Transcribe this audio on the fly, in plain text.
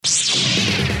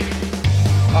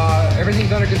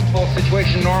Everything's under control.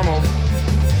 Situation normal.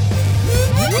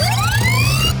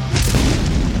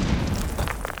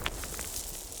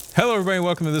 Hello, everybody.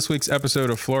 Welcome to this week's episode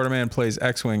of Florida Man Plays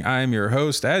X-Wing. I'm your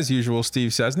host, as usual,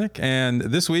 Steve Cesnik. And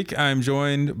this week, I'm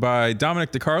joined by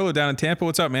Dominic DiCarlo down in Tampa.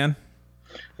 What's up, man?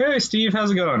 Hey, Steve.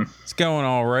 How's it going? It's going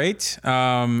all right.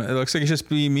 It looks like it's just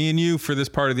be me and you for this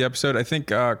part of the episode. I think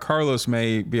Carlos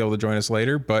may be able to join us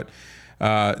later, but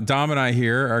Dom and I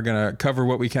here are going to cover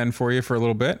what we can for you for a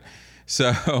little bit.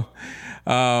 So,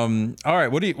 all right.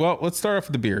 Well, let's start off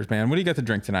with the beers, man. What do you got to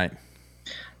drink tonight?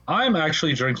 I'm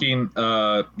actually drinking,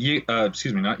 not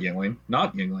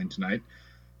Yuengling tonight.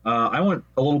 I went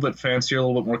a little bit fancier, a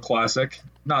little bit more classic.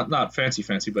 Not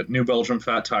fancy, but New Belgium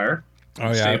Fat Tire.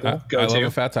 Oh, yeah. Staple. I love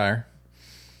a Fat Tire.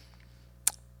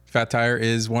 Fat Tire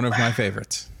is one of my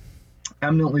favorites.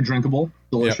 Eminently drinkable,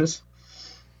 delicious. Yep.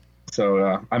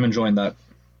 So I'm enjoying that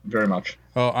very much.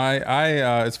 Well,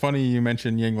 it's funny you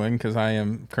mentioned Yuengling because I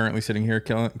am currently sitting here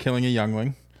killing a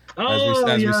Youngling,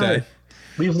 as we say.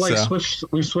 We've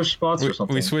switched spots or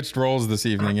something. We switched roles this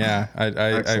evening. Yeah,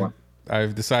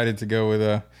 I've decided to go with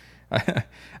a.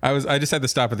 I just had to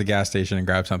stop at the gas station and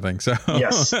grab something. So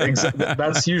yes, exactly.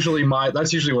 That's usually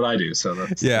what I do. So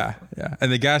that's yeah. And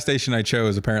the gas station I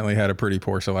chose apparently had a pretty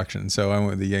poor selection, so I went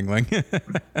with the Yuengling.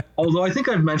 Although I think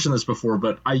I've mentioned this before,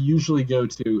 but I usually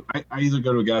I either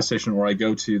go to a gas station or I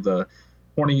go to the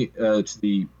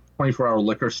 24-hour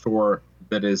liquor store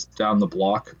that is down the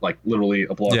block, like literally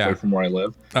a block away from where I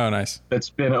live. Oh, nice. It's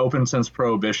been open since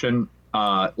Prohibition.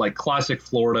 Like classic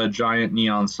Florida, giant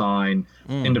neon sign,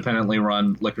 independently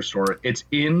run liquor store. It's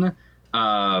in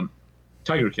Tiger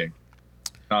King.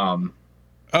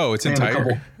 It's in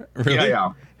Tiger. Really?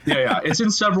 Yeah.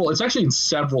 It's actually in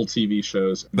several TV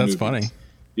shows. That's funny.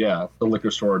 Yeah, the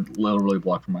liquor store literally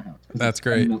blocked from my house. That's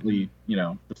great. Definitely,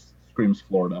 just screams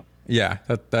Florida. Yeah,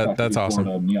 that's awesome.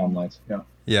 Florida neon lights. Yeah.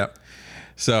 Yep.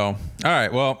 So, all right.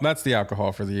 Well, that's the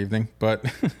alcohol for the evening. But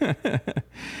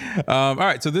all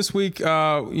right. So this week,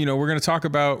 we're going to talk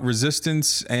about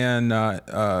resistance and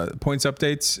points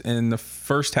updates in the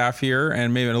first half here,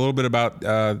 and maybe a little bit about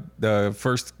the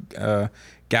first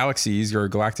Galaxies or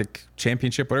Galactic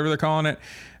Championship, whatever they're calling it,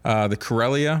 the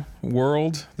Corellia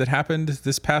World that happened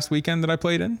this past weekend that I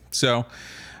played in. So.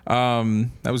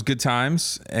 That was good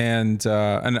times, and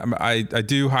I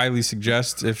do highly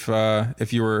suggest if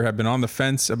you have been on the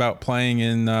fence about playing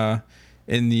in the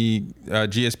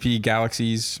GSP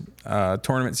Galaxies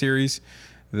tournament series,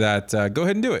 that go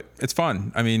ahead and do it. It's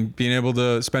fun. I mean, being able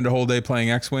to spend a whole day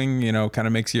playing X-Wing, kind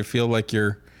of makes you feel like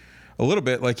you're a little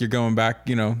bit like you're going back,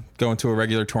 going to a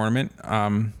regular tournament,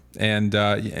 and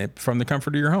from the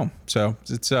comfort of your home. So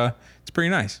it's pretty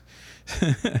nice.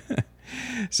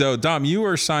 So, Dom, you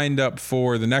were signed up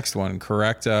for the next one,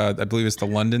 correct? I believe it's the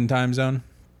London time zone.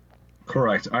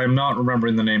 Correct. I am not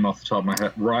remembering the name off the top of my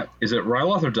head. Is it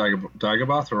Ryloth or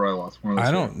Dagobah or Ryloth?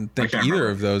 I don't think either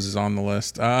of those is on the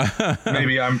list.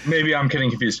 Maybe I'm getting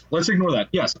confused. Let's ignore that.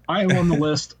 Yes, I am on the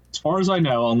list, as far as I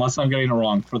know, unless I'm getting it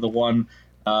wrong, for the one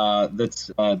that's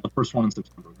the first one in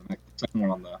September, the second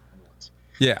one on the list.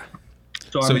 Yeah.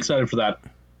 So I'm excited for that.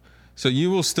 So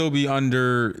you will still be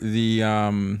under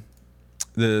the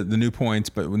new points,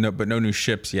 but no new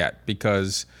ships yet,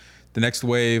 because the next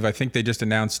wave, I think they just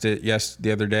announced it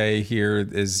the other day here,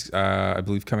 is I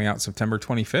believe coming out September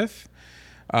 25th,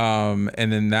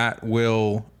 and then that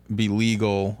will be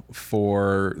legal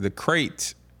for the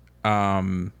Crate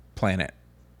planet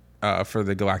for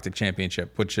the Galactic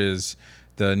Championship, which is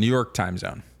the New York time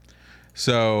zone.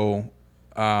 So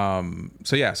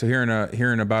here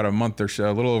in about a month or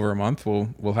so, a little over a month,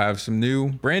 we'll have some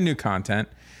brand new content.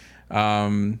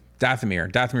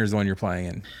 Dathomir is the one you're playing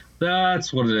in.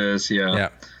 That's what it is. Yeah.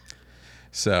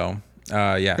 So,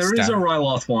 yes. There is a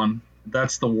Ryloth one.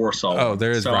 That's the Warsaw. Oh,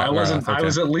 there is. So I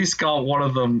was at least got one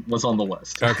of them was on the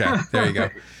list. Okay. There you go.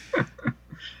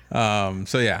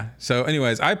 So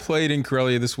anyways, I played in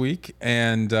Corellia this week,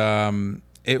 and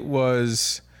it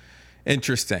was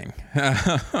interesting.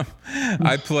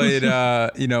 I played,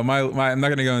 I'm not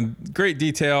going to go in great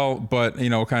detail, but,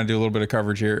 we'll kind of do a little bit of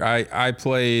coverage here. I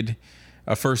played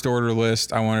a first order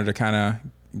list. I wanted to kind of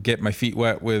get my feet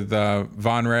wet with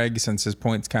Vonreg since his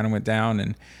points kind of went down.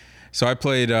 And so I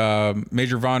played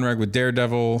Major Vonreg with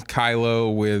Daredevil,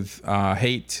 Kylo with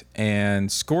Hate,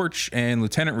 and Scorch, and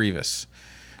Lieutenant Revis.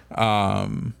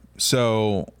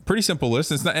 So pretty simple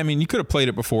list. It's not, you could have played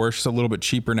it before. It's just a little bit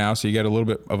cheaper now, so you get a little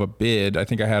bit of a bid. I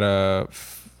think I had a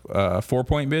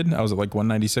 4-point bid. I was at like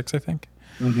 196, I think.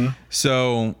 Mm-hmm.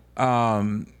 So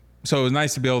it was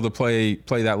nice to be able to play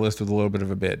that list with a little bit of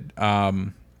a bid.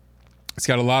 It's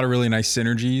got a lot of really nice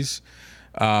synergies,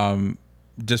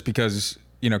 just because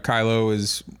Kylo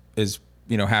is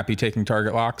happy taking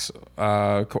target locks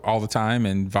all the time,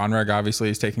 and Vonreg obviously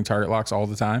is taking target locks all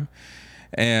the time.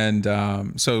 And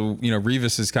so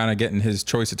Revis is kind of getting his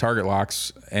choice of target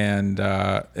locks, and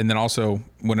then also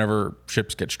whenever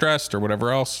ships get stressed or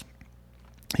whatever else,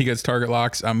 he gets target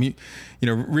locks.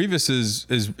 Revis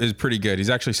is pretty good. He's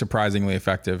actually surprisingly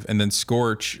effective. And then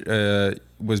Scorch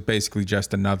was basically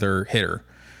just another hitter,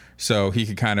 so he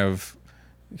could kind of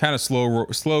slow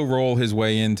roll his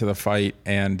way into the fight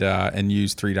and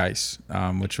use 3 dice,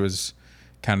 which was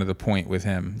kind of the point with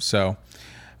him. So.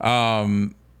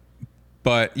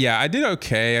 But yeah, I did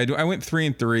okay. I went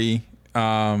 3-3,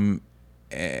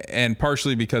 and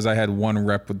partially because I had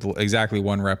exactly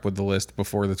one rep with the list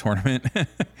before the tournament,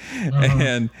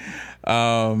 and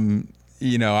I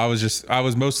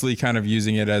was mostly kind of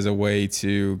using it as a way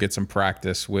to get some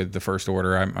practice with the First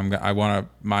Order. I want to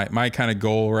my kind of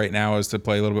goal right now is to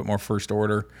play a little bit more First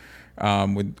Order,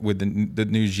 with the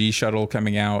new G shuttle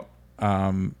coming out.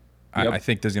 I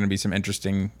think there's going to be some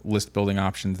interesting list building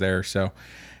options there. So.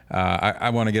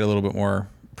 I want to get a little bit more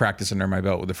practice under my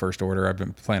belt with the First Order. I've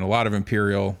been playing a lot of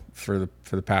Imperial for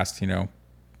the past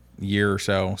year or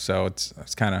so. So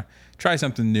it's kind of try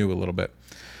something new a little bit.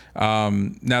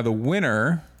 Now the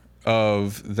winner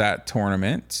of that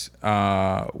tournament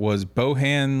was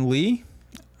Bohan Lee,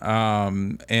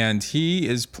 and he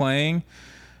is playing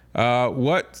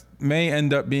what may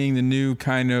end up being the new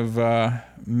kind of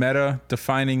meta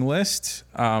defining list.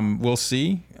 We'll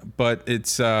see, but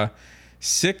it's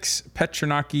 6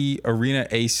 Petronaki Arena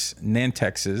Ace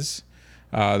Nantexes.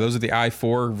 Those are the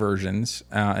I4 versions.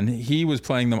 And he was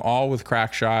playing them all with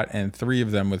Crackshot and 3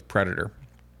 of them with Predator.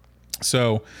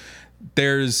 So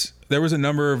there was a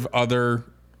number of other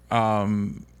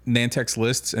Nantex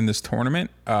lists in this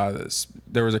tournament.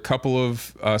 There was a couple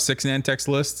of 6 Nantex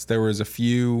lists. There was a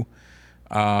few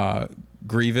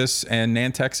Grievous and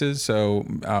Nantexes. So,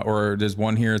 or there's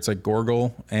one here, it's like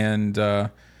Gorgle and...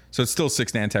 so it's still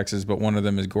 6 Nantexes, but one of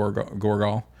them is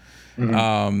Gorgal.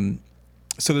 Mm-hmm.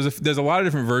 So there's a lot of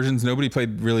different versions. Nobody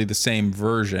played really the same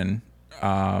version.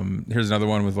 Here's another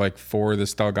one with like 4 of the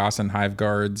Stalgassan Hive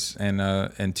Guards and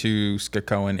 2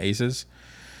 Skakoan Aces.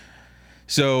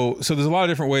 So there's a lot of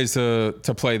different ways to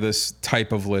play this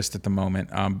type of list at the moment.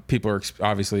 People are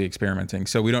obviously experimenting,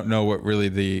 so we don't know what really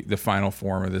the final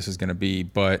form of this is going to be,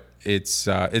 but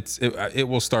it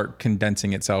will start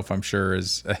condensing itself, I'm sure,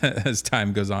 as as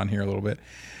time goes on here a little bit.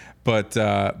 But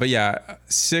yeah,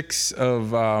 6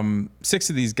 of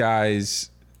these guys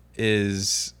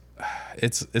is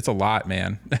it's a lot,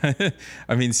 man.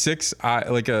 I mean, 6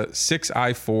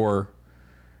 I4.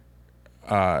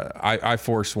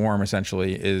 I4 Swarm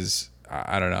essentially is,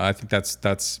 I don't know. I think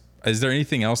that's. Is there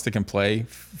anything else that can play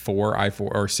 4 I4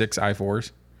 or 6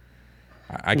 I4s?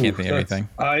 I can't think of anything.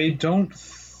 I don't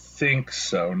think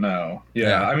so. No.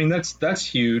 Yeah. I mean, that's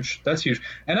huge. That's huge.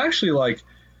 And actually, like,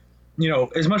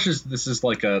 as much as this is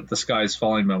like the sky's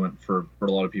falling moment for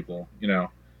a lot of people,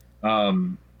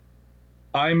 I'm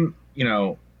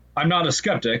not a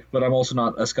skeptic, but I'm also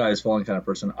not a sky's falling kind of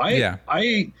person.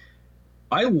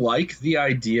 I like the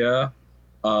idea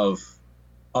of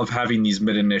having these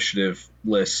mid-initiative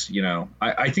lists.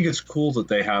 I think it's cool that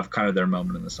they have kind of their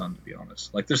moment in the sun, to be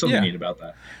honest. Like, there's something neat about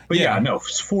that. But 6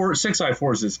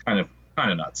 I4s is kind of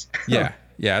nuts. yeah,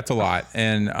 it's a lot,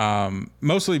 and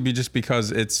mostly just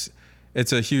because it's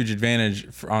a huge advantage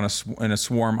in a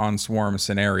swarm on swarm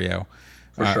scenario.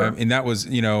 For sure. And that was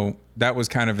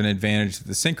kind of an advantage that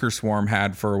the Sinker Swarm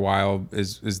had for a while,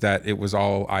 is that it was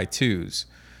all I2s.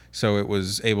 So it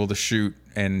was able to shoot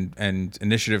and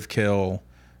initiative kill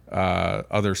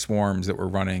other swarms that were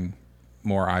running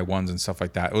more I1s and stuff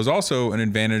like that. It was also an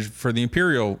advantage for the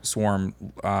Imperial Swarm,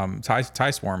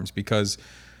 TIE Swarms, because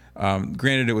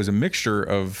granted it was a mixture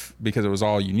because it was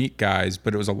all unique guys,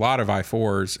 but it was a lot of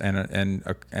I4s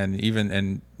and even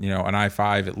an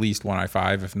I5, at least one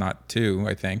I5, if not 2,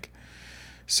 I think.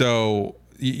 So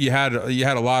you had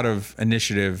a lot of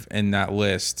initiative in that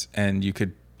list, and you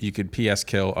could PS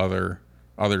kill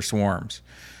other swarms.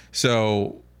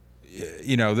 So,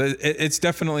 it's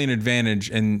definitely an advantage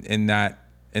in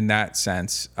that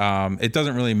sense. It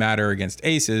doesn't really matter against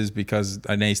aces, because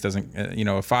an ace doesn't,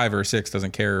 a 5 or a 6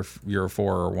 doesn't care if you're a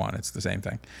 4 or a 1. It's the same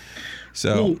thing.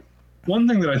 So one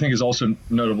thing that I think is also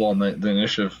notable on the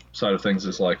initiative side of things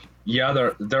is, like,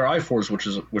 they're I4s,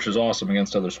 which is awesome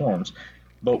against other swarms.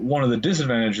 But one of the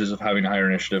disadvantages of having a higher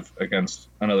initiative against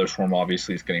another swarm,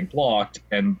 obviously, is getting blocked,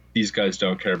 and these guys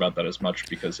don't care about that as much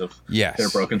because of their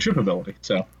broken ship ability.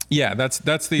 So that's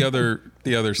the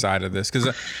other side of this,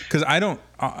 because I don't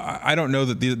know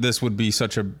that this would be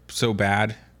so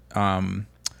bad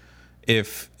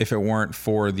if it weren't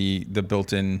for the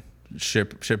built-in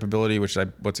ship ability, which is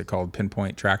what's it called,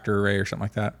 pinpoint tractor array or something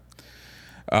like that.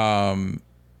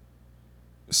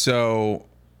 So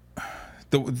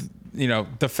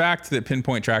the fact that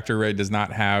pinpoint tractor array does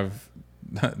not have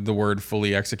the word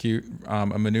fully execute a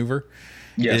maneuver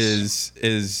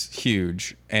is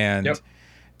huge, and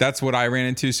that's what I ran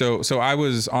into. So I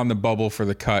was on the bubble for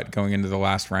the cut going into the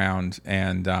last round,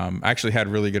 and I actually had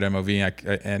really good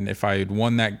MOV. And if I had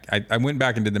won that, I went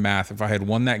back and did the math. If I had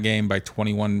won that game by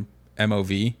 21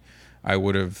 MOV, I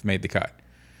would have made the cut.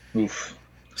 Oof.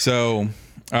 So,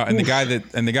 the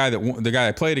guy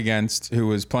I played against, who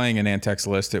was playing an Antex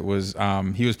list, it was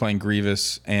he was playing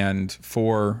Grievous and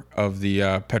 4 of the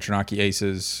Petronaki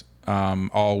aces,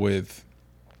 all with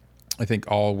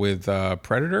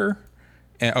Predator.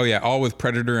 All with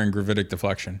Predator and Gravitic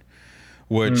Deflection,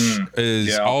 which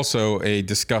is also a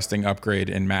disgusting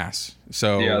upgrade in mass.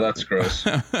 So yeah, that's gross.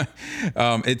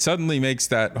 It suddenly makes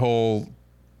that whole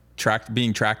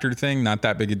being tractor thing not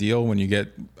that big a deal when you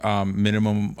get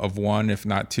minimum of 1, if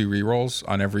not 2 rerolls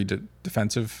on every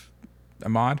defensive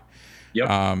mod.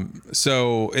 Yep.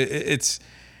 So it's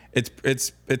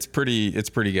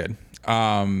pretty good.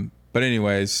 But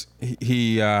anyways,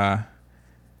 he.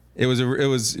 It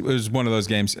was one of those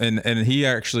games, and he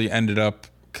actually ended up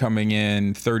coming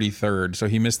in 33rd, so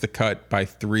he missed the cut by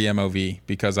 3 MOV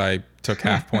because I took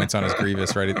half points on his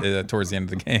Grievous right towards the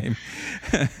end of the game.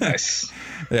 Nice.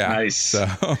 Yeah. Nice. So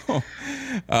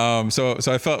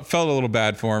I felt a little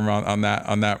bad for him on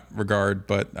that regard,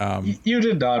 but you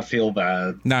did not feel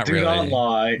bad. Not Do really. not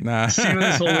lie. Nah.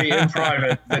 Steven told me in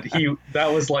private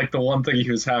that was like the one thing he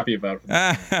was happy about.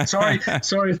 Sorry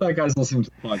if that guy's listening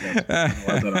to the podcast.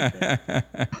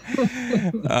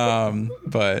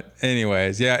 But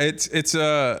anyways, yeah,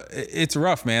 it's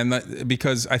rough, man,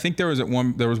 because I think there was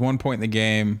one point in the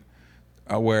game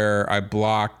where I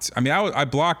blocked. I mean, I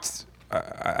blocked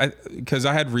because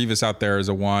I had Revis out there as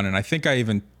a 1, and I think I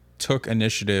even took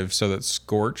initiative so that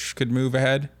Scorch could move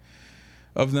ahead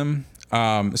of them.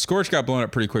 Scorch got blown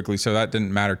up pretty quickly, so that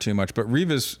didn't matter too much. But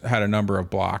Revis had a number of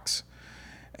blocks,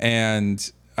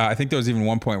 and I think there was even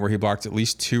one point where he blocked at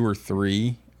least 2 or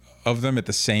 3 of them on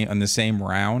the same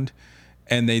round,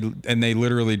 and they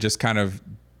literally just kind of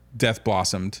death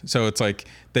blossomed. So it's like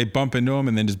they bump into him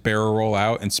and then just barrel roll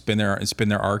out and spin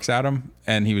their arcs at him,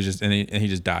 and he just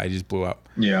died. He just blew up.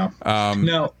 Yeah.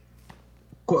 Now,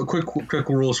 quick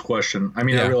rules question. I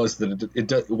mean, I realized that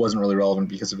it wasn't really relevant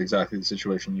because of exactly the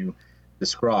situation you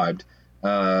described.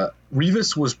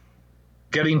 Revis was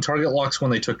getting target locks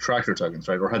when they took tractor tokens,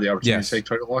 right? Or had the opportunity to take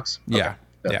target locks? Okay.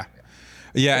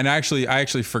 Yeah. And I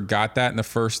actually forgot that in the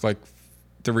first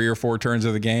 3 or 4 turns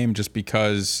of the game, just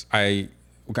because I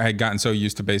had gotten so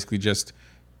used to basically just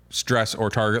stress or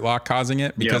target lock causing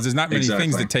it, because there's not many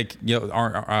things that take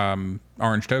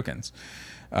orange tokens.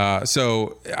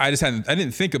 So I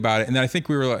didn't think about it, and then I think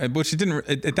we were, which it didn't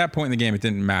at that point in the game. It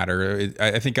didn't matter.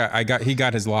 I think he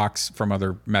got his locks from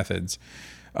other methods,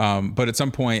 but at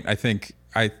some point I think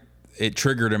it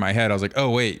triggered in my head. I was like, oh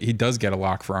wait, he does get a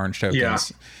lock for orange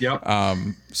tokens. Yeah.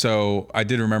 Yep. So I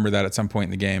did remember that at some point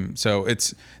in the game. So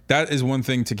that is one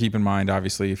thing to keep in mind,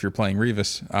 obviously, if you're playing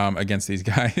Revis against these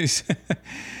guys,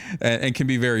 and can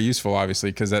be very useful,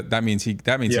 obviously, because that means he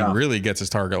really gets his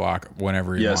target lock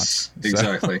whenever he wants. Yes,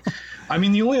 exactly. I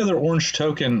mean, the only other orange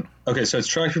token. Okay, so it's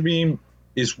tractor beam.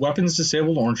 Is weapons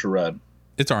disabled orange or red?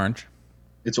 It's orange.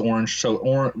 It's orange.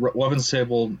 So weapons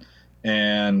disabled.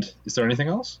 And is there anything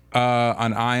else?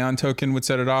 An ion token would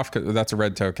set it off, because that's a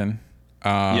red token.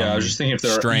 I was just thinking if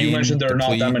you mentioned there are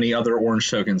not that many other orange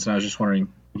tokens, and I was just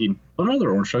wondering, what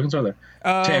other orange tokens are there?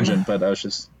 Tangent, but I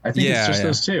think it's just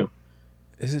those 2.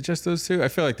 Is it just those 2? I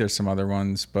feel like there's some other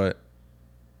ones, but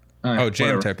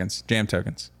jam tokens.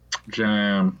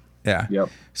 Jam. Yeah. Yep.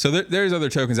 So there's other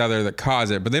tokens out there that cause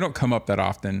it, but they don't come up that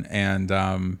often,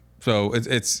 and so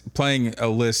it's playing a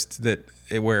list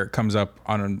where it comes up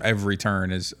on every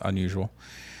turn is unusual.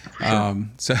 Sure.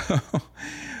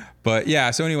 But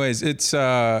yeah. So anyways, it's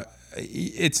not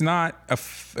the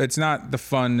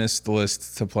funnest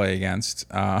list to play against.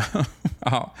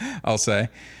 I'll say.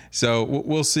 So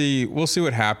we'll see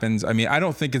what happens. I mean, I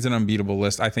don't think it's an unbeatable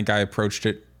list. I think I approached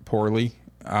it poorly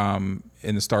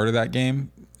in the start of that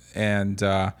game, and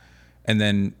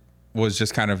then was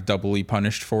just kind of doubly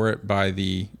punished for it by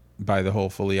the whole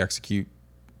fully execute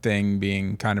thing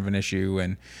being kind of an issue,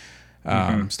 and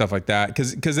stuff like that,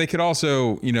 because they could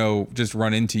also just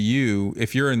run into you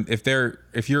if you're in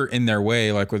their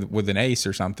way, like with an ace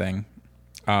or something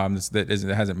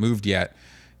that hasn't moved yet.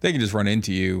 They can just run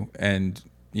into you and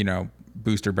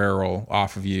booster barrel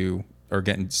off of you, or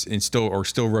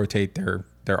still rotate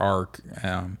their arc.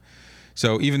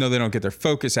 So even though they don't get their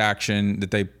focus action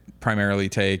that they primarily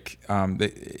take,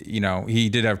 he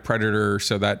did have Predator,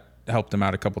 so that helped him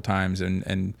out a couple times,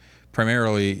 and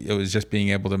primarily it was just being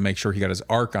able to make sure he got his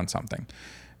arc on something.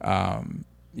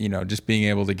 Just being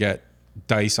able to get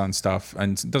dice on stuff,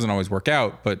 and it doesn't always work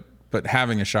out, but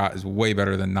having a shot is way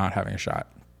better than not having a shot.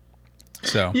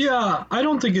 So yeah, I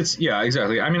don't think it's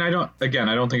exactly. I mean, I don't think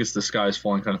it's the sky is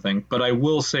falling kind of thing, but I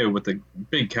will say with the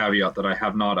big caveat that I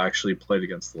have not actually played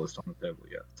against the list on the table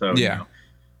yet. So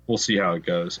we'll see how it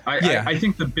goes. I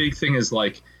think the big thing is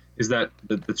that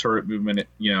the turret movement,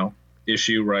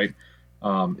 issue, right?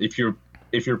 If you're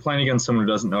playing against someone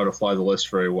who doesn't know how to fly the list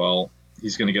very well,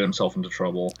 he's going to get himself into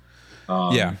trouble.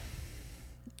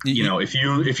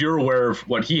 If you're aware of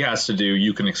what he has to do,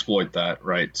 you can exploit that,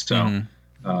 right? So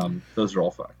those are all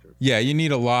factors. Yeah, you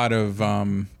need a lot of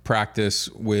practice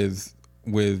with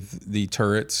the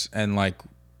turrets and like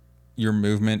your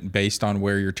movement based on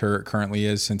where your turret currently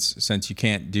is, since you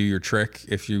can't do your trick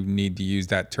if you need to use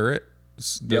that turret.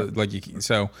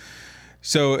 So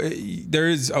there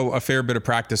is a fair bit of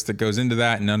practice that goes into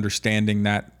that and understanding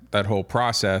that whole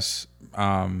process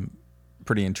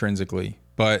pretty intrinsically.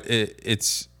 But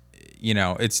it's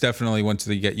definitely, once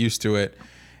you get used to it,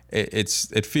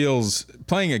 it feels,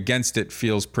 playing against it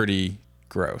feels pretty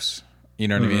gross. You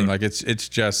know what I mean? Like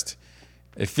it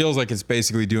feels like it's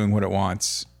basically doing what it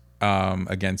wants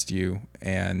against you,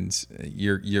 and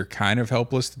you're kind of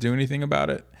helpless to do anything about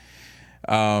it.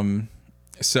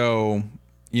 So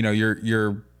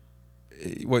you're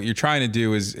what you're trying to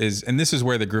do is, and this is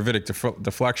where the gravitic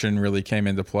deflection really came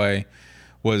into play.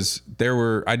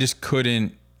 I just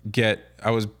couldn't get.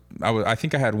 I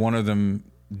think I had one of them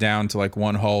down to like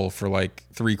one hull for like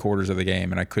 3/4 of the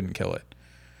game, and I couldn't kill it.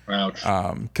 Ouch.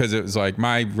 Because it was like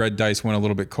my red dice went a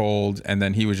little bit cold, and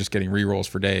then he was just getting rerolls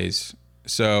for days.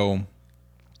 So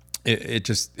it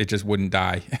just wouldn't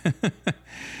die.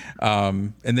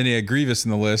 And then he had Grievous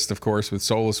in the list, of course, with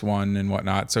Solus 1 and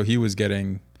whatnot. So he was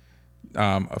getting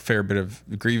a fair bit of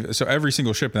Grievous. So every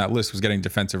single ship in that list was getting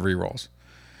defensive rerolls.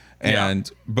 And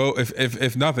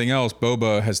if nothing else,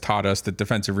 Boba has taught us that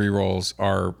defensive rerolls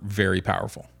are very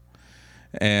powerful.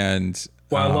 And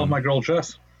I love my girl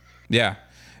Jess. Yeah.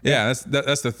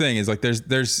 That's the thing, is like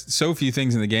there's so few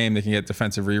things in the game that can get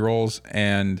defensive rerolls,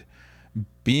 and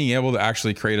being able to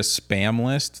actually create a spam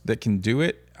list that can do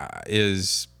it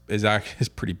is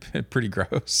pretty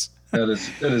gross. It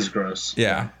is gross.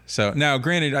 Yeah. So now,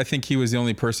 granted, I think he was the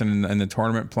only person in the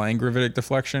tournament playing gravitic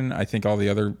deflection. I think all the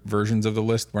other versions of the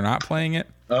list were not playing it.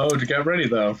 Oh, to get ready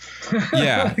though.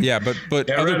 yeah, but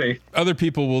ready. Other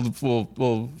people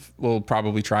will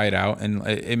probably try it out, and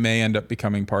it may end up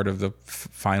becoming part of the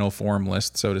final form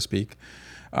list, so to speak.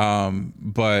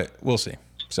 But we'll see.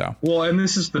 So and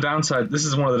this is the downside. This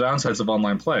is one of the downsides of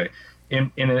online play.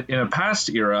 In a past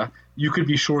era, you could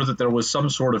be sure that there was some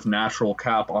sort of natural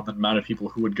cap on the amount of people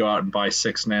who would go out and buy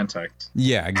 6 Nantex.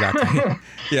 Yeah, exactly.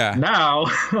 Yeah. Now,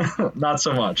 not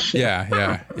so much.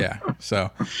 Yeah. So,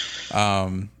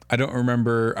 I don't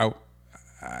remember.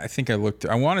 I think I looked.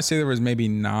 I want to say there was maybe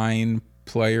 9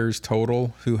 players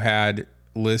total who had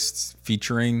lists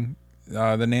featuring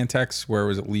the Nantex, where it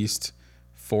was at least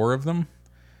 4 of them.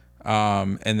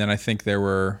 And then I think there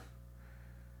were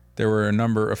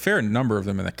a fair number of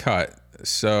them in the cut.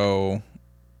 So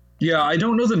yeah, I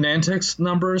don't know the Nantex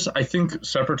numbers. I think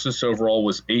Separatists overall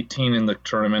was 18 in the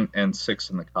tournament and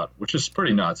 6 in the cut, which is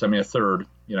pretty nuts. I mean, a third,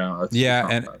 that's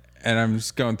and I'm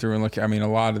just going through and looking. I mean,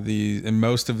 a lot of these, and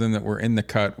most of them that were in the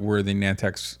cut were the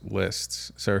Nantex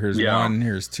lists. So here's 1,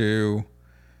 here's 2,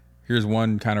 here's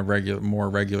 1 kind of more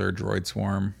regular droid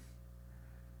swarm.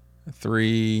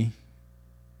 3,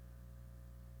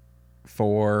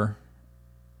 4.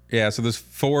 Yeah, so there's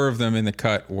 4 of them in the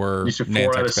cut were you said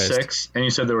 4 out of 6, and you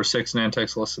said there were 6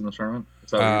 Nantex lists in the tournament?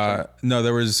 Is that what you're saying?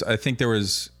 No, I think there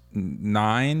was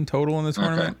 9 total in the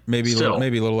tournament. Okay. Maybe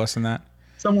a little less than that.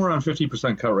 Somewhere around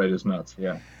 50% cut rate is nuts.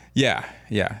 Yeah.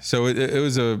 So it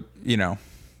was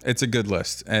it's a good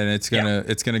list, and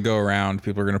it's gonna go around.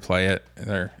 People are gonna play it.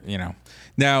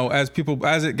 Now as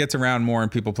it gets around more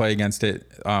and people play against it,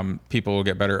 people will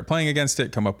get better at playing against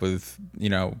it. Come up with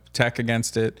tech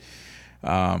against it.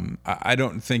 I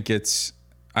don't think it's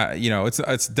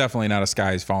definitely not a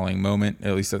sky is falling moment.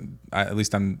 At least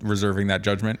I'm reserving that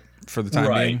judgment for the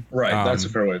time being. Right. That's a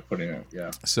fair way of putting it.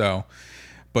 Yeah. So,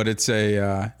 but it's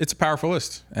a powerful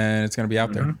list, and it's going to be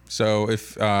out there. So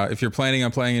if you're planning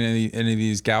on playing in any of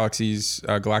these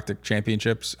galactic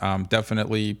championships,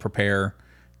 definitely prepare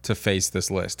to face this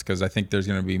list, because I think there's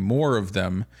going to be more of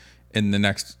them in the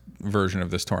next version of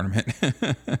this tournament.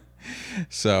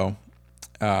 So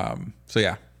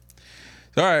yeah.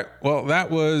 So, all right. Well, that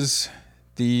was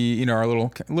our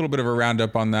little bit of a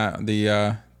roundup on that,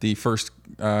 the first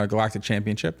Galactic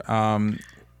Championship. We're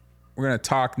going to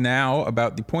talk now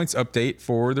about the points update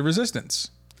for the Resistance.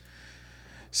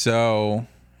 So,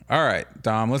 all right,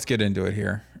 Dom, let's get into it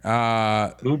here.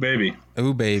 Ooh baby.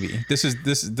 This is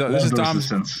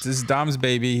Dom's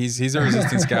baby. He's a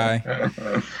Resistance guy.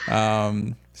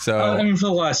 So I mean, for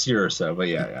the last year or so, but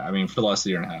yeah. I mean, for the last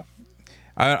year and a half.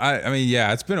 I mean,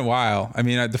 yeah, it's been a while. I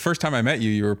mean, the first time I met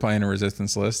you were playing a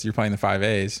Resistance list. You're playing the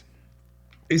 5As.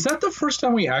 Is that the first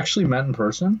time we actually met in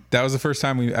person? That was the first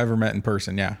time we ever met in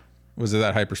person. Yeah, was it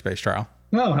that hyperspace trial?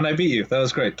 No, and I beat you. That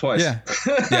was great. Twice. Yeah.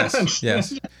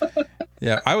 Yes.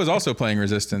 Yeah, I was also playing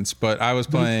Resistance, but I was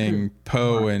playing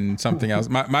Poe and something else.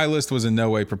 My list was in no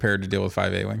way prepared to deal with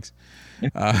 5A wings.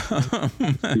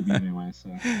 Beat me anyway,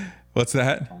 so. What's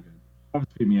that?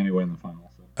 Beat me anyway in the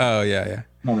final. So. Oh yeah.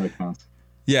 None of it counts.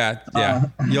 Yeah.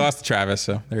 You lost to Travis,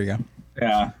 so there you go.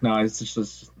 Yeah, no, it's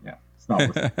just yeah, it's not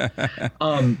worth it.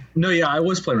 No, yeah, I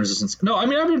was playing Resistance. No, I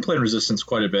mean, I've been playing Resistance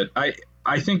quite a bit.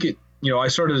 I think it, I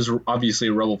started as obviously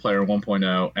a Rebel player in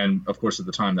 1.0, and of course at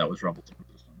the time that was Rebels and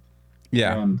Resistance.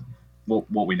 Yeah. And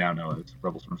what we now know is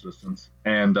Rebels and Resistance.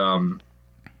 And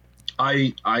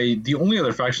I the only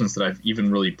other factions that I've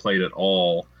even really played at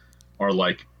all are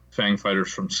like Fang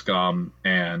Fighters from Scum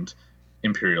and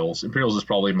Imperials. Imperials is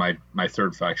probably my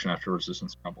third faction after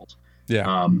Resistance and Rebels.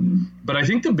 Yeah. But I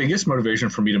think the biggest motivation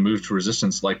for me to move to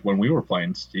Resistance, like when we were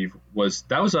playing, Steve, was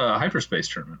a hyperspace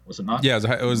tournament, was it not? Yeah,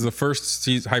 it was the first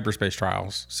hyperspace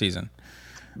trials season.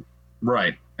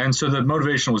 Right. And so the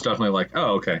motivation was definitely like,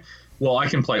 oh, okay, well, I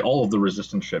can play all of the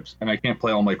Resistance ships, and I can't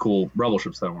play all my cool Rebel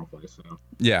ships that I want to play. So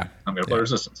yeah, I'm going to play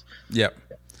Resistance. Yep.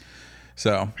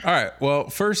 So, all right. Well,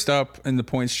 first up in the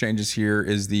points changes here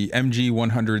is the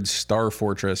MG100 Star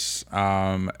Fortress.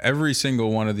 Every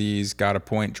single one of these got a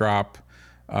point drop.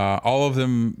 All of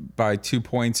them by 2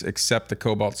 points, except the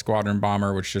Cobalt Squadron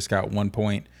Bomber, which just got 1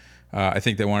 point. I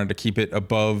think they wanted to keep it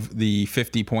above the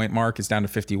 50-point mark. It's down to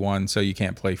 51, so you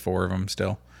can't play 4 of them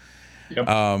still. Yep.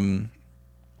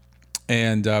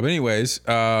 But anyways,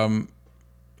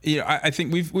 I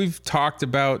think we've talked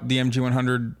about the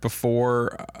MG100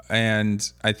 before,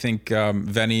 and I think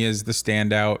Venny is the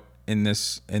standout in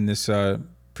this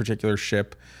particular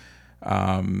ship.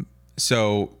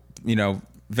 So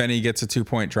Venny gets a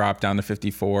 2-point drop down to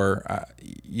 54.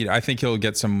 I think he'll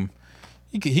get some.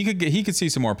 He could see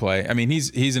some more play. I mean,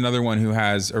 he's another one who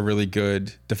has a really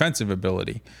good defensive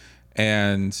ability.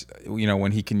 And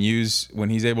when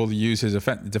he's able to use his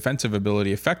defensive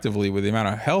ability effectively with the amount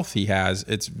of health he has,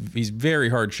 he's very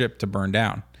hard ship to burn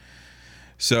down.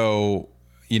 So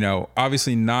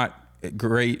obviously not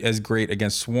great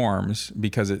against swarms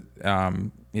because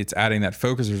it's adding that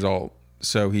focus result.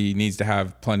 So he needs to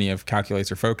have plenty of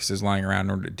calculator focuses lying around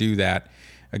in order to do that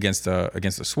against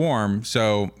a swarm.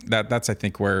 So that's I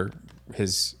think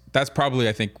that's probably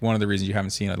I think one of the reasons you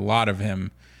haven't seen a lot of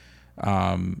him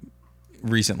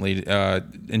recently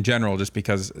in general, just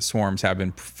because swarms have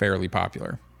been fairly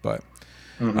popular. But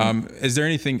is there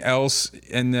anything else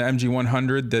in the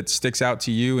MG100 that sticks out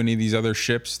to you? Any of these other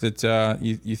ships that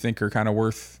you think are kind of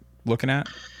worth looking at?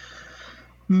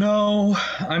 No,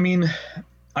 I mean,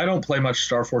 I don't play much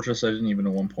Star Fortress. I didn't even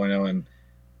know 1.0, and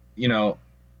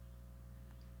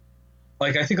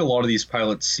like I think a lot of these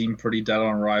pilots seem pretty dead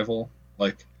on arrival.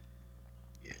 Like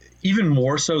even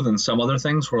more so than some other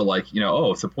things where like,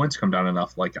 if the points come down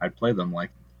enough, like I'd play them. Like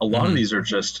a lot of these are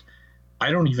just, I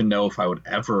don't even know if I would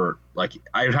ever, like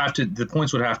the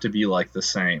points would have to be like the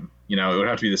same, it would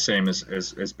have to be the same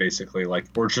as basically like,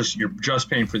 or just, you're just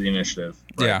paying for the initiative.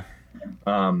 Right?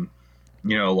 Yeah.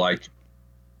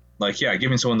 Yeah,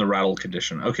 giving someone the rattle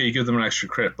condition. Okay, you give them an extra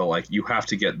crit, but like you have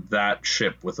to get that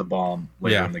ship with a bomb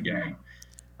later in the game.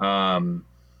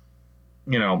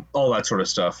 All that sort of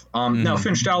stuff. Now,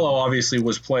 Finch Dallow obviously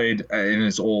was played in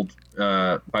his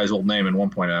by his old name in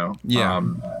 1.0. Yeah.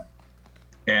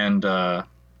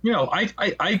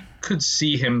 I could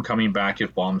see him coming back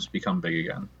if bombs become big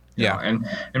again. Yeah. And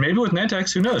maybe with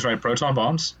Nantex, who knows, right? Proton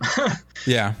bombs.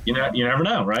 Yeah. You never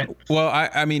know, right? Well,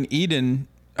 I mean,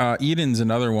 Eden's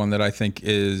another one that I think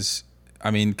is,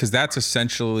 because that's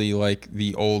essentially like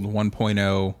the old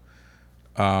 1.0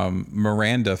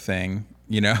 Miranda thing,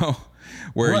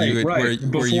 where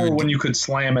when you could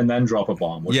slam and then drop a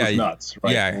bomb, which was nuts,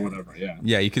 right? Yeah, or whatever.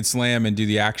 Yeah, you could slam and do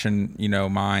the action,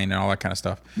 mine and all that kind of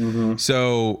stuff.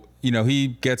 So he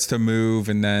gets to move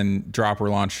and then drop or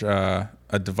launch a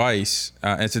device.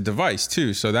 It's a device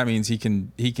too, so that means he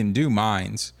can do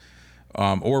mines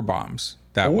or bombs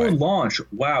that way. Or launch.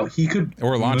 Wow, he could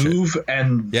or launch move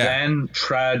and then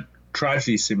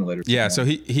Tragedy Simulator. Yeah, so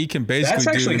he can basically that's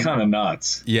actually kind of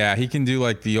nuts. Yeah, he can do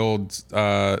like the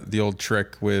old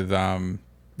trick with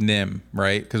Nim,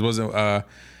 right? Because wasn't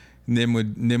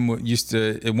Nim used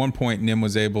to at one point Nim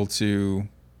was able to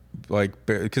like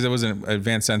because it wasn't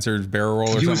advanced sensors barrel roll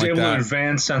or something like that. He was able to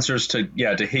advance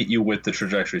sensors to hit you with the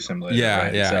trajectory simulator. Yeah,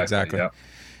 right? yeah, exactly. Yeah.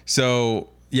 So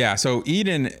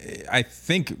Eden, I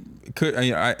think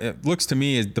it looks to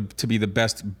me to be the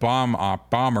best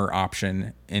bomber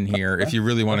option in here if you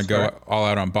really want to go all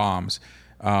out on bombs.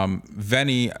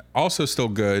 Veni also still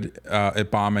good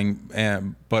at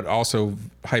bombing, but also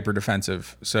hyper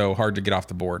defensive, so hard to get off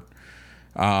the board.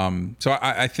 So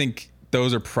I think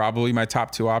those are probably my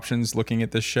top two options looking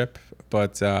at this ship,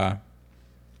 but yeah,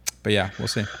 we'll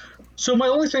see. So my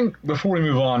only thing before we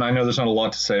move on, I know there's not a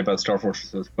lot to say about Star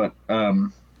Fortresses, but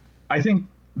I think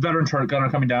veteran turret gunner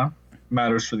coming down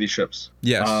matters for these ships.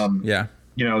 Yes. Yeah.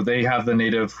 You know, they have the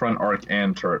native front arc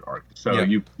and turret arc. So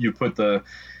you put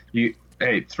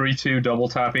 3-2 double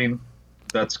tapping,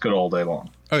 that's good all day long.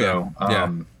 Oh, so, yeah.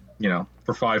 You know,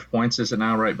 for 5 points, is it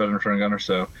now, right? Veteran turret gunner.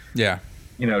 So, yeah.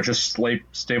 You know, just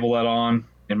stable that on,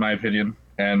 in my opinion.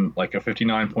 And like a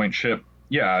 59-point ship,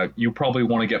 yeah, you probably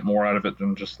want to get more out of it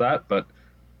than just that, but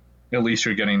at least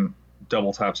you're getting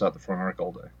double taps out the front arc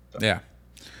all day. So. Yeah.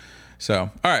 So,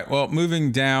 all right. Well,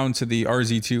 moving down to the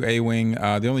RZ2 A-Wing,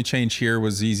 the only change here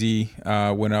was ZZ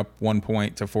went up 1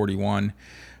 point to 41.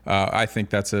 I think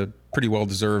that's a pretty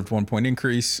well-deserved 1 point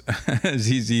increase.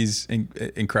 ZZ's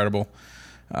incredible.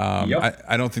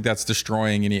 I don't think that's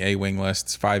destroying any A-Wing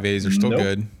lists. 5As are still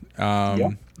good.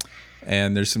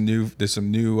 And there's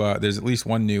at least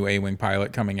one new A-Wing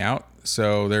pilot coming out,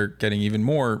 so they're getting even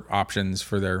more options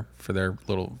for their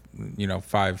little, you know,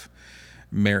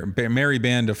 merry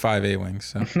band of 5 A-Wings.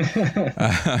 So.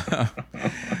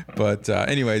 But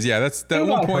anyways, yeah, that's that 1 point.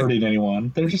 They're not hurting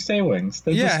anyone. They're just A-Wings.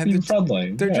 They're just being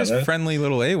friendly. They're just friendly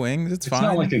little A-Wings. It's fine. It's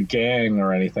not like a gang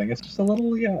or anything. It's just a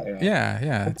little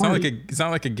Yeah. It's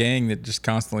not like a gang that just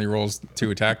constantly rolls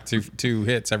two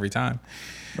hits every time.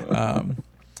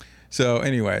 So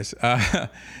anyways,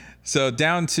 so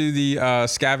down to the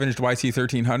scavenged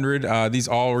YT-1300. These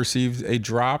all received a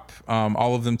drop.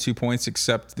 All of them 2 points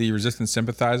except the Resistance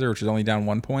Sympathizer, which is only down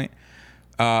 1 point.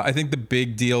 I think the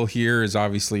big deal here is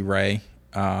obviously Rey.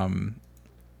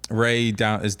 Rey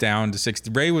is down to 60.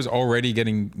 Rey was already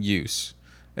getting use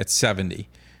at 70.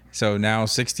 So now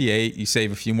 68, you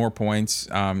save a few more points.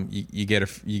 You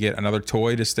get another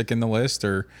toy to stick in the list,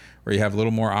 or you have a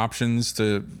little more options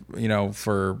to, you know,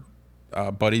 for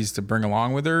buddies to bring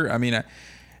along with her. I mean,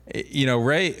 you know,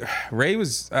 Rey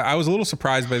was. I was a little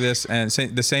surprised by this, and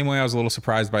the same way I was a little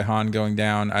surprised by Han going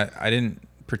down. I didn't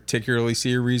particularly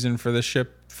see a reason for this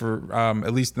ship, for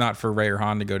at least not for Rey or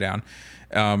Han to go down.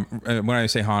 When I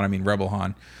say Han, I mean Rebel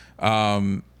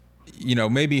Han. You know,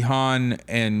 maybe Han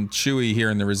and Chewie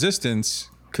here in the Resistance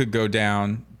could go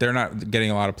down. They're not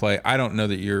getting a lot of play. I don't know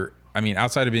that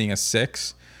outside of being a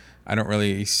 6, I don't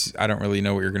really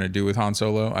know what you're going to do with Han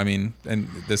Solo. I mean, and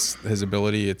his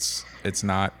ability, it's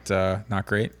not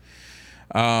great.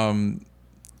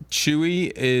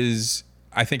 Chewie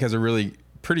I think has a really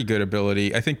pretty good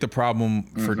ability. I think the problem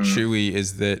for Chewie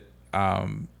is that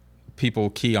people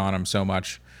key on him so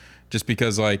much, just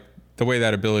because like the way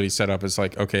that ability set up is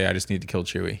like, okay, I just need to kill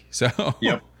Chewie. So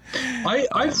yep.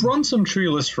 I've run some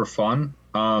Chewie lists for fun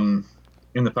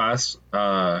in the past.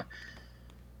 I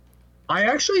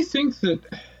actually think that.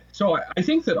 So I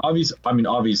think that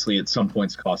obviously at some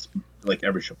points cost, like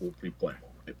every ship will be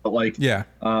playable, right? But like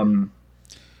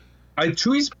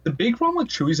Chewie's the big problem with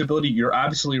Chewie's ability. You're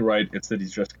absolutely right. It's that he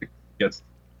just gets to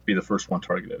be the first one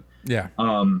targeted. Yeah.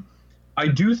 I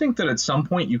do think that at some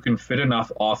point you can fit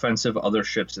enough offensive other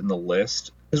ships in the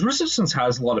list, because Resistance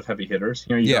has a lot of heavy hitters.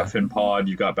 You know, you got Finn Pod,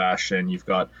 you got Bastion, you've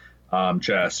got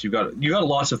Jess, you got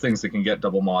lots of things that can get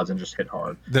double mods and just hit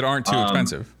hard that aren't too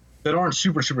expensive. That aren't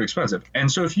super, super expensive.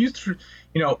 And so if you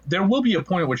there will be a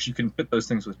point at which you can fit those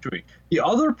things with Chewie. The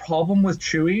other problem with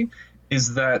Chewie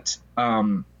is that,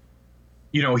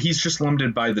 he's just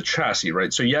limited by the chassis,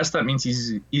 right? So yes, that means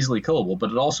he's easily killable,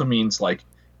 but it also means like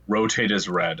rotate as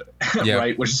red,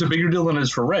 right? Which is a bigger deal than it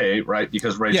is for Rey, right?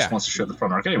 Because Rey just wants to show the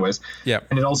front arc anyways. Yeah.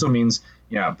 And it also means,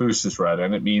 boost is red.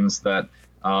 And it means that,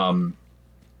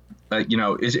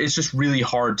 it's just really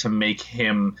hard to make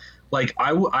him. Like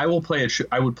I would play a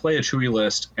Chewie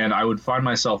list, and I would find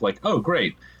myself like, oh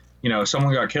great,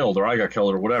 someone got killed or I got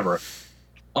killed or whatever.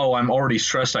 Oh, I'm already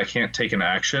stressed. I can't take an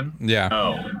action. Yeah.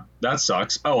 Oh, that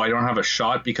sucks. Oh, I don't have a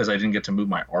shot because I didn't get to move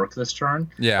my arc this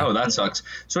turn. Yeah. Oh, that sucks.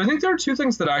 So I think there are two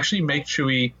things that actually make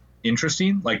Chewie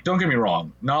interesting. Like, don't get me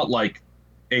wrong, not like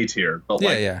A tier, but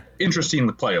interesting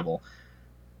and playable.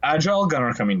 Agile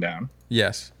Gunner coming down.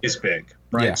 Yes. Is big,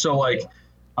 right? Yeah. So like,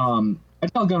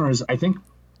 Agile Gunner is, I think,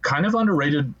 kind of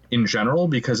underrated in general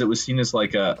because it was seen as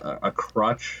like a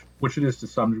crutch, which it is to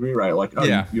some degree, right? Like,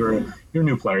 you're a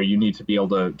new player, you need to be able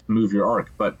to move your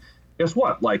arc. But guess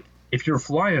what? Like, if you're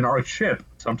flying an arc ship,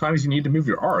 sometimes you need to move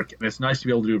your arc, and it's nice to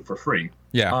be able to do it for free.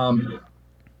 Yeah.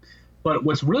 But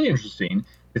what's really interesting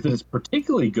is that it's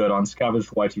particularly good on Scavenged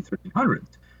YT-1300s,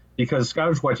 because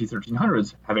Scavenged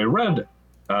YT-1300s have a red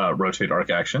rotate arc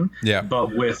action. Yeah.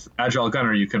 But with Agile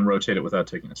Gunner, you can rotate it without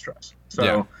taking a stress.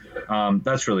 So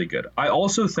that's really good. I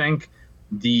also think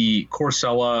the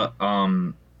Corcella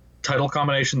title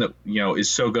combination that is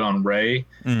so good on Rey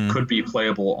could be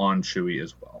playable on Chewie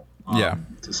as well.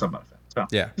 To some benefit. So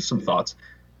just some thoughts.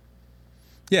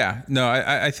 Yeah. No,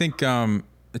 I think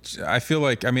I feel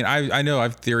like, I mean, I know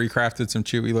I've theory crafted some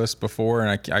Chewie lists before, and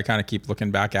I kind of keep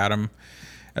looking back at him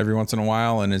every once in a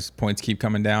while, and his points keep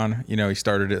coming down. He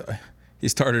started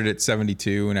at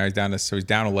 72, and now he's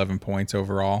down 11 points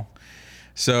overall.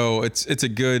 So it's a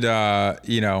good,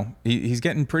 he's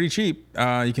getting pretty cheap.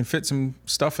 You can fit some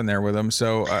stuff in there with him.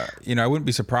 So, I wouldn't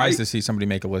be surprised to see somebody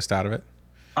make a list out of it.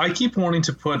 I keep wanting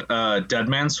to put a Dead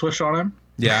Man switch on him.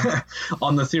 Yeah.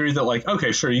 On the theory that, like,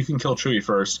 okay, sure, you can kill Chewie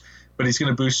first, but he's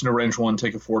going to boost into range 1,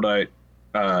 take a 4-die,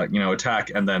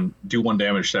 attack, and then do 1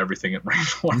 damage to everything at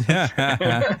range 1.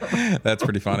 That's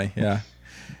pretty funny. Yeah.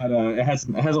 But it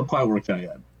hasn't quite worked out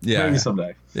yet. Yeah. Maybe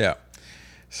someday. Yeah.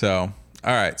 So,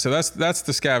 all right. So that's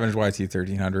the Scavenged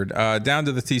YT-1300. Down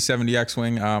to the T-70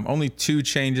 X-Wing. Only 2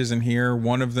 changes in here.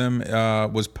 One of them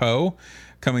was Poe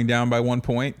coming down by 1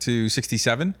 point to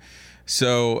 67.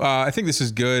 So I think this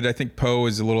is good. I think Poe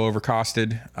is a little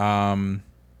overcosted.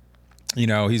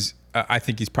 I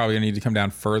think he's probably gonna need to come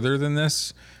down further than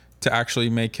this to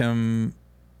actually make him,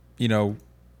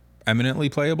 eminently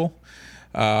playable.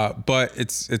 But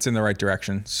it's in the right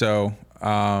direction. So,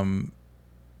 I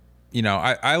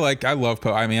love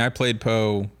Poe. I mean, I played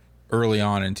Poe early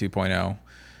on in 2.0,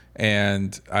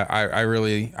 and I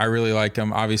really like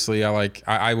him. Obviously,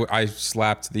 I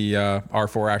slapped the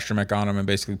R4 Astromech on him and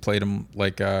basically played him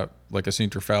like a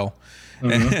Soontir Fel.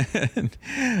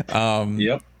 Mm-hmm.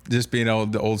 Yep. Just being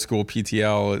the old school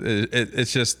PTL,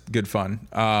 it's just good fun.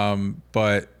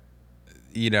 But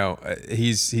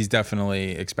he's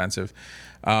definitely expensive.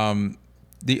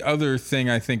 The other thing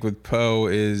I think with Poe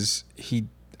is he,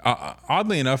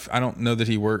 oddly enough, I don't know that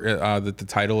that the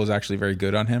title is actually very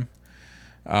good on him.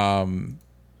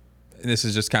 This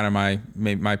is just kind of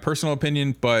my personal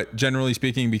opinion, but generally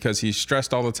speaking, because he's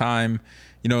stressed all the time,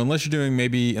 unless you're doing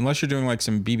like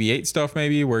some BB-8 stuff,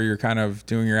 maybe where you're kind of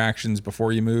doing your actions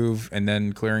before you move and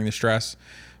then clearing the stress.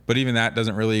 But even that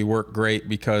doesn't really work great,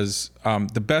 because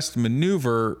the best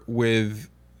maneuver with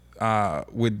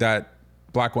that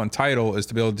Black One title is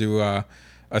to be able to do a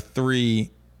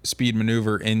 3-speed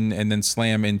maneuver in and then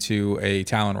slam into a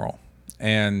Talon roll.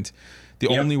 And the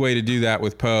only way to do that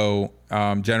with Poe,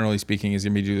 generally speaking, is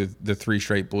going to be do the 3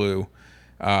 straight blue,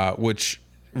 which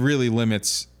really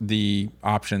limits the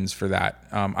options for that.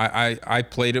 I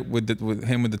played it with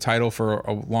him with the title for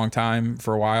a long time,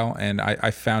 for a while, and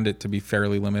I found it to be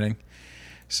fairly limiting.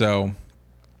 So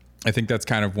I think that's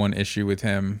kind of one issue with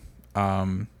him,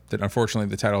 that unfortunately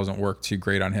the title doesn't work too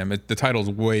great on him. The title's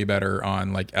way better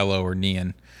on like Elo or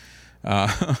Neon.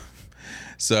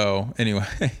 So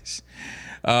anyways.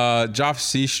 Joff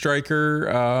Sea Striker.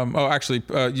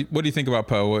 What do you think about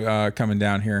Poe coming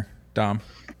down here, Dom?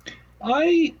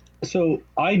 I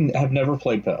have never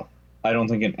played Poe. I don't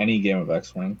think in any game of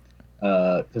X-Wing,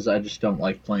 because I just don't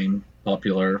like playing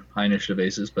popular high initiative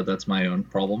aces. But that's my own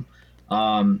problem.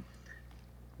 Now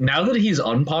that he's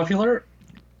unpopular,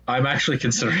 I'm actually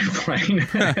considering playing.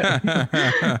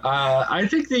 I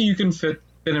think that you can fit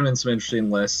him in some interesting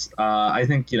lists. I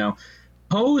think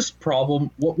Poe's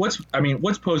problem.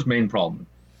 What's Poe's main problem?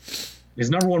 His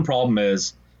number one problem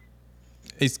is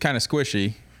he's kind of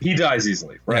squishy. He dies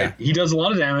easily, right? Yeah. He does a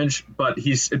lot of damage, but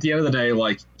he's at the end of the day,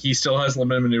 like, he still has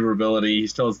limited maneuverability. He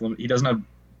still has he doesn't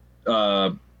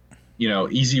have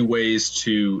easy ways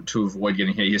to avoid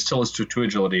getting hit. He still has two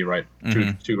agility, right?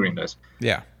 Mm-hmm. Two green dice.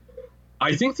 Yeah.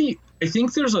 I think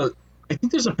there's a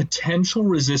potential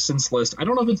resistance list. I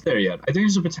don't know if it's there yet. I think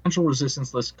there's a potential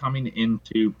resistance list coming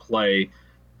into play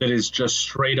that is just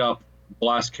straight up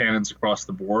blast cannons across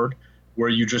the board, where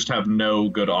you just have no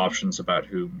good options about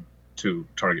whom to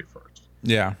target first.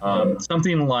 Yeah.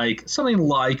 Something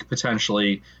like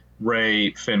potentially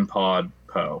Rey, Finn Pod,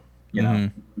 Poe.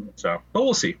 So, but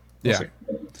we'll see. We'll see.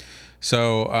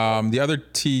 So the other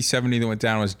T-70 that went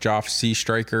down was Joff Sea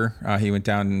Striker. He went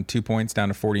down 2 points, down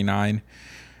to 49.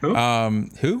 Who?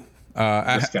 Who?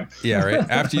 Yeah, right.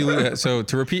 After you lose, so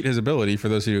to repeat his ability, for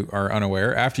those who are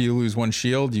unaware, after you lose one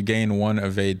shield, you gain one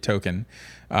evade token.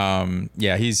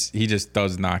 Yeah, he just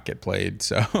does not get played.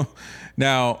 So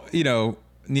now,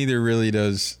 neither really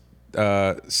does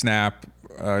Snap,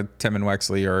 Temin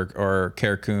Wexley or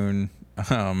Caircoon,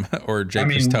 or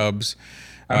Jacobs Tubbs.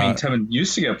 Temin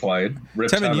used to get played.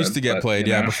 Temin used to get played,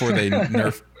 before they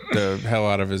nerfed the hell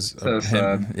out of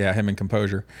him and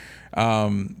Composure.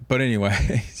 But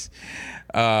anyways,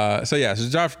 so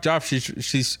Joff,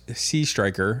 she's Sea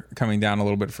Striker coming down a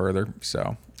little bit further.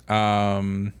 So,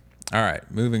 all right,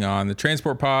 moving on. The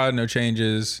transport pod, no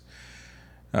changes,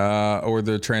 or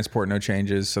the transport, no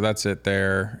changes. So that's it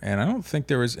there. And I don't think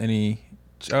there was any.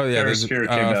 Oh yeah,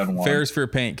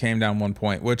 Ferrosphere Paint came down 1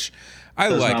 point, which I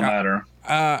does like. Not matter.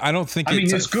 I don't think.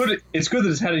 It's good. It's good that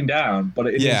it's heading down, but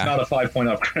it's not a 5-point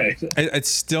upgrade.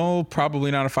 It's still probably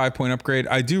not a 5-point upgrade.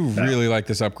 I do really like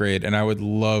this upgrade, and I would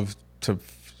love to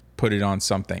put it on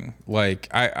something. Like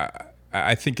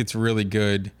I think it's really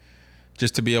good,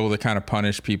 just to be able to kind of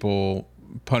punish people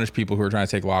who are trying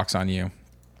to take locks on you.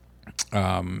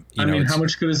 How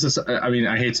much good is this?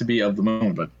 I hate to be of the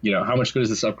moment, but how much good is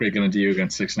this upgrade going to do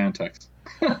against 6 Nantex?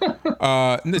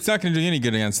 It's not going to do any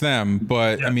good against them,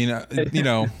 but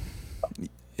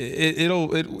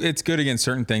it's good against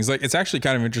certain things. Like, it's actually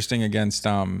kind of interesting against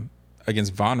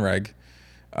Vonreg,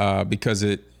 because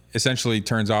it essentially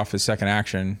turns off his second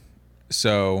action.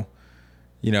 So,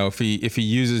 if he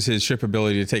uses his ship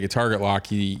ability to take a target lock,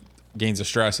 he gains a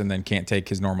stress and then can't take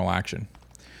his normal action,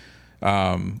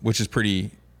 which is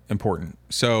pretty important.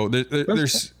 So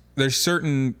there's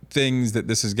certain things that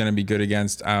this is going to be good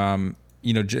against.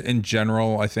 In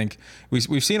general, I think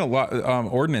we've seen a lot.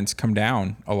 Ordnance come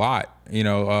down a lot.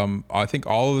 I think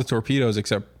all of the torpedoes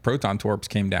except Proton Torps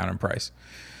came down in price.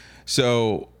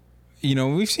 So,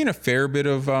 we've seen a fair bit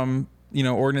of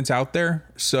ordnance out there.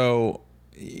 So,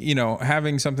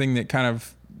 having something that kind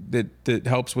of that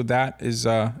helps with that is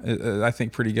I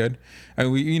think pretty good. I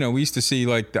mean, we used to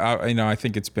see I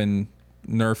think it's been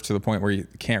nerfed to the point where you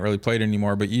can't really play it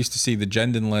anymore. But you used to see the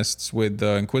Jendon lists with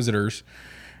the Inquisitors.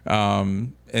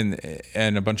 And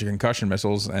a bunch of concussion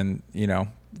missiles, and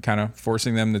kind of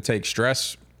forcing them to take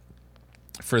stress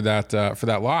for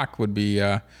that lock would be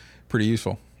pretty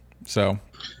useful. So,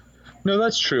 no,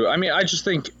 that's true. I mean, I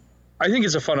think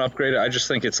it's a fun upgrade. I just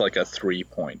think it's like a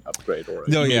 3-point upgrade, or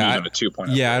even a 2-point.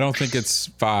 Yeah, upgrade. I don't think it's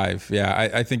 5. Yeah,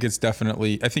 I think it's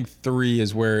definitely. I think 3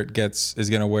 is where it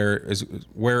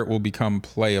where it will become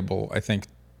playable. I think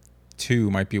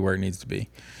 2 might be where it needs to be.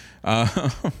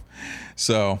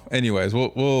 So anyways,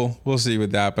 we'll see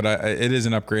with that, but it is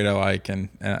an upgrade I like, and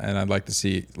I'd like to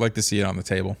see it on the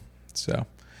table. So,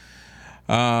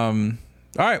 all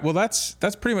right, well that's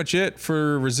pretty much it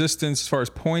for Resistance as far as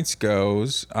points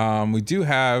goes. We do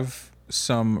have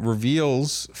some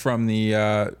reveals from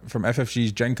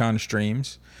FFG's Gen Con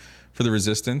streams for the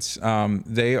Resistance. What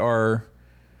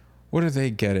are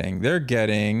they getting? They're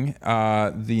getting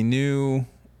the new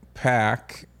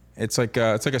pack. It's like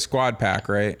a squad pack,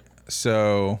 right?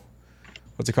 So,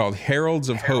 what's it called? Heralds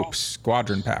of Hope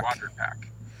Squadron Pack.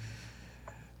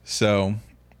 So,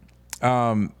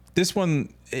 this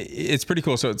one, it's pretty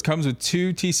cool. So it comes with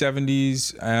 2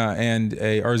 T-70s and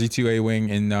a RZ-2 A-wing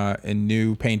in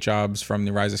new paint jobs from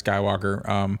the Rise of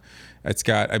Skywalker.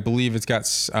 I believe it's got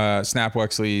Snap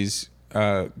Wexley's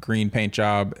green paint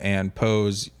job and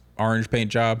Poe's orange paint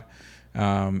job,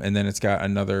 and then it's got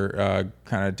another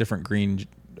kind of different green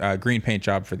paint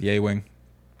job for the A-wing.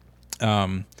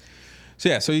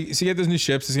 So you get those new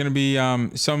ships. There's going to be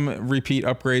some repeat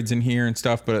upgrades in here and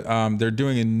stuff, but they're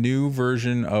doing a new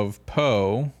version of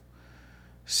Poe.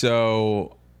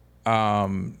 So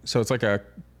it's like a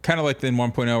kind of like in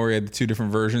 1.0 where you had the 2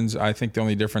 different versions. I think the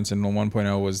only difference in the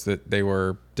 1.0 was that they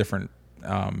were different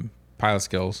pilot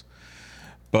skills.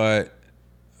 But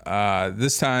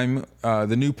this time,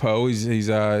 the new Poe, he's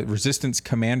a Resistance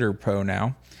Commander Poe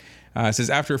now. It says,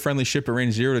 after a friendly ship at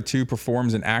range 0 to 2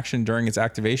 performs an action during its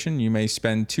activation, you may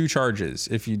spend 2 charges.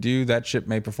 If you do, that ship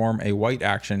may perform a white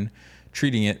action,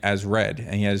 treating it as red.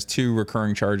 And he has 2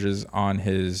 recurring charges on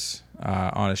his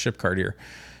ship card here.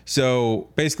 So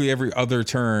basically, every other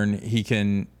turn, he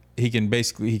can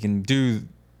do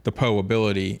the Poe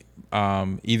ability,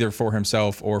 either for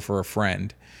himself or for a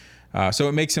friend. So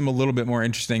it makes him a little bit more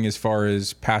interesting as far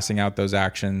as passing out those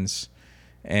actions,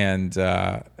 and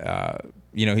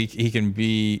he can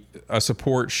be a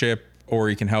support ship, or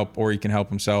he can help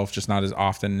himself, just not as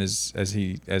often as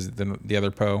the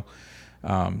other Poe.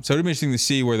 So it'll be interesting to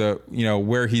see where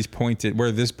where he's pointed,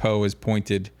 where this Poe is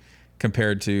pointed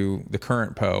compared to the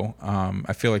current Poe.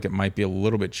 I feel like it might be a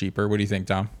little bit cheaper. What do you think,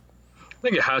 Tom?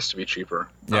 think it has to be cheaper.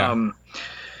 Yeah.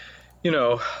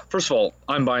 First of all,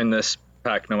 I'm buying this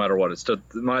pack no matter what. It's the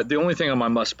only thing on my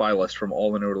must-buy list from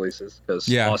all the new releases,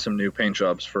 because awesome new paint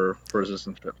jobs for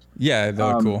resistance ships. Yeah, they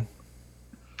look cool.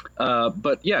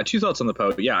 But yeah, 2 thoughts on the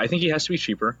Poe. Yeah, I think he has to be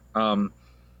cheaper.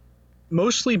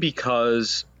 Mostly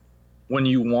because when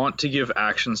you want to give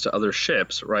actions to other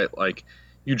ships, right, like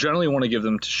you generally want to give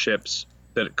them to ships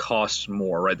that cost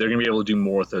more, right? They're going to be able to do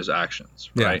more with those actions,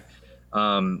 right?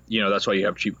 That's why you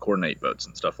have cheap coordinate boats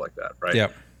and stuff like that, right?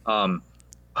 Yep.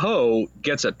 Poe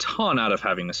gets a ton out of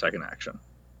having the second action,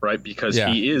 right? Because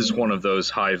he is one of those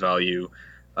high value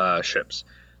ships.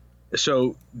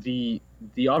 So the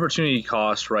opportunity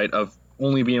cost, right, of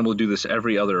only being able to do this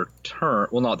every other turn,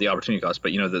 well, not the opportunity cost,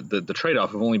 but the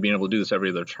trade-off of only being able to do this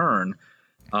every other turn.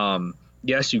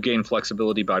 Yes, you gain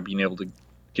flexibility by being able to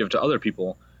give to other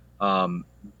people,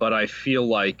 but I feel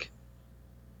like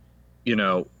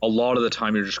a lot of the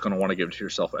time you're just going to want to give it to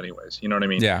yourself anyways. You know what I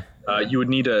mean? Yeah. You would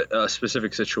need a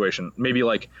specific situation. Maybe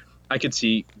like I could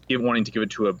see wanting to give it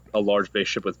to a large base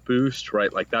ship with boost,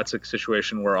 right? Like that's a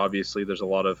situation where obviously there's a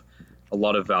lot of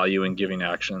value in giving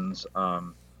actions.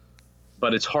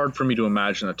 But it's hard for me to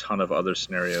imagine a ton of other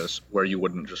scenarios where you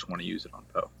wouldn't just want to use it on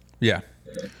Poe. Yeah.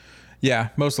 Yeah,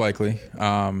 most likely.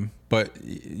 But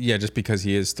yeah, just because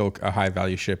he is still a high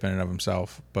value ship in and of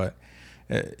himself, but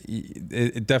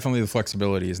it definitely the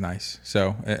flexibility is nice.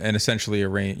 So, and essentially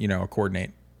a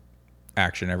coordinate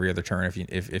action every other turn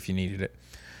if you needed it.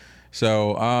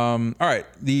 So, all right.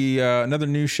 Another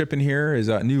new ship in here is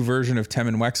a new version of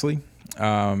Temmin Wexley.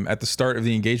 At the start of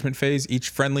the engagement phase, each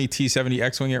friendly T-70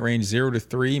 X-Wing at range 0 to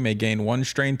 3 may gain 1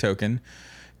 strain token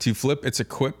to flip its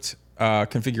equipped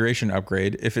configuration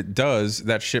upgrade. If it does,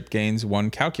 that ship gains 1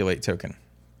 calculate token.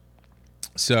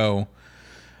 So,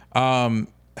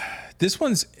 this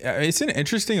it's an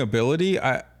interesting ability.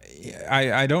 I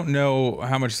don't know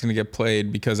how much it's going to get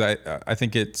played because I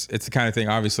think it's the kind of thing.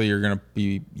 Obviously, you're going to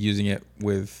be using it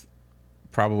with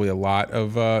probably a lot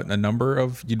of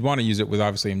you'd want to use it with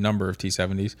obviously a number of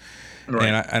T-70s, right.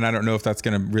 And I don't know if that's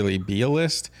going to really be a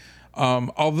list.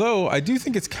 Although I do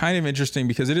think it's kind of interesting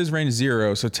because it is range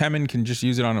 0, so Temmin can just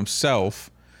use it on himself,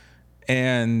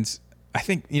 and I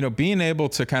think being able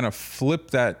to kind of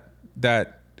flip that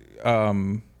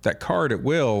card at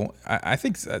will, I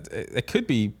think that it could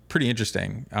be pretty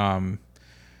interesting. I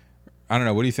don't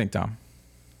know. What do you think, Tom?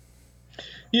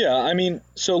 Yeah, I mean,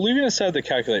 so leaving aside the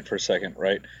calculate for a second,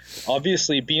 right?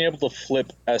 Obviously, being able to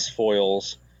flip S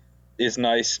foils is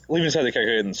nice. Leaving aside the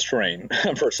calculate and strain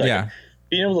for a second. Yeah.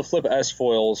 Being able to flip S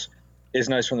foils is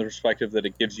nice from the perspective that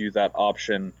it gives you that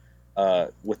option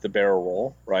with the barrel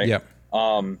roll, right? Yep.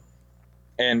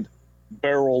 And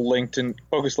barrel roll linked and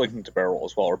focus linked into barrel roll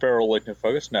as well, or barrel roll linked into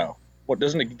focus? No. What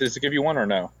does it give you one or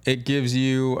no? It gives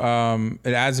you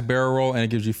it adds a barrel roll and it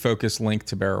gives you focus linked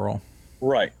to barrel roll.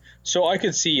 Right. So I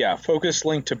could see, focus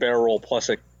linked to barrel roll plus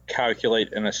a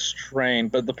calculate and a strain.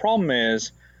 But the problem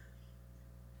is,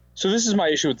 so this is my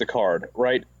issue with the card,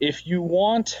 right? If you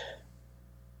want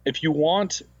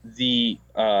the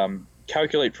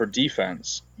calculate for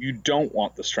defense, you don't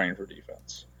want the strain for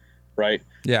defense, right?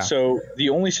 Yeah. So the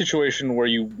only situation where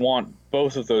you want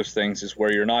both of those things is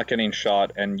where you're not getting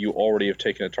shot and you already have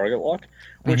taken a target lock,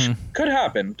 which could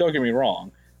happen. Don't get me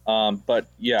wrong. But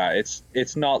yeah,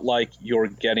 it's not like you're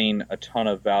getting a ton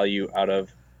of value out of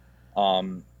I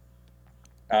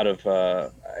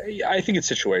think it's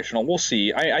situational. We'll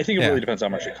see. I think it really depends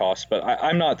on how much it costs, but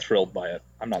I'm not thrilled by it.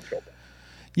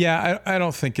 Yeah, I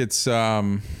don't think it's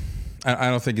I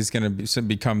don't think it's going to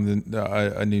become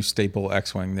a new staple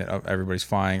X-Wing that everybody's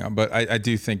flying, but I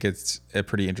do think it's a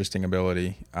pretty interesting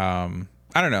ability. I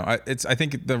don't know. I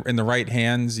think in the right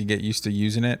hands, you get used to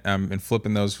using it and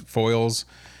flipping those foils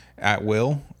at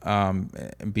will,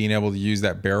 and being able to use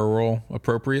that barrel roll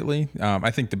appropriately.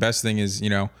 I think the best thing is,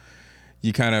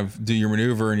 you kind of do your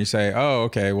maneuver and you say, oh,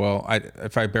 okay, well,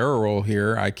 if I barrel roll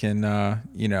here, I can,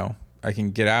 I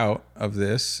can get out of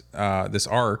this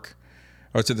arc.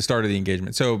 Or to the start of the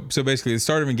engagement. So basically, the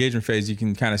start of engagement phase, you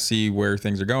can kind of see where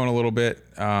things are going a little bit.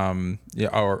 Or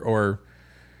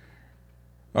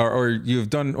you've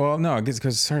done well. No, I guess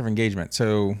because it's start of engagement.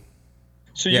 So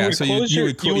you would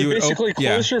basically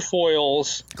close your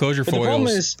foils. Close your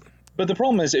foils. But the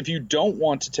problem is, if you don't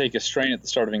want to take a strain at the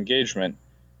start of engagement,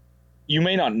 you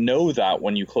may not know that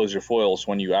when you close your foils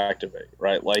when you activate,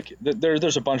 right? Like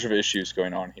there's a bunch of issues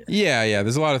going on here. Yeah.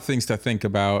 There's a lot of things to think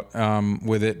about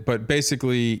with it, but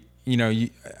basically, you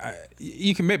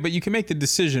can make the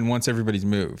decision once everybody's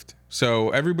moved.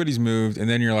 So everybody's moved, and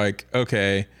then you're like,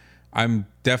 okay, I'm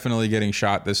definitely getting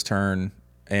shot this turn,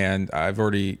 and I've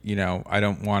already, I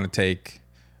don't want to take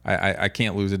I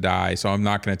can't lose a die, so I'm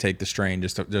not going to take the strain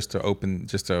just to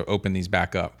open these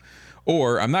back up.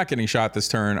 Or I'm not getting shot this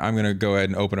turn. I'm going to go ahead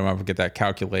and open them up and get that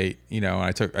calculate, and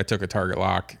I took a target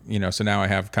lock, so now I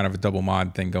have kind of a double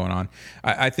mod thing going on.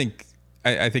 I think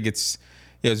it's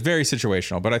it's very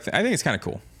situational, but I think it's kind of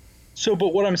cool. So,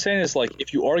 but what I'm saying is, like,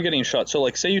 if you are getting shot, so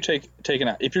like, say you take an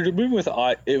out, if you're moving with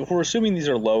if we're assuming these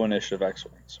are low initiative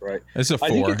X-wings, right? It's a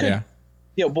 4, yeah.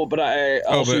 Yeah, but I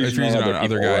also but if you're using on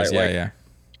other guys, right? Yeah.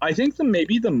 I think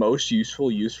maybe the most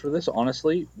useful use for this,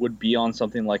 honestly, would be on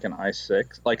something like an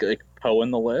I-6, like Poe in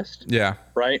the list. Yeah.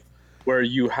 Right? Where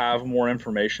you have more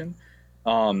information.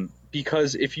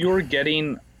 Because if you're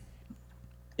moving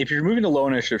a low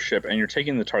initiative ship and you're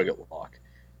taking the target lock,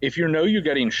 if you know you're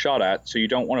getting shot at, so you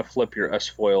don't want to flip your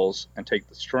S-foils and take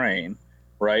the strain,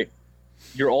 right?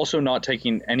 You're also not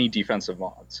taking any defensive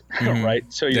mods, right?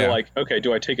 So you're like, okay,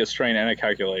 do I take a strain and a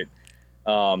calculate?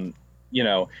 And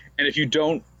if you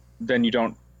don't, then you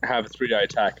don't have a 3-die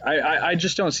attack. I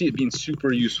just don't see it being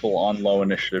super useful on low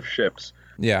initiative ships.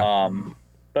 Yeah.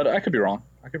 But I could be wrong.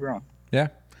 Yeah.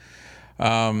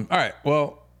 All right.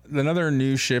 Well, another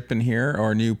new ship in here,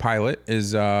 or new pilot,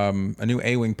 is a new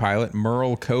A-Wing pilot,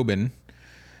 Merle Coben.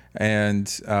 And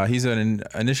he's an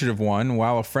Initiative 1.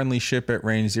 While a friendly ship at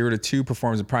range 0 to 2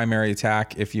 performs a primary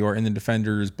attack, if you are in the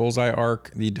defender's bullseye arc,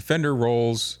 the defender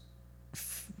rolls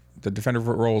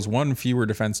 1 fewer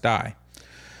defense die.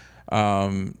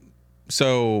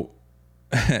 So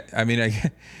I mean,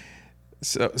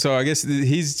 so I guess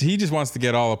he just wants to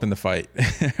get all up in the fight,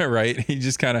 right? You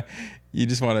just want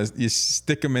to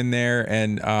stick him in there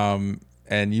and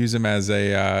use him as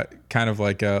a kind of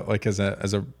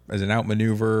as an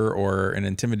outmaneuver or an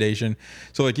intimidation.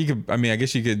 So like I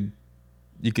guess you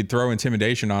could throw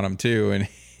intimidation on him too, and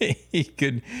he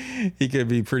could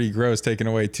be pretty gross, taking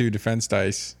away 2 defense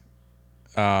dice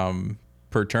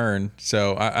per turn.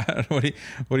 So what do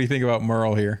you think about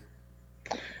Merle here?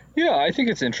 Yeah, I think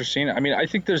it's interesting. I mean, I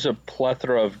think there's a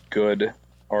plethora of good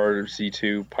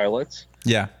RZ2 pilots.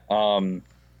 Yeah. But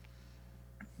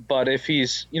if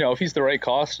he's the right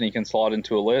cost and he can slot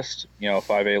into a list, a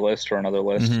 5A list or another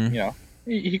list,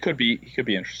 he could be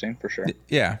interesting for sure.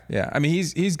 Yeah. I mean,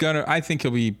 I think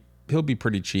he'll be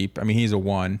pretty cheap. I mean, he's a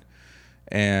 1,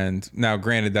 and now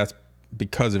granted that's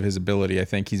because of his ability. I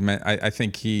think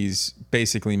he's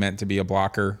basically meant to be a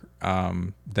blocker.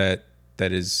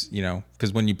 That is,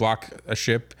 because when you block a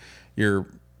ship, you're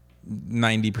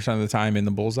 90% of the time in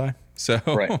the bullseye. So,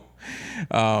 right.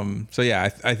 So yeah,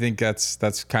 I think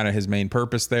that's kind of his main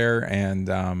purpose there, and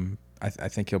I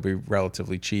think he'll be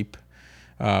relatively cheap.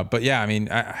 But yeah, I mean,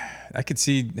 I could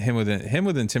see him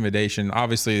with intimidation.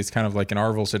 Obviously, it's kind of like an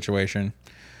Arvel situation,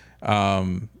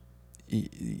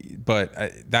 but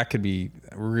that could be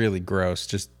really gross.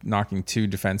 Just knocking 2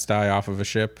 defense die off of a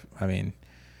ship. I mean,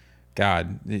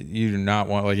 God, you do not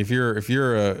want, like, if you're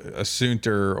a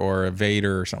Soontir or a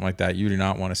Vader or something like that, you do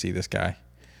not want to see this guy.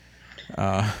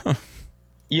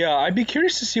 Yeah, I'd be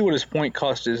curious to see what his point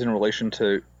cost is in relation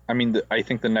to. I mean, I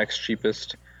think the next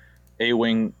cheapest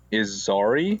A-Wing is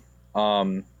Zari.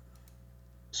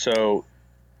 So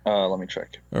let me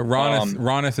check.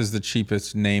 Ronith is the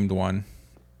cheapest named one.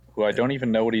 Who I don't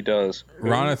even know what he does.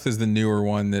 Ronith is the newer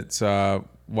one. That's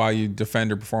while you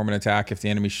defend or perform an attack, if the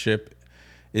enemy ship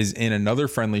is in another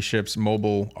friendly ship's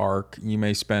mobile arc, you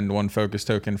may spend 1 focus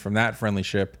token from that friendly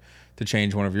ship to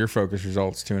change one of your focus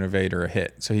results to an evade or a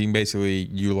hit. So he can basically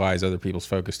utilize other people's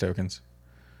focus tokens.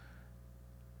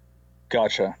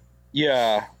 Gotcha.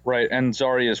 Yeah, right. And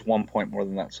Zari is 1 point more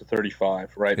than that, so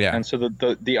 35, right? Yeah. And so the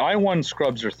I1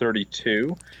 scrubs are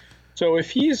 32. So if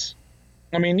he's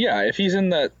in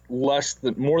that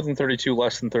more than 32,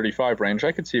 less than 35 range,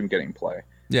 I could see him getting play.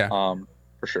 Yeah.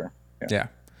 For sure. Yeah.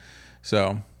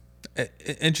 So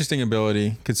interesting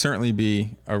ability. Could certainly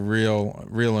be a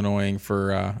real annoying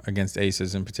for against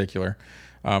aces in particular,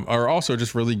 are also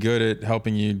just really good at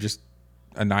helping you just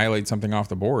annihilate something off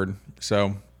the board.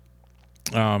 So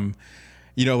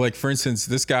like for instance,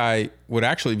 this guy would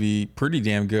actually be pretty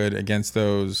damn good against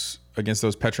those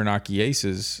Petronaki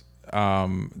aces,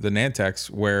 the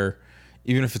Nantex, where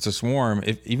even if it's a swarm,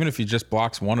 even if he just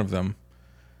blocks one of them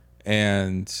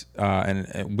and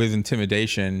with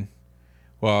intimidation,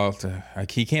 well,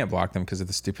 he can't block them because of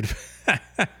the stupid.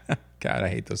 God, I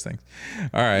hate those things.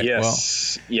 All right.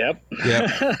 Yes. Well, yep.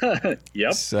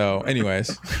 Yep. So,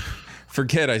 anyways,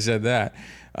 forget I said that.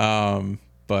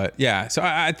 But yeah, so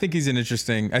I think he's an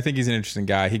interesting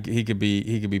guy. He could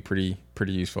be pretty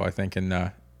useful, I think, in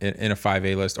a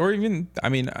 5A list, or even, I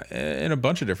mean, in a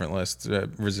bunch of different lists,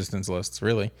 resistance lists,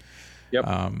 really. Yep.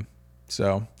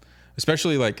 So,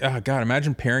 especially like, oh God,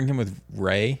 imagine pairing him with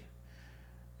Rey.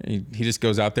 He just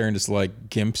goes out there and just like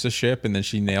gimps a ship, and then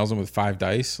she nails him with 5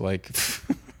 dice. Like,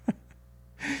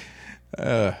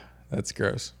 that's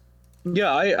gross.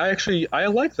 Yeah, I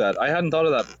like that. I hadn't thought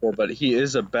of that before, but he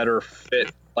is a better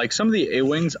fit. Like some of the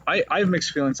A-Wings, I have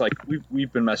mixed feelings. Like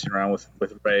we've been messing around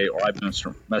with Rey, or I've been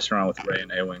messing around with Rey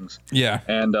and A-Wings. Yeah.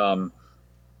 And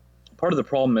part of the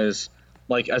problem is,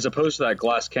 like, as opposed to that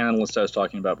glass cannon list I was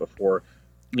talking about before,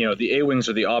 you know, the A-Wings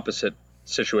are the opposite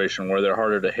situation where they're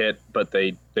harder to hit, but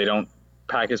they don't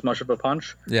pack as much of a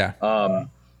punch. Yeah.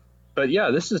 But yeah,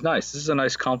 this is nice. This is a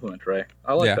nice compliment, Rey.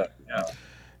 I like that. Yeah.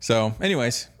 So,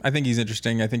 anyways, I think he's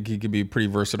interesting. I think he could be pretty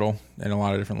versatile in a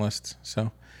lot of different lists.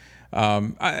 So,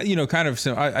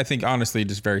 I think honestly,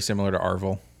 just very similar to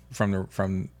Arvel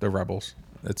from the Rebels.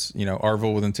 It's, you know,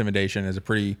 Arvel with intimidation is a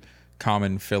pretty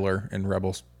common filler in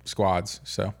Rebel squads.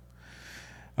 So,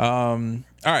 all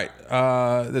right.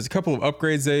 There's a couple of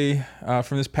upgrades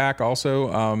from this pack also.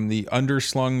 The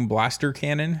Underslung Blaster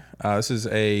Cannon. This is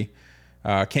a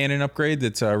cannon upgrade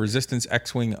that's Resistance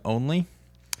X-Wing only.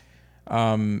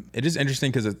 It is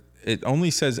interesting because it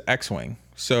only says X-Wing.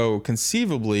 So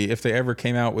conceivably, if they ever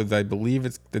came out with, I believe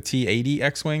it's the T-80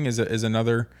 X-Wing is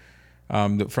another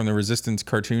from the Resistance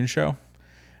cartoon show.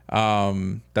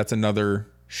 That's another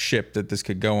ship that this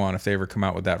could go on if they ever come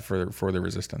out with that for the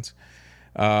Resistance.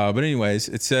 But anyways,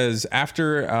 it says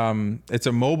after it's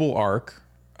a mobile arc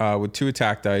with 2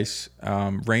 attack dice,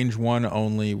 range 1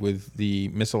 only with the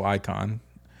missile icon.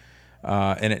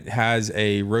 And it has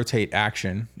a rotate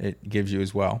action it gives you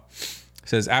as well. It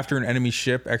says after an enemy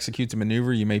ship executes a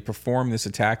maneuver, you may perform this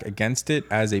attack against it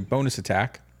as a bonus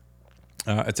attack.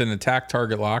 It's an attack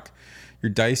target lock.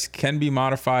 Your dice can be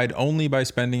modified only by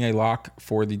spending a lock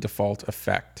for the default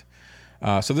effect.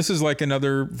 So this is like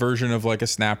another version of like a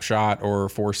snapshot or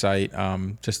foresight,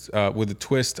 just with a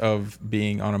twist of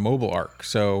being on a mobile arc.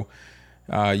 So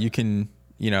you can,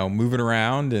 you know, move it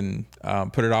around and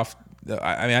put it off.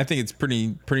 I mean, I think it's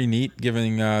pretty neat,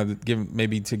 giving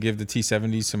maybe to give the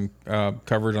T-70s some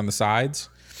coverage on the sides.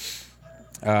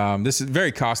 This is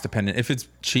very cost dependent. If it's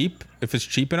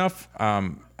cheap enough,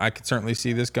 I could certainly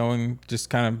see this going. Just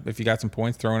kind of, if you got some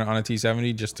points, throwing it on a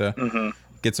T-70 just to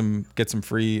get some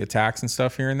free attacks and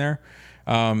stuff here and there.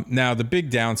 Now the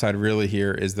big downside really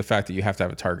here is the fact that you have to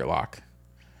have a target lock.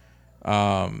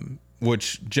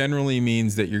 Which generally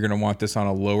means that you're going to want this on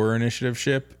a lower initiative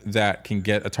ship that can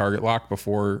get a target lock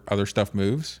before other stuff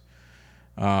moves.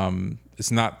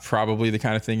 It's not probably the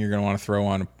kind of thing you're going to want to throw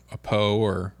on a Poe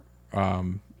or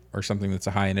something that's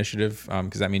a high initiative,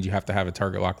 because that means you have to have a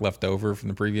target lock left over from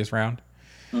the previous round,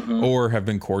 or have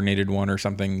been coordinated one or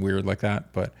something weird like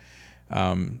that. But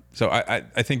so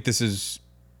I think this is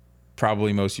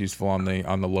probably most useful on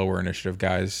the lower initiative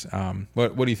guys.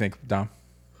 What do you think, Dom?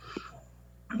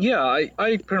 Yeah,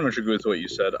 I pretty much agree with what you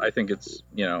said. I think it's,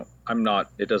 you know,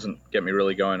 it doesn't get me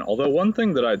really going. Although one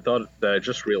thing that I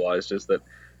just realized is that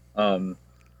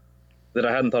that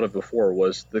I hadn't thought of before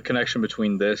was the connection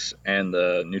between this and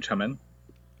the new Temmin,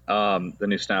 the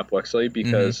new Snap Wexley,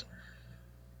 because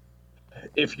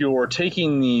if you're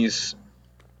taking these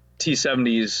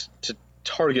T-70s to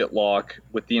target lock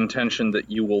with the intention that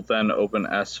you will then open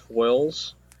S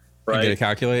foils, right? And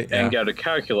get to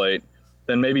calculate.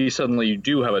 Then maybe suddenly you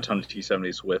do have a ton of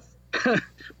T-70s with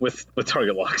with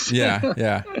target locks.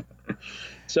 Yeah.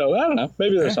 So I don't know.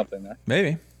 Maybe there's something there.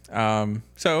 Maybe.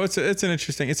 So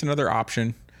it's another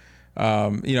option. You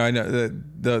know, I know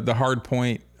the hard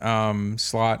point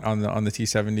slot on the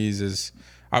T-70s is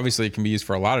obviously it can be used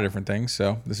for a lot of different things.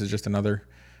 So this is just another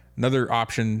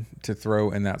option to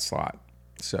throw in that slot.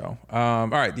 So all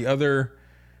right, the other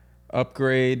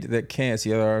upgrade that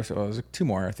there's 2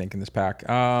 more I think in this pack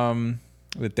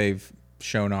that they've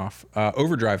shown off.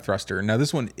 Overdrive thruster. Now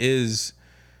this one is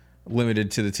limited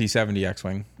to the T-70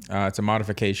 X-Wing. It's a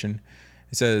modification.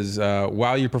 It says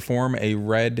while you perform a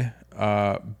red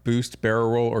boost,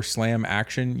 barrel roll, or slam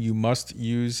action, you must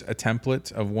use a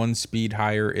template of 1 speed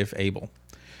higher if able.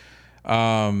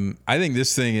 I think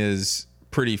this thing is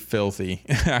pretty filthy,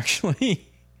 actually.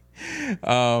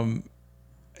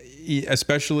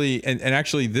 Especially and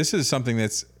actually this is something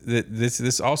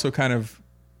this also kind of,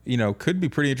 you know, could be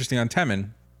pretty interesting on Temmin,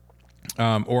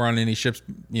 or on any ships,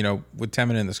 you know, with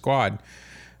Temmin in the squad,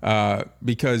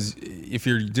 because if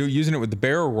you're using it with the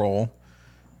barrel roll,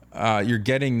 you're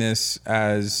getting this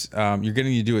as you're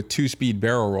getting to do a 2-speed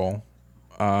barrel roll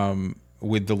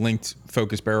with the linked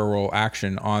focus barrel roll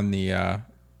action on the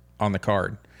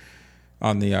card,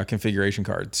 on the configuration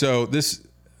card. So this,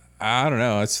 I don't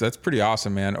know, that's pretty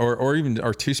awesome, man. Or even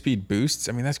 2-speed boosts.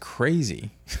 I mean, that's crazy.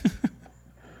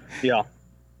 Yeah.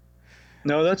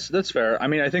 No, that's fair. I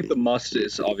mean, I think the must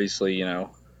is obviously, you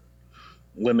know,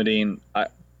 limiting.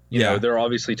 You know, there are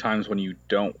obviously times when you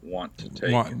don't want to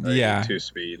take a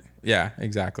 2-speed. Yeah,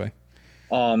 exactly.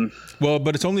 Well,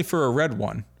 but it's only for a red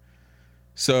one.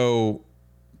 So,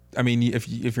 I mean, if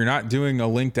you're not doing a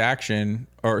linked action,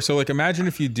 or so like imagine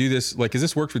if you do this, like, 'cause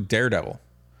this works with Daredevil.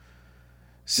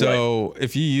 So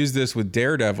if you use this with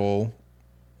Daredevil,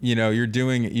 you know, you're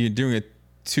doing it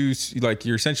like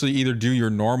you're essentially either do your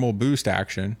normal boost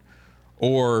action,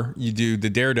 or you do the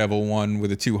Daredevil one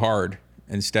with a 2 hard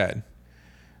instead.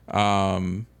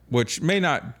 Which may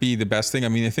not be the best thing. I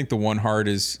mean, I think the 1 hard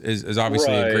is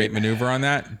obviously a great maneuver on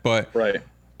that, but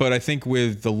I think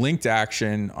with the linked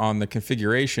action on the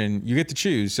configuration, you get to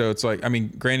choose. So it's like, I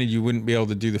mean, granted, you wouldn't be able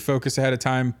to do the focus ahead of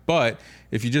time, but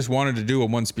if you just wanted to do a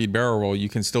 1-speed barrel roll, you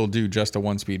can still do just a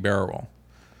 1-speed barrel roll.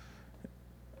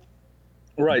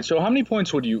 Right. So how many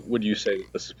points would you say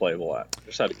that this is playable at?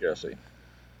 Just out of curiosity.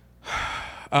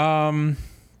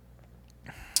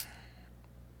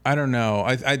 I don't know.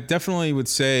 I definitely would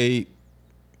say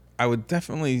I would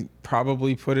definitely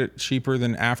probably put it cheaper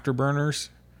than Afterburners.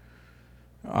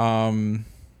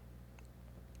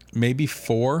 Maybe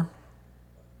 4.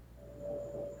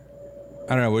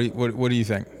 I don't know. What do you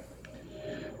think?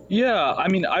 Yeah, I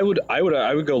mean, I would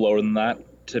go lower than that,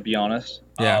 to be honest.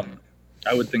 Yeah.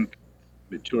 I would think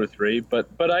 2 or 3, but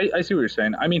I see what you're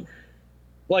saying. I mean,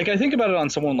 like, I think about it on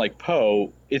someone like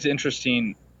Poe. It's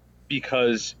interesting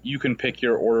because you can pick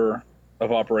your order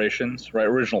of operations, right?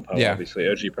 Original Poe, obviously,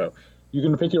 OG Poe. You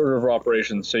can pick your order of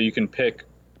operations, so you can pick.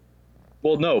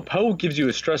 Well, no, Poe gives you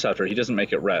a stress after. He doesn't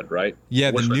make it red, right?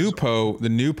 Yeah, the new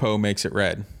Poe makes it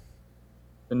red.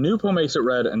 The new Poe makes it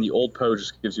red, and the old Poe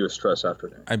just gives you a stress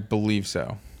after. I believe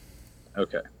so.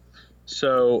 Okay.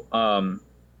 So,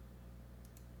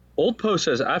 old Poe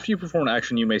says, after you perform an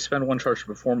action, you may spend 1 charge to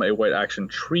perform a white action,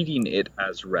 treating it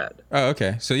as red. Oh,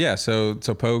 okay. So, yeah, so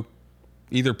Poe,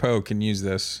 either Poe can use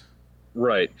this.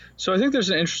 Right. So I think there's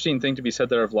an interesting thing to be said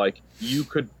there of, like, you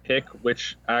could pick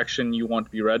which action you want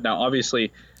to be red. Now,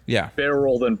 obviously, barrel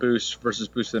roll then boost versus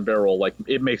boost then barrel roll, like,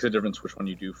 it makes a difference which one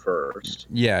you do first.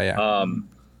 Yeah.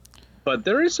 But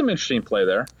there is some interesting play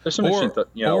there. There's some interesting,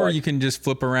 you can just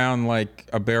flip around like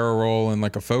a barrel roll and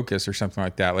like a focus or something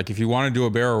like that. Like if you want to do a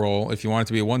barrel roll, if you want it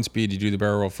to be a 1-speed, you do the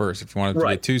barrel roll first. If you want it to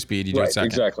be a 2-speed, you do it second.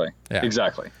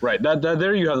 Exactly. Right. That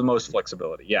there you have the most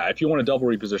flexibility. Yeah. If you want to double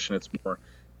reposition, it's a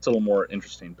little more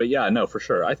interesting. But yeah, no, for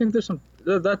sure. I think there's some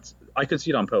I could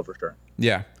see it on Poe for sure.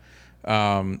 Yeah.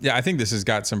 I think this has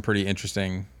got some pretty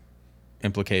interesting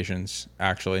implications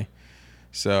actually.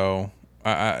 So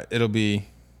it'll be.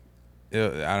 I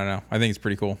don't know. I think it's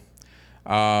pretty cool.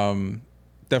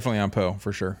 Definitely on Poe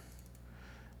for sure.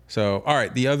 So, all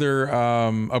right. The other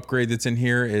upgrade that's in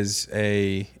here is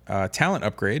a talent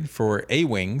upgrade for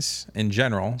A-Wings in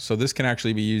general. So this can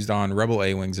actually be used on Rebel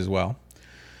A-Wings as well.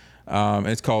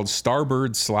 It's called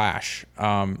Starbird Slash.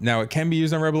 Now, it can be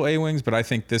used on Rebel A-Wings, but I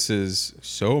think this is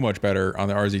so much better on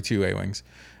the RZ-2 A-Wings.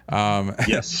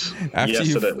 Yes.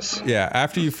 It is. Yeah.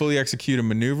 After you fully execute a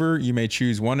maneuver, you may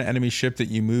choose one enemy ship that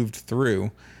you moved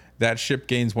through. That ship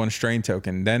gains 1 strain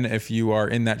token. Then if you are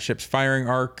in that ship's firing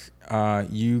arc,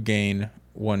 you gain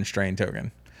 1 strain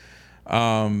token.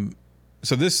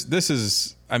 So this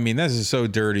is so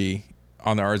dirty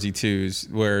on the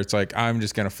RZ2s where it's like, I'm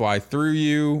just going to fly through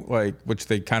you, like, which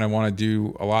they kind of want to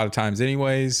do a lot of times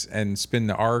anyways, and spin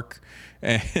the arc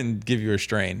and give you a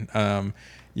strain.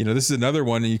 This is another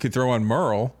one that you could throw on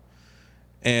Merle,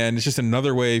 and it's just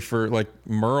another way for like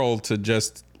Merle to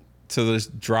just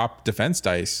drop defense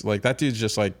dice. Like that dude's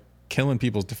just like killing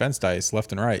people's defense dice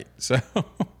left and right. So,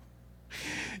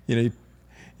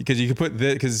 because you could put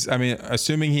this, because I mean,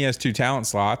 assuming he has 2 talent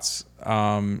slots,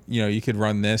 you could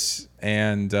run this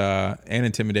and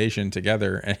intimidation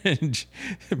together, and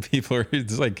people are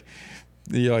just like,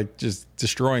 you're like just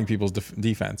destroying people's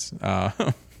defense.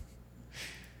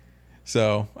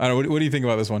 So I don't know. What do you think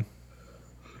about this one?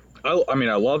 I mean,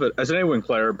 I love it. As an A-Wing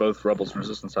player, both Rebels and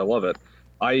Resistance, I love it.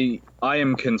 I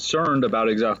am concerned about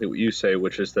exactly what you say,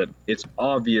 which is that it's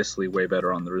obviously way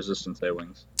better on the Resistance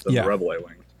A-Wings than the Rebel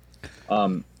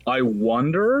A-Wings. I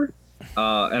wonder,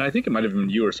 and I think it might have been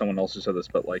you or someone else who said this,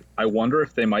 but like, I wonder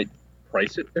if they might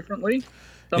price it differently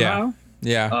somehow.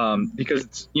 Yeah.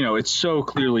 Because it's so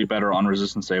clearly better on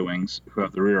Resistance A-Wings who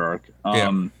have the rear arc.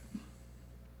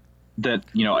 That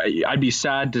I'd be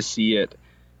sad to see it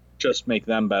just make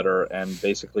them better and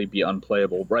basically be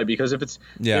unplayable, right? Because if it's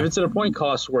at a point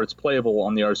cost where it's playable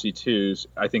on the RC2s,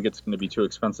 I think it's going to be too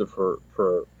expensive for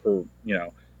the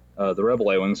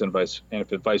Rebel A-Wings and vice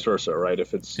versa, right?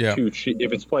 If it's too cheap,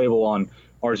 if it's playable on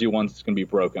RZ1s, it's going to be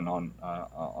broken on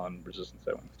Resistance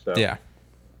A-Wings. So,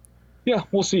 yeah,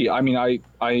 we'll see. I mean,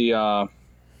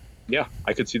 Yeah,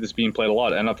 I could see this being played a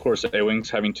lot, and of course, A-Wings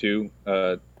having 2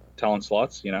 talent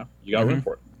slots. You got room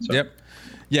for it. So. Yep.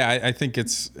 Yeah, I think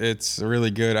it's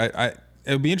really good.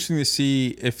 It'll be interesting to see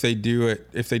if they do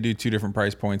 2 different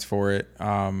price points for it.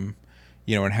 And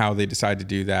how they decide to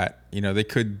do that. They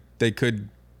could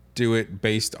do it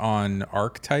based on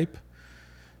arc type.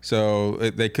 So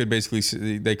they could basically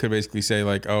say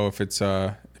like, oh, if it's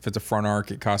a front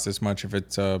arc, it costs this much. If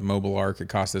it's a mobile arc, it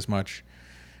costs this much.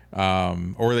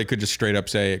 Or they could just straight up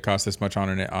say it costs this much on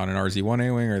an RZ1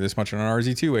 A-Wing or this much on an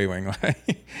RZ2 A-Wing.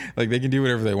 Like they can do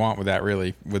whatever they want with that,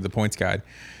 really, with the points guide.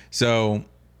 So,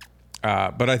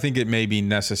 but I think it may be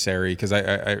necessary because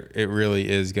it really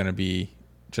is going to be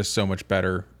just so much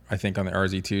better, I think, on the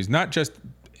RZ2s, not just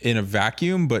in a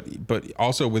vacuum, but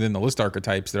also within the list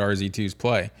archetypes that RZ2s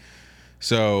play.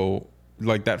 So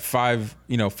like that 5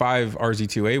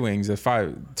 RZ2 A-Wings, the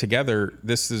 5 together,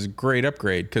 this is a great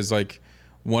upgrade because like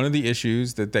one of the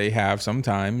issues that they have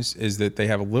sometimes is that they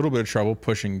have a little bit of trouble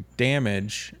pushing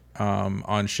damage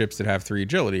on ships that have 3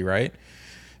 agility, right?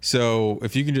 So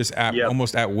if you can just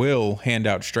almost at will hand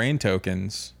out strain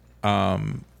tokens,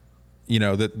 the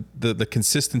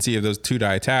consistency of those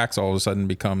 2-die attacks all of a sudden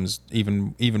becomes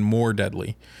even more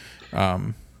deadly.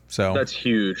 So that's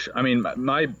huge. I mean,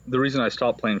 the reason I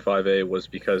stopped playing 5A was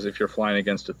because if you're flying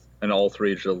against an all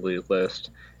 3 agility list,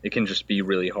 it can just be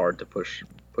really hard to push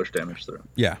damage through.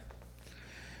 Yeah.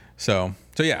 So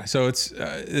it's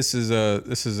this is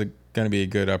going to be a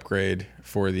good upgrade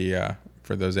for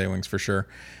those A-Wings for sure.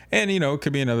 And it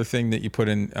could be another thing that you put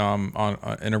in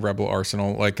in a Rebel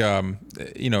arsenal, like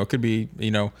it could be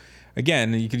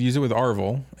again, you could use it with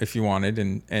Arvel if you wanted,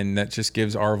 and that just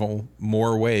gives Arvel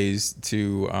more ways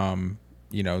to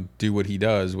do what he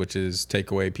does, which is take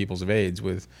away people's evades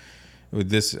with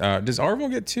this. Does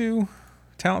Arvel get 2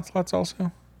 talent slots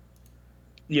also?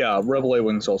 Yeah, Rebel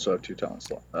A-Wings also have 2 talent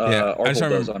slots. Arvel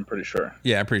does, I'm pretty sure.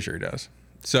 Yeah, I'm pretty sure he does.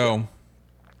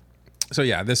 So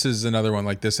yeah, this is another one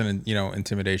like this, and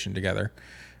intimidation together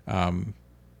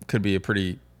could be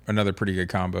another pretty good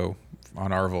combo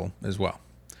on Arvel as well.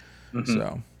 Mm-hmm.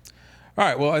 So, all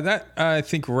right, well that I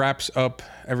think wraps up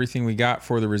everything we got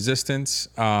for the Resistance.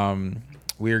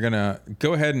 We are gonna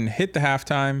go ahead and hit the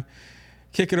halftime,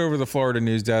 kick it over to the Florida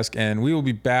news desk, and we will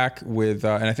be back with.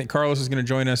 And I think Carlos is going to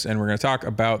join us, and we're going to talk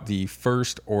about the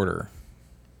First Order.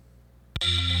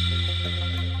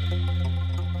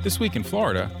 This week in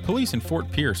Florida, police in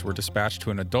Fort Pierce were dispatched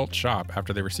to an adult shop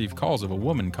after they received calls of a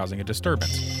woman causing a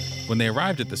disturbance. When they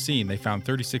arrived at the scene, they found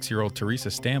 36-year-old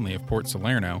Teresa Stanley of Port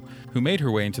Salerno, who made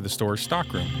her way into the store's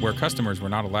stockroom, where customers were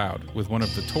not allowed, with one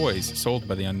of the toys sold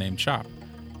by the unnamed shop.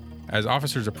 As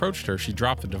officers approached her, she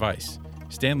dropped the device.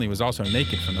 Stanley was also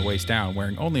naked from the waist down,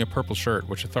 wearing only a purple shirt,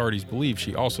 which authorities believe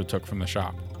she also took from the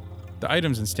shop. The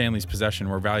items in Stanley's possession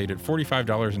were valued at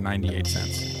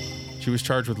 $45.98. She was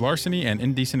charged with larceny and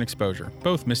indecent exposure,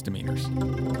 both misdemeanors.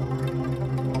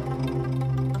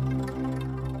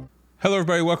 Hello,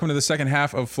 everybody. Welcome to the second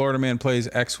half of Florida Man Plays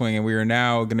X-Wing, and we are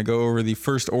now going to go over the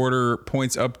First Order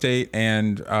points update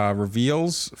and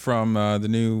reveals from the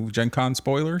new Gen Con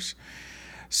spoilers.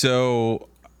 So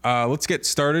let's get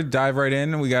started. Dive right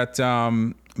in. We got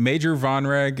Major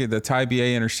Vonreg, the TIE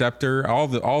BA interceptor. All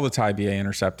the TIE BA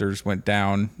interceptors went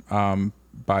down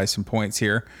by some points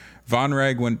here.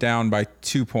 Vonreg went down by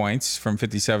 2 points from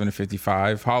 57 to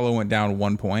 55. Hollow went down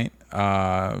 1 point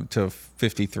to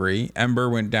 53. Ember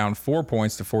went down 4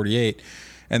 points to 48.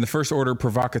 And the First Order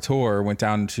Provocateur went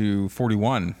down to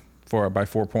 41 by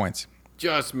 4 points.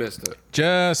 Just missed it.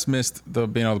 Just missed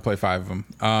being able to play 5 of them.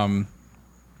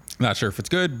 Not sure if it's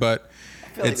good, but I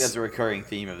feel like that's a recurring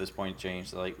theme of this point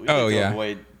change. Like we to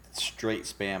avoid straight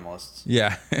spam lists.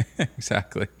 Yeah,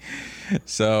 exactly.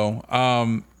 So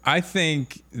I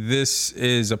think this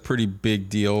is a pretty big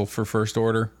deal for First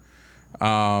Order,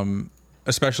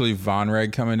 especially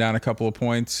Vonreg coming down a couple of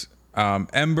points.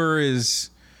 Ember is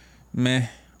meh.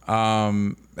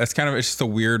 It's just a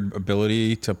weird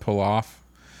ability to pull off.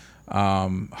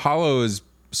 Hollow is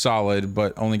solid,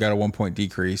 but only got a 1 point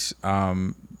decrease.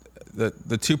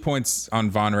 The 2 points on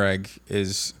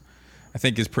Vonreg I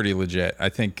think is pretty legit. I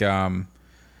think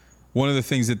one of the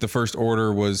things that the First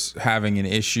Order was having an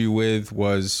issue with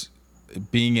was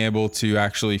being able to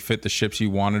actually fit the ships you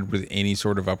wanted with any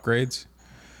sort of upgrades.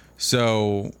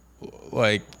 So,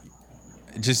 like,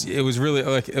 it was really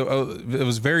like it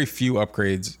was very few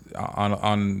upgrades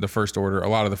on the First Order. A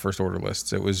lot of the First Order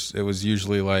lists. It was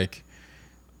usually like,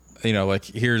 like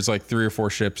here's like 3 or 4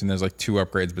 ships and there's like 2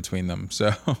 upgrades between them.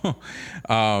 So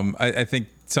I think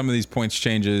some of these points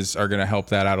changes are going to help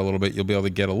that out a little bit. You'll be able to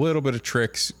get a little bit of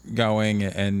tricks going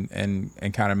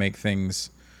and kind of make things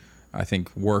I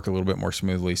think, work a little bit more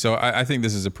smoothly. So I think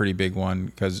this is a pretty big one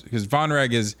because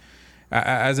Vonreg is,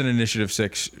 as an Initiative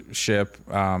 6 ship,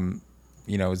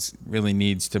 it really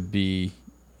needed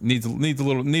a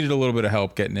little bit of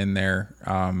help getting in there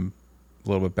a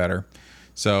little bit better.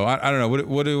 So I don't know.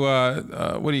 What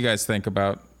do you guys think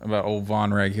about old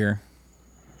Vonreg here?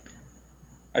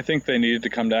 I think they needed to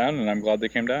come down, and I'm glad they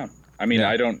came down. I mean,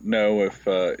 I don't know if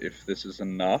this is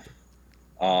enough.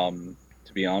 To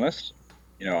be honest,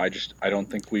 I don't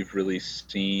think we've really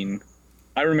seen.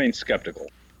 I remain skeptical,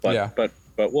 but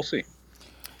we'll see.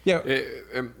 Yeah,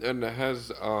 and it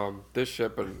has this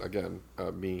ship, and again,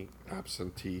 me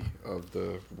absentee of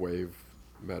the wave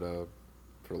meta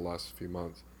for the last few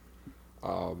months,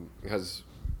 has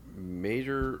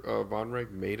major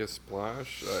Vonreg made a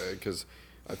splash because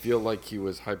I feel like he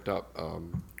was hyped up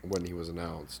when he was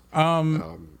announced.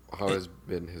 How has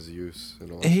been his use?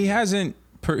 He hasn't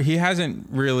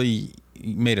really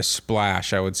made a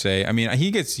splash, I would say. I mean, he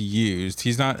gets used.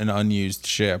 He's not an unused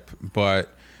ship,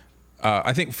 but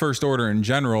I think First Order in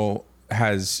general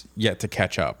has yet to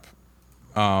catch up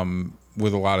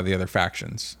with a lot of the other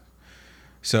factions.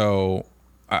 So,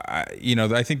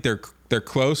 I think they're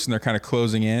close and they're kind of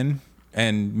closing in,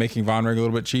 and making Vonreg a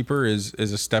little bit cheaper is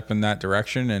a step in that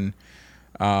direction. And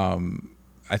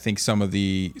I think some of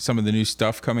the new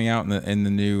stuff coming out in the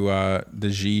new the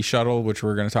G shuttle, which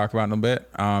we're going to talk about in a bit,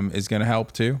 is going to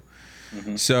help too.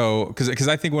 Mm-hmm. So because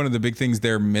I think one of the big things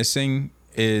they're missing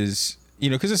is,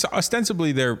 because it's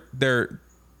ostensibly they're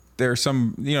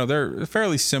some, they're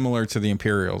fairly similar to the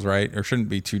Imperials, right? Or shouldn't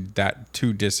be too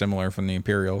dissimilar from the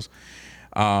Imperials.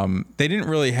 They didn't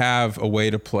really have a way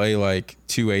to play like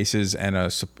two aces and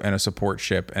a support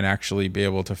ship and actually be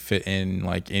able to fit in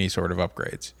like any sort of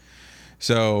upgrades.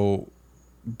 So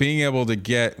being able to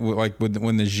get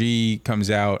when the G comes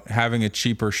out, having a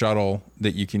cheaper shuttle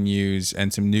that you can use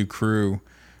and some new crew,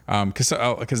 because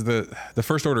the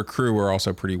First Order crew are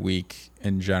also pretty weak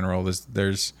in general.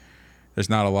 There's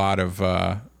not a lot of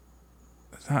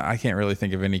I can't really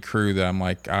think of any crew that I'm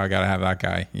like, I gotta have that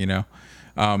guy,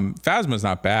 Phasma's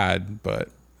not bad, but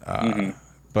exactly.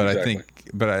 I think,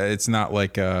 it's not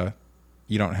like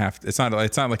you don't have to, it's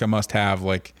not like a must have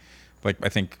like I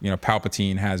think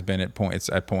Palpatine has been at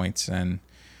points, and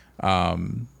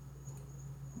some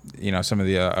of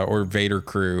the or Vader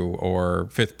crew or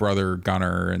Fifth Brother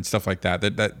gunner and stuff like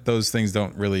that those things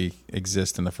don't really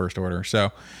exist in the First Order.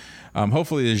 So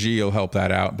hopefully the G will help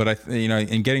that out, but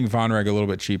in getting Vonreg a little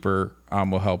bit cheaper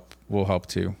will help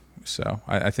too. So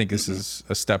I think this is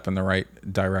a step in the right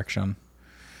direction.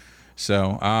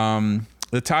 So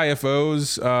the TIE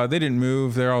FOs, they didn't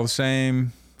move. They're all the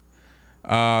same.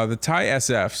 The TIE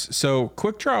SFs. So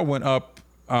Quick Draw went up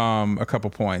a couple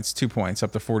points, 2 points,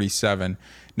 up to 47.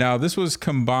 Now, this was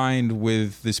combined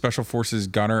with the Special Forces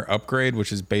Gunner upgrade,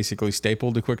 which is basically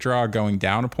stapled to Quick Draw, going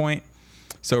down a point.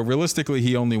 So realistically,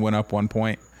 he only went up 1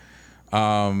 point.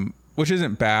 Which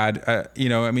isn't bad.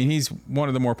 He's one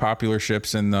of the more popular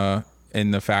ships in the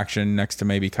faction next to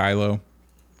maybe Kylo.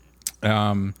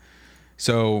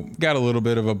 So got a little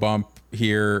bit of a bump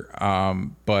here,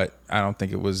 but I don't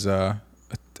think it was a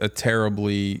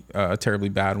terribly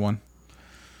bad one.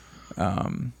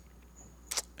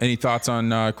 Any thoughts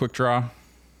on Quick Draw?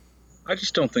 I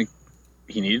just don't think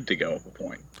he needed to go up a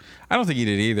point. I don't think he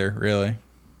did either, really.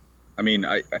 I mean,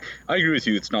 I agree with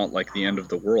you. It's not like the end of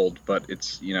the world, but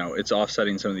it's it's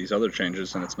offsetting some of these other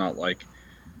changes, and it's not like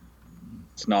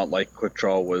Quick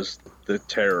Draw was the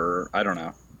terror. I don't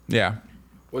know. Yeah.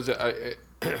 Was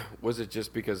it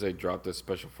just because they dropped the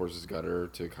Special Forces Gunner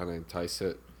to kind of entice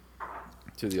it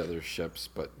to the other ships,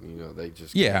 but they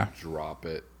just drop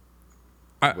it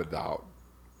without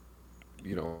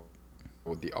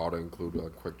with the auto include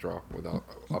on Quick Draw without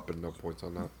upping no points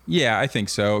on that? Yeah, I think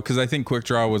so, because I think Quick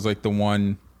Draw was like the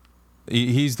one.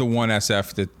 He's the one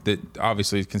SF that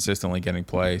obviously is consistently getting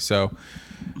play. So,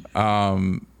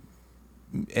 and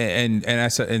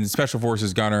Special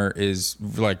Forces Gunner is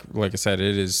like I said,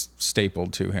 it is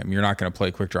stapled to him. You're not going to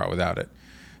play Quick Draw without it.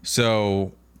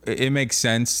 So it makes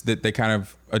sense that they kind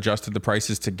of adjusted the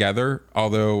prices together.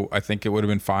 Although I think it would have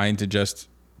been fine to just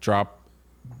drop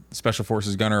Special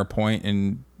Forces Gunner a point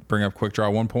and bring up Quick Draw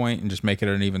 1 point and just make it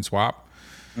an even swap.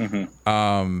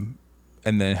 Mm-hmm.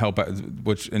 And then help out,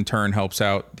 which in turn helps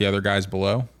out the other guys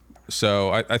below.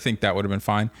 So I think that would have been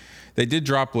fine. They did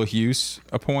drop LaHuse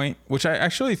a point, which I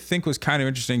actually think was kind of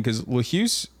interesting because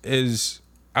LaHuse is,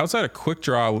 outside of Quick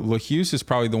Draw, LaHuse is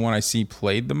probably the one I see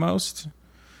played the most,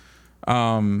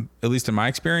 at least in my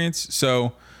experience.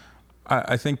 So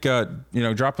I think dropping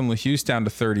LaHuse down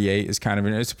to 38 is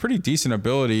it's a pretty decent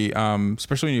ability,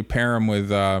 especially when you pair him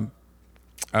with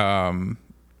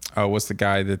what's the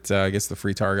guy that gets the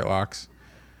free target locks?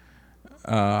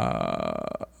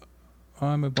 I'm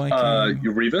a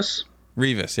blanking.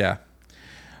 Revis, yeah.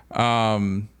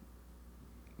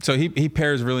 So he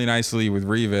pairs really nicely with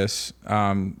Revis.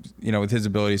 With his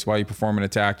abilities, while you perform an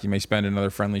attack, you may spend another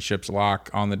friendly ship's lock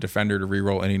on the defender to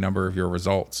reroll any number of your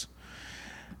results.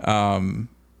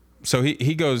 So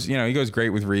he goes great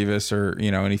with Revis, or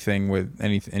anything with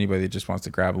anybody that just wants to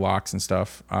grab locks and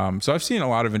stuff. So I've seen a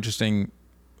lot of interesting,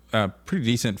 pretty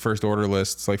decent first order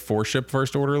lists, like 4-ship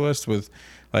first order lists with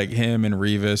like him and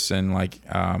Revis and like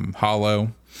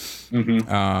Hollow,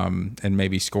 and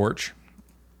maybe Scorch.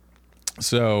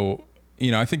 So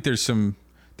I think there's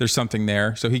something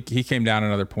there. So he came down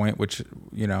another point, which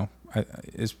I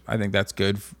think that's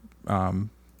good.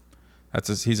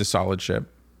 He's a solid ship.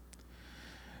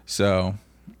 So,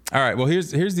 all right. Well,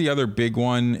 here's the other big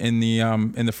one in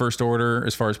the first order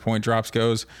as far as point drops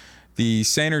goes. The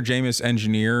Saner Jamis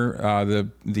Engineer,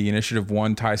 the Initiative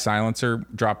 1 TIE Silencer,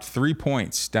 dropped 3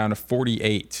 points down to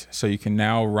 48. So you can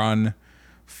now run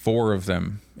 4 of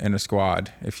them in a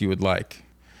squad if you would like.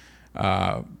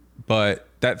 But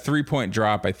that 3-point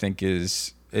drop, I think,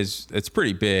 it's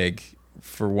pretty big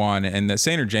for one. And the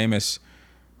Saner Jamis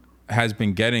has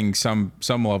been getting some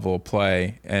level of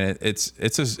play, and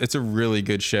it's a really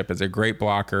good ship. It's a great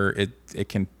blocker. It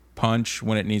can punch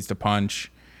when it needs to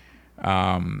punch.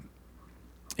 I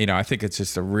think it's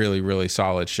just a really, really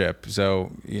solid ship.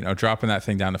 So, dropping that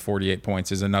thing down to 48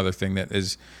 points is another thing that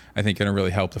is, I think, going to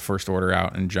really help the first order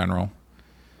out in general.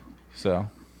 So,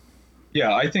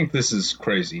 yeah, I think this is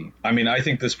crazy. I mean, I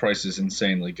think this price is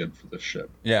insanely good for this ship.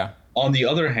 Yeah. On the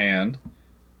other hand,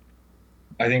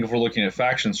 I think if we're looking at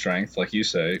faction strength, like you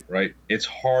say, right, it's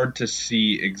hard to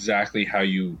see exactly how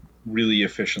you really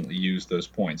efficiently use those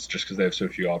points just because they have so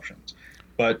few options.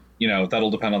 But,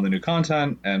 that'll depend on the new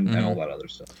content and all that other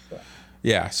stuff. So.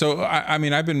 Yeah. So, I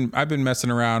mean, I've been messing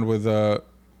around with,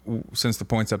 since the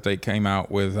points update came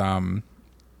out, with Kylo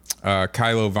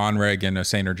Vonreg and a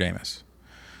Saner Jamis.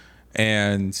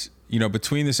 And,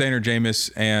 between the Saner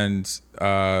Jamis and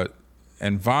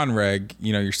Vonreg,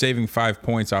 you're saving 5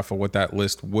 points off of what that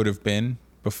list would have been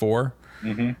before.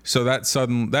 Mm-hmm. So that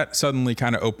suddenly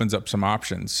kind of opens up some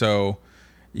options. So,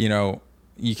 you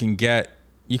can go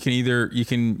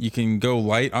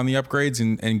light on the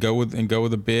upgrades and go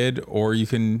with a bid, or you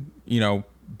can,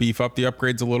 beef up the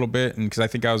upgrades a little bit. And because I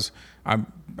think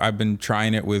I've been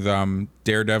trying it with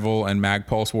Daredevil and Mag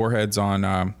Pulse warheads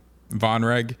on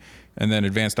Vonreg, and then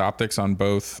advanced optics on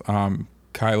both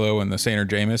Kylo and the Saner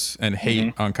Jamis, and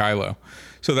hate on Kylo.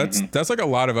 So that's like a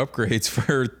lot of upgrades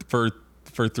for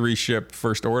 3-ship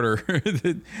first order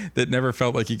that never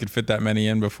felt like you could fit that many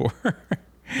in before.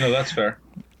 No, that's fair.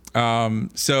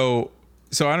 So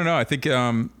I don't know. I think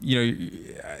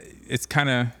it's kind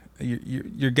of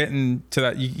you're getting to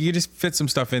that. You just fit some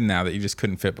stuff in now that you just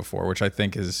couldn't fit before, which I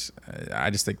think is. I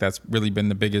just think that's really been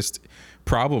the biggest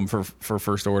problem for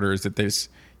first order, is that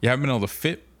you haven't been able to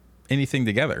fit anything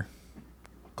together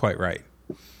quite right.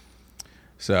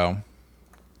 So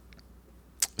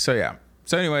yeah.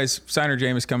 So anyways, Saner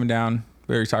Jamis coming down.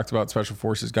 We already talked about Special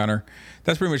Forces Gunner.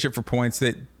 That's pretty much it for points.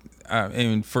 That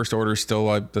in first order is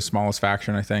still the smallest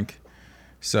faction, I think.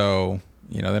 So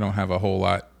they don't have a whole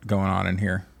lot going on in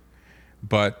here.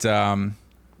 But all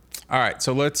right,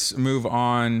 so let's move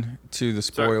on to the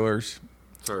spoilers.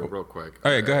 Sorry, real quick. Oh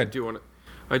yeah, go ahead. I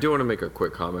do want to make a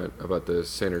quick comment about the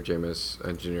Saner Jamis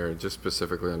Engineer, just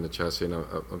specifically on the chassis. And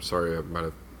I'm sorry, I might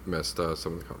have missed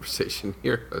some of the conversation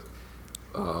here.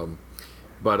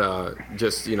 But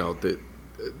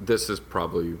this is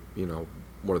probably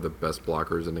one of the best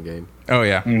blockers in the game. Oh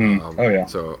yeah. Mm-hmm.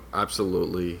 So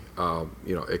absolutely,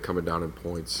 it coming down in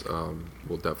points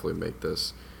will definitely make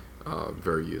this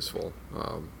very useful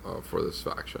for this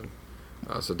faction.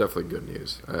 So definitely good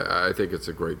news. I think it's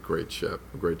a great ship,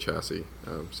 a great chassis.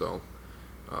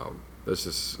 This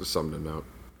is something to note.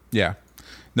 Yeah.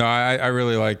 No, I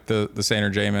really like the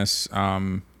Saner Jamis.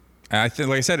 And I think,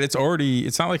 like I said, it's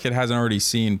not like it hasn't already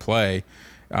seen play.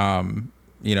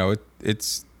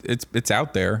 It's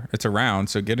out there, it's around.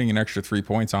 So getting an extra 3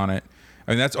 points on it,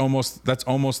 I mean, that's almost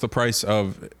the price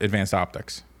of advanced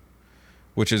optics,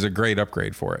 which is a great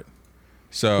upgrade for it.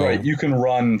 So right, you can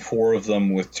run 4 of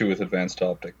them with 2 with advanced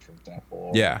optic, for example.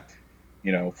 Or, yeah.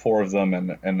 4 of them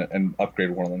and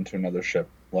upgrade one of them to another ship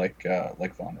like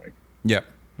Vonreg. Yep.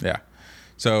 Yeah.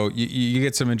 So you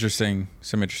get some interesting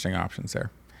options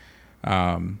there.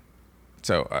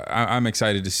 So I'm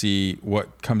excited to see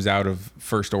what comes out of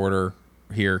First Order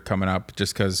here coming up,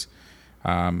 just because,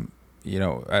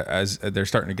 as they're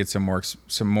starting to get some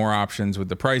more options with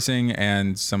the pricing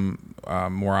and some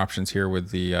more options here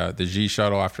with the G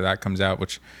shuttle after that comes out,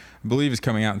 which I believe is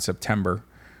coming out in September.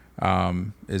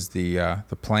 Is the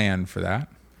plan for that?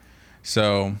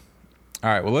 So, all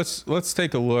right. Well, let's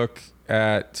take a look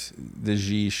at the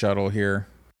G shuttle here.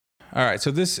 All right.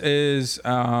 So this is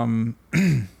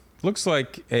looks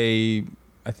like I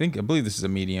believe this is a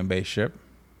medium base ship.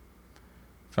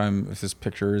 If this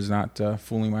picture is not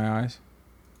fooling my eyes.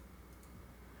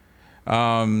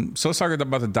 So let's talk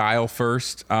about the dial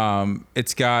first.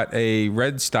 It's got a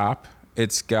red stop.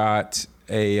 It's got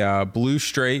a blue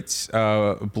straights,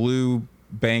 blue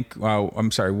bank.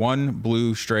 One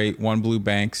blue straight, one blue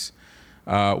banks,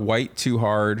 white 2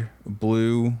 hard,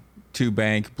 blue 2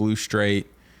 bank, blue straight,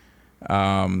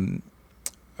 red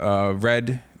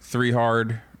 3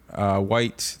 hard,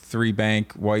 white 3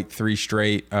 bank, white 3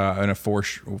 straight, and a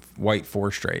white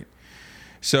 4 straight.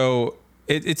 So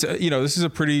it's this is a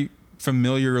pretty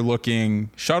familiar looking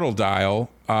shuttle dial,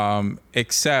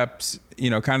 except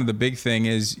kind of the big thing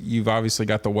is you've obviously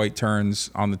got the white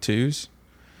turns on the 2s,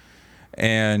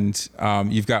 and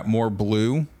you've got more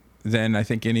blue than I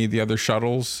think any of the other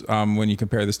shuttles when you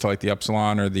compare this to like the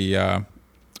Upsilon or the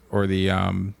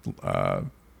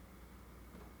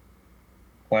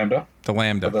Lambda. The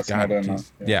Lambda. But that's God, not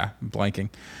enough. yeah, I'm blanking.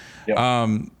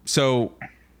 Yep. So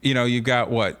you've got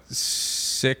what,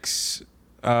 six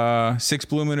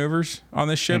blue maneuvers on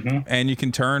this ship, and you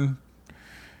can turn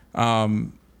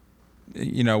with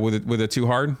a 2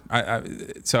 hard.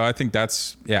 So I think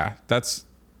that's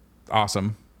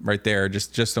awesome right there.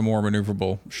 Just a more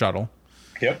maneuverable shuttle.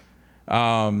 Yep.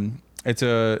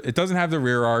 It doesn't have the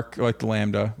rear arc like the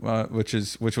Lambda, which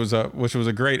was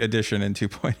a great addition in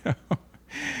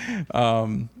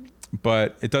 2.0.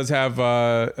 But it does have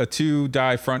a 2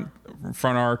 die front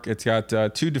arc. It's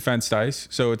got 2 defense dice,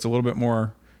 so it's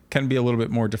can be a little bit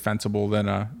more defensible than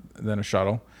a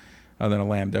shuttle, than a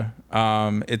Lambda.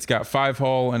 It's got 5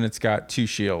 hull and it's got 2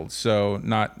 shields, so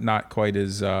not quite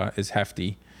as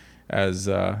hefty as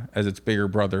its bigger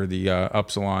brother, the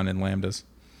Upsilon and Lambdas.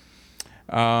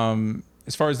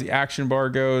 As far as the action bar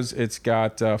goes, it's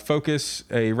got focus,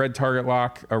 a red target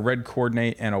lock, a red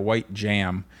coordinate, and a white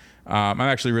jam. I'm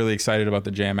actually really excited about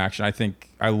the jam action. I think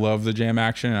I love the jam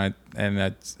action,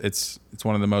 and it's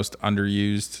one of the most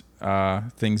underused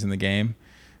things in the game,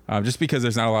 just because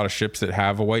there's not a lot of ships that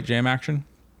have a white jam action.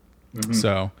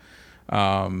 So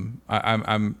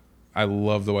I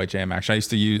love the white jam action.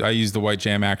 I use the white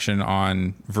jam action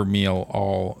on Vermeil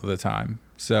all the time.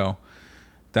 So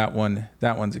that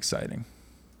one's exciting.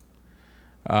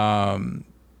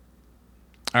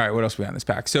 All right, what else we got in this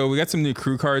pack? So we got some new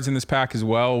crew cards in this pack as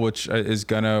well, which is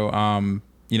gonna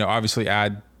obviously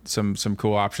add some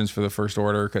cool options for the First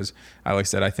Order, because like I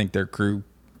said, I think their crew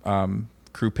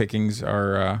pickings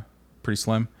are pretty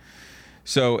slim.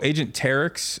 So Agent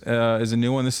Terex is a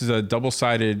new one. This is a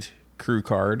double-sided crew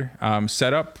card.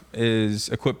 Setup is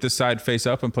equip this side face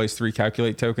up and place 3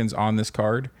 calculate tokens on this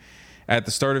card. At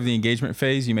the start of the engagement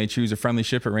phase, you may choose a friendly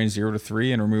ship at range 0 to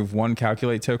 3 and remove 1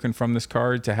 calculate token from this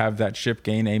card to have that ship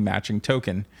gain a matching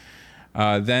token.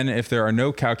 Then, if there are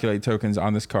no calculate tokens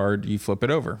on this card, you flip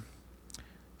it over.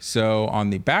 So on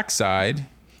the back side,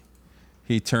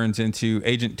 he turns into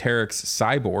Agent Terex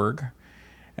Cyborg.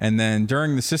 And then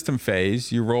during the system phase,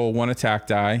 you roll 1 attack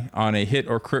die. On a hit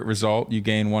or crit result, you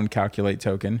gain 1 calculate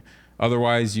token.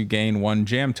 Otherwise, you gain 1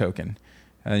 jam token.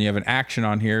 And you have an action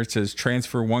on here. It says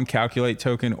transfer 1 calculate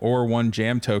token or 1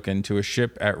 jam token to a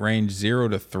ship at range 0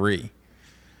 to 3,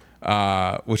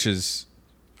 which is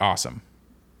awesome.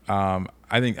 I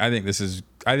think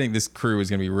this crew is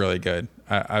going to be really good.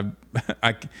 I'm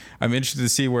interested to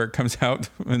see where it comes out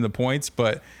in the points,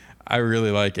 but I really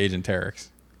like Agent Terex.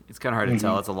 It's kind of hard to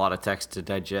tell. It's a lot of text to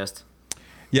digest.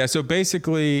 Yeah. So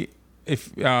basically,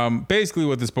 basically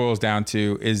what this boils down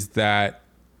to is that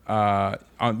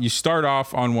you start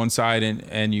off on one side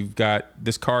and you've got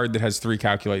this card that has 3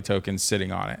 calculate tokens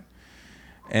sitting on it.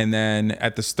 And then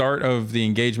at the start of the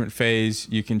engagement phase,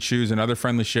 you can choose another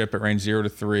friendly ship at range 0 to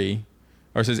 3,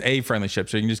 or it says a friendly ship,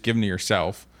 so you can just give them to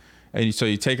yourself. And so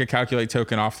you take a calculate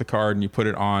token off the card and you put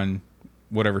it on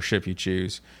whatever ship you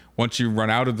choose. Once you run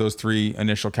out of those 3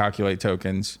 initial calculate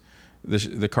tokens,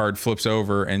 the card flips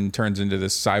over and turns into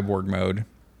this cyborg mode.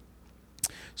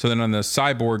 So then on the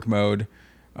cyborg mode,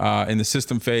 in the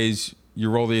system phase, you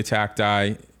roll the attack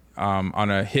die.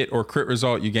 On a hit or crit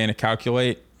result, you gain a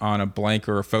calculate. On a blank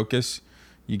or a focus,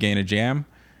 you gain a jam.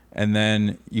 And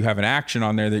then you have an action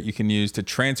on there that you can use to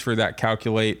transfer that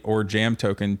calculate or jam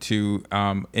token to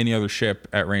any other ship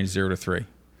at range 0 to 3.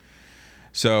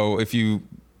 So if you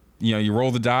you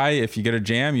roll the die. If you get a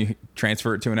jam, you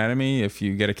transfer it to an enemy. If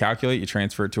you get a calculate, you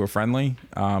transfer it to a friendly,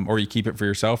 or you keep it for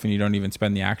yourself and you don't even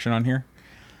spend the action on here.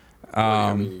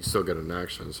 I mean, you still get an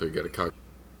action, so you get a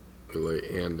calculate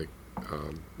and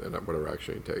whatever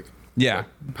action you take. Yeah.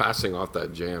 But passing off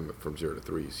that jam from 0 to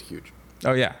 3 is huge.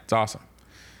 Oh yeah, it's awesome.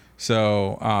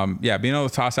 So being able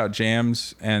to toss out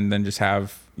jams and then just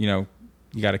have, you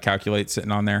got to calculate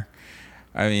sitting on there.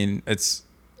 I mean, I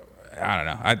don't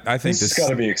know. I think this has got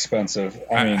to be expensive.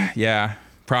 I mean, yeah,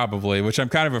 probably. Which I'm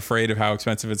kind of afraid of how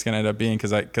expensive it's going to end up being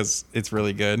because it's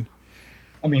really good.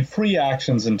 I mean, free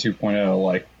actions in 2.0,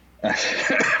 like,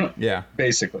 yeah,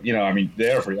 basically, I mean,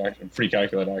 they're free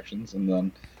calculate actions, and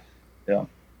then, yeah.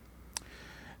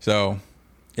 So,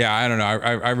 yeah, I don't know.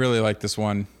 I really like this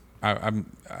one.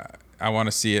 I want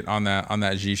to see it on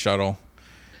that G shuttle,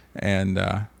 and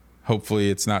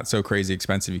hopefully it's not so crazy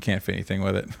expensive you can't fit anything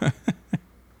with it.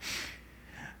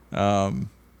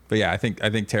 But yeah, I think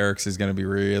Terex is going to be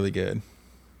really good.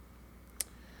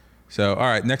 So, all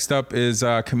right, next up is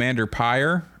Commander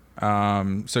Pyre.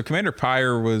 So Commander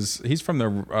Pyre he's from the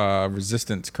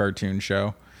Resistance cartoon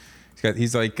show.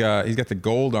 He's got the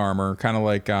gold armor, kind of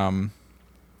like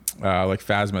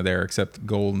Phasma there, except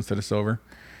gold instead of silver.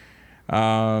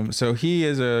 So he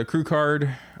is a crew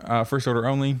card, first order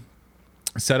only.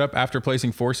 Set up after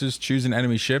placing forces, choose an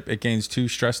enemy ship. It gains 2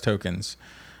 stress tokens.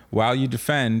 While you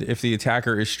defend, if the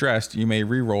attacker is stressed, you may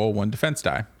re-roll 1 defense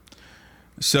die.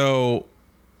 So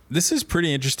this is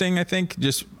pretty interesting, I think,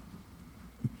 just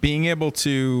being able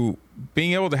to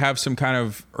have some kind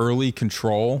of early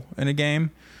control in a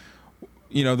game.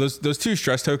 Those 2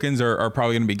 stress tokens are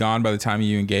probably going to be gone by the time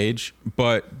you engage,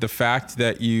 but the fact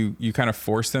that you kind of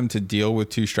force them to deal with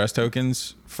 2 stress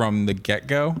tokens from the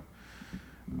get-go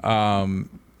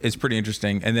is pretty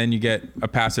interesting. And then you get a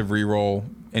passive reroll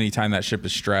anytime that ship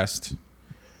is stressed,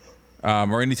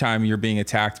 or anytime you're being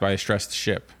attacked by a stressed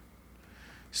ship.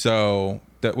 So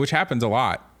which happens a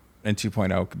lot in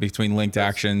 2.0 between linked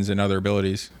actions and other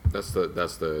abilities. That's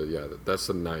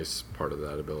the nice part of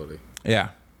that ability. Yeah.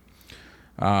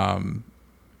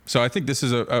 So I think this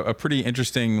is a pretty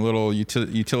interesting little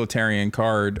utilitarian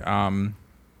card.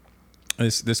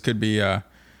 This could be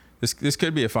this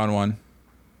could be a fun one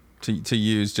to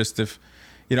use. Just if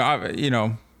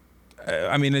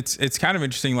I mean, it's kind of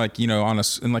interesting. Like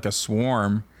in like a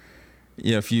swarm,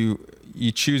 if you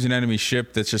choose an enemy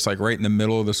ship that's just like right in the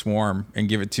middle of the swarm and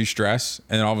give it 2 stress,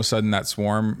 and then all of a sudden that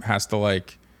swarm has to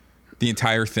the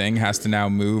entire thing has to now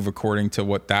move according to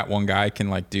what that one guy can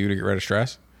do to get rid of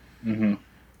stress. Mm-hmm.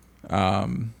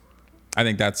 I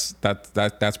think that's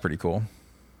pretty cool.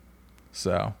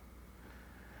 So,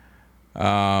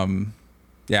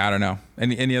 yeah, I don't know.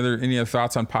 Any other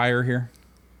thoughts on Pyre here?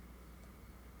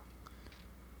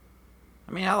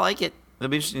 I mean, I like it. It'll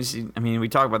be interesting to see. I mean, we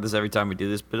talk about this every time we do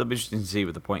this, but it'll be interesting to see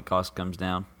what the point cost comes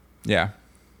down. Yeah.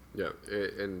 Yeah,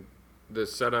 and the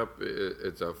setup,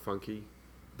 it's a funky,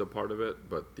 the part of it,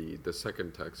 but the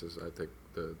second text is, I think,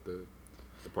 the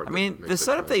part. I mean, the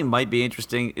setup thing might be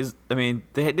interesting. They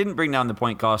didn't bring down the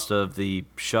point cost of the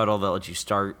shuttle that lets you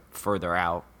start further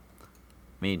out.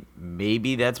 I mean,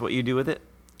 maybe that's what you do with it.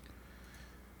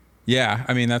 Yeah,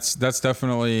 I mean that's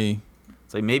definitely.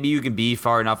 It's like maybe you can be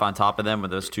far enough on top of them where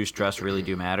those 2 stress really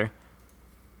do matter.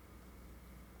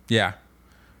 Yeah,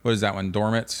 what is that one?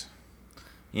 Dormits.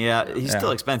 Yeah, he's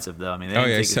still expensive though. I mean, they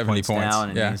take his 70 points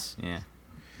down, and yeah.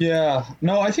 Yeah,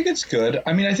 no, I think it's good.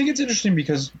 I mean, I think it's interesting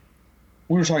because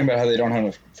we were talking about how they don't have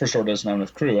enough, First Order doesn't have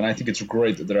enough crew, and I think it's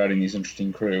great that they're adding these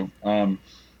interesting crew.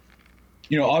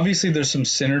 Obviously there's some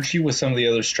synergy with some of the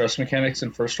other stress mechanics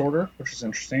in First Order, which is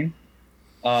interesting.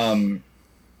 I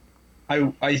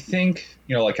think,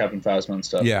 like Captain Phasma and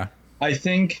stuff. Yeah. I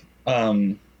think it's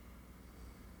a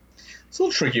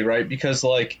little tricky, right? Because,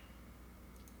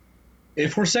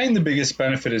 if we're saying the biggest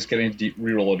benefit is getting to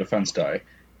reroll a defense die,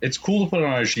 it's cool to put it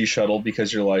on a G shuttle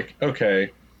because you're like, okay,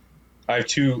 I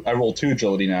roll 2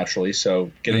 agility naturally,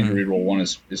 so getting to reroll 1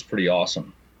 is pretty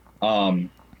awesome.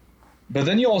 But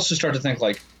then you also start to think,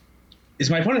 is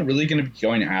my opponent really going to be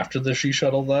going after the G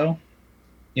shuttle, though?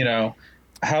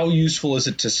 How useful is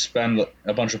it to spend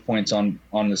a bunch of points on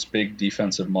this big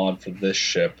defensive mod for this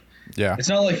ship? Yeah. It's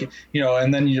not like,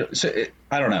 and then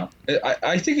I don't know.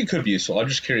 I think it could be useful. I'm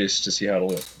just curious to see how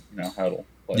it'll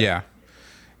play. Yeah.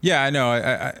 Yeah, I know.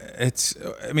 It's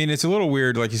a little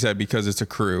weird, like you said, because it's a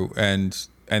crew and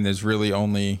there's really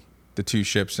only the 2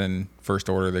 ships in First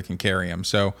Order that can carry them.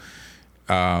 So,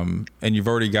 and you've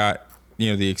already got,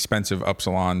 the expensive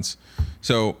Upsilons.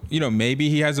 So, maybe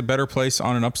he has a better place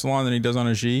on an Upsilon than he does on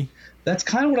a G. That's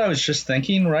kind of what I was just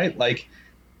thinking, right?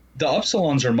 the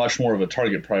Upsilons are much more of a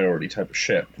target priority type of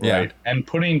ship, right? Yeah. And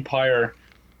putting Pyre,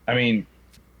 I mean,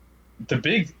 I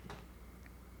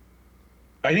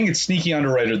think it's sneaky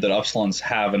underrated that Upsilons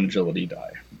have an agility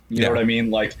die. You know what I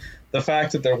mean? Like the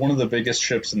fact that they're one of the biggest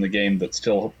ships in the game that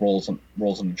still rolls in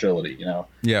agility. You know.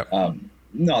 Yeah.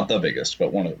 Not the biggest,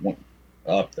 but one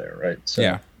up there, right? So,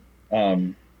 yeah.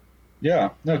 No,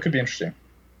 it could be interesting.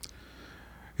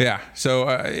 Yeah, so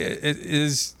it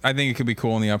is. I think it could be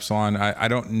cool in the Upsilon. I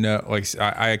don't know. Like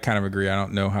I kind of agree. I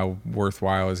don't know how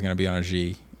worthwhile it's going to be on a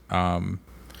G. Well,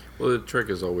 the trick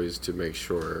is always to make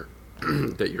sure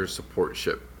that your support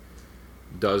ship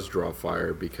does draw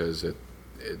fire, because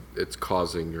it's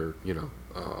causing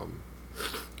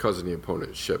causing the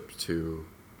opponent's ship to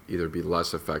either be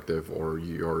less effective or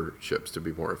your ships to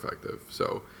be more effective.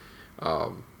 So, I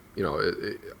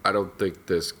don't think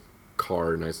this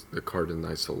the card in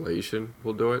isolation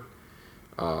will do it,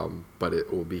 but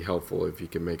it will be helpful if you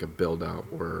can make a build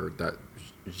out where that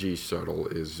G shuttle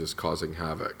is just causing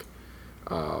havoc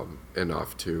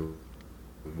enough to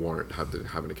warrant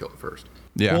having to kill it first.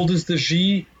 Yeah. Well, does the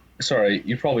G? Sorry,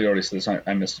 you probably already said this.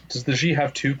 I missed. Does the G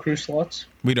have 2 crew slots?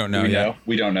 We don't know yet.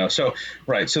 We don't know. So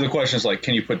right. So the question is like,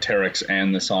 can you put Terex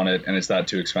and this on it, and is that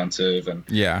too expensive? And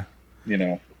yeah,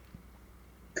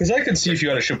 because I could see if you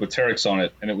had a ship with Terex on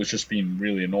it and it was just being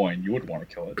really annoying, you would want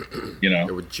to kill it.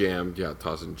 It would jam. Yeah,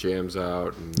 tossing jams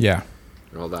out. And, yeah.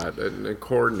 And all that, and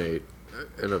coordinate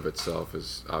in of itself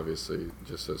is obviously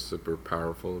just a super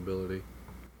powerful ability.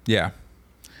 Yeah.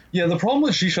 Yeah, the problem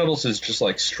with G shuttles is just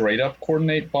like straight up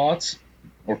coordinate bots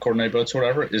or coordinate boats or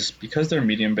whatever, is because they're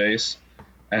medium base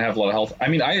and have a lot of health. I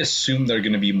mean, I assume they're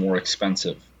going to be more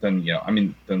expensive than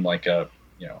like a,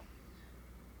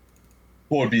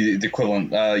 what would be the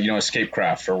equivalent, escape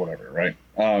craft or whatever, right?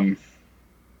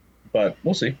 But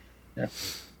we'll see. Yeah.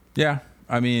 Yeah.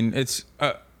 I mean, it's,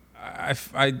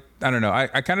 I don't know.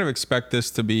 I kind of expect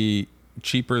this to be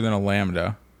cheaper than a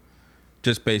Lambda,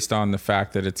 just based on the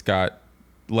fact that it's got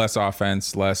less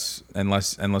offense, less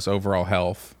overall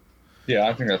health. Yeah,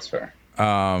 I think that's fair.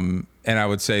 And I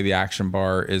would say the action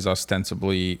bar is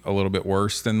ostensibly a little bit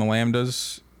worse than the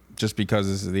Lambdas, just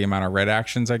because of the amount of red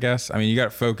actions, I guess. I mean, you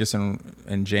got focus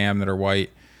and jam that are white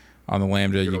on the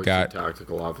Lambda. You got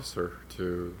tactical officer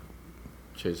to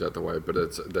change that to white, but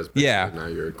that's basically now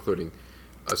you're including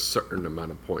a certain amount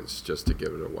of points just to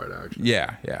give it a white action.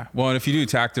 Yeah. Well, and if you do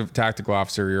tactical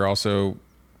officer, you're also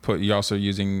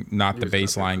using not the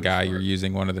baseline guy. You're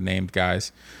using one of the named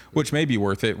guys, which may be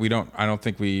worth it. I don't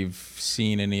think we've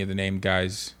seen any of the named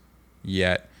guys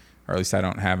yet, or at least I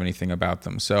don't have anything about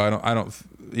them. So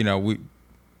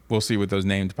we'll see what those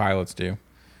named pilots do.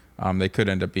 They could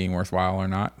end up being worthwhile or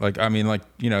not.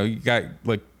 You got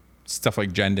like stuff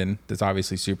like Jendon that's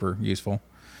obviously super useful.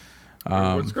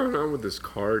 What's going on with this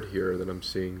card here that I'm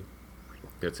seeing?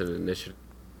 It's an initiative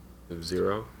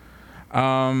 0.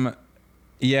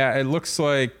 Yeah, it looks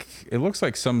like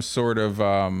some sort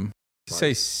of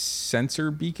say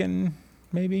sensor beacon,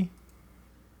 maybe.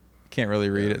 Can't really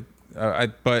read it.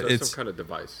 But it's some kind of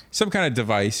device. Some kind of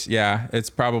device, yeah. It's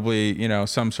probably,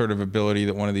 some sort of ability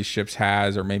that one of these ships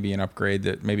has, or maybe an upgrade,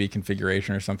 that maybe a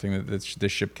configuration or something that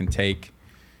this ship can take.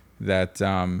 That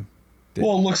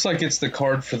well, it looks like it's the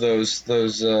card for those for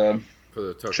the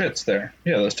shits there.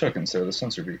 Yeah, those tokens there, the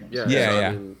sensor beacons. Yeah.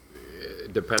 I mean,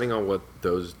 depending on what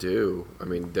those do, I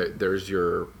mean, there's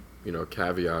your,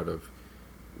 caveat of,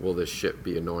 will this ship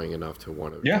be annoying enough to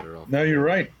want to get it off? No, you're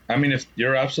right. I mean, if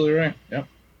you're absolutely right. Yep.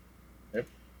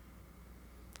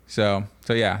 So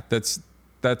yeah, that's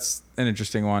an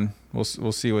interesting one.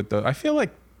 We'll see what I feel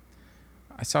like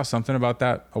I saw something about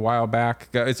that a while back.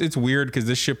 It's weird because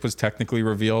this ship was technically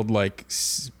revealed like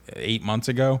 8 months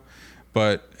ago,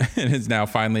 but it is now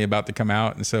finally about to come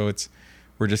out, and so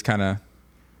we're just kind of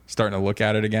starting to look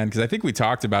at it again, because I think we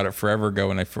talked about it forever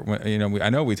ago I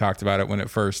know we talked about it when it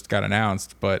first got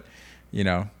announced, but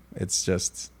it's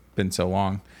just been so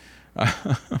long.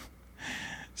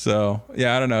 So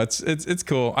yeah, I don't know. It's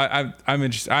cool. I'm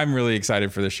interested. I'm really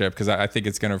excited for this ship because I think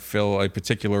it's going to fill a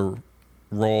particular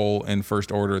role in First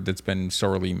Order that's been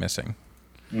sorely missing.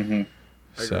 Mm-hmm.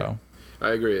 I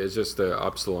agree. It's just the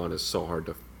Upsilon is so hard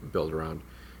to build around,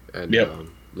 and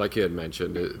like you had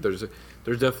mentioned, there's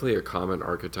definitely a common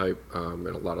archetype in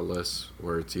a lot of lists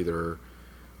where it's either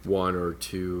 1 or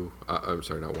 2. I'm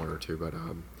sorry, not 1 or 2, but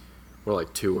more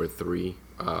like 2 or 3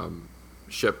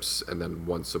 ships, and then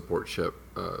 1 support ship.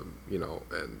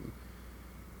 And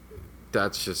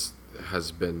that's just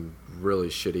has been really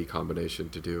shitty combination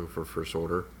to do for First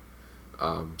Order.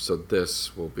 So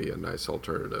this will be a nice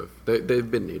alternative.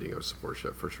 They've been needing a support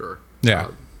ship for sure.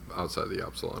 Yeah. Outside the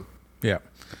Upsilon. Yeah.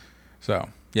 So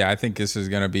yeah, I think this is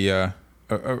going to be a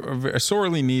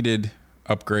sorely needed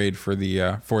upgrade for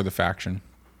the faction.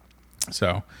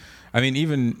 So, I mean,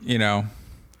 even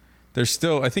there's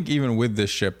still, I think even with this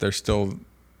ship, they're still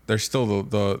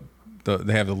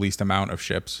they have the least amount of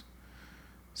ships.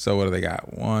 So what do they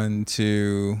got? 1,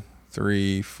 2,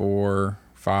 3, 4,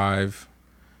 5,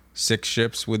 6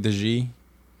 ships with the G.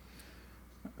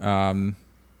 And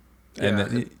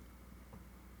the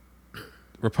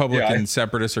Republican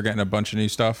separatists are getting a bunch of new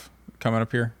stuff coming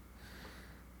up here.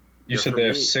 You said they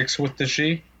have 6 with the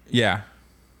G? Yeah.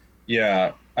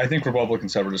 Yeah, I think Republican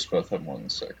separatists both have more than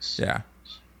 6. Yeah.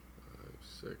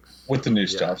 6. With the new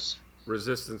stuffs.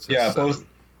 Resistance. Yeah, 7. Both.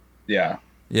 Yeah.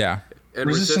 Yeah. And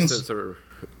Resistance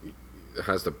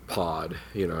has the pod,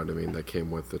 you know what I mean, that came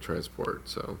with the transport.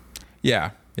 So.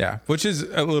 Yeah. Yeah, which is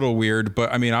a little weird,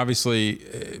 but I mean, obviously,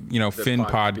 Finn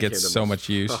pod gets so much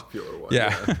use.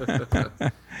 Yeah.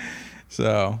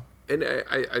 So. And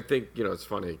I think it's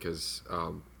funny because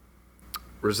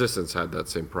Resistance had that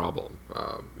same problem,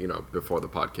 before the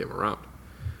pod came around.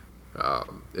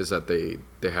 Is that they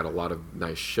had a lot of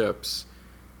nice ships.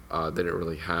 They didn't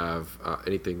really have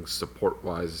anything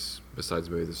support-wise besides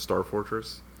maybe the Star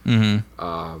Fortress.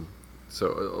 Mm-hmm.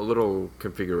 So a little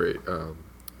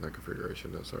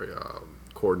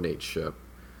coordinate ship,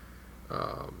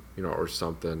 or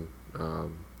something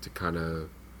to kind of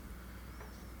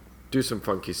do some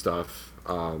funky stuff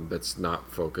that's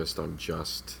not focused on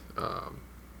just,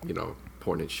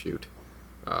 point and shoot.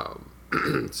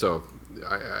 So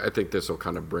I think this will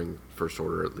kind of bring First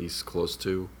Order at least close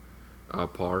to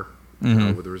par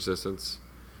with the Resistance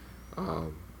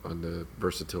on the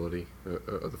versatility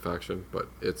of the faction. But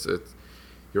it's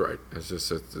you're right.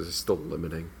 It's still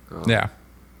limiting. Yeah.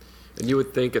 And you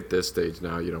would think at this stage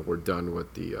now, we're done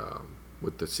with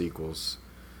the sequels.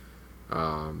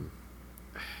 What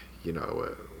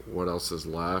else is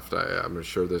left? I'm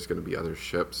sure there's going to be other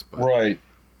ships, but right.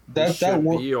 That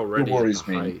worries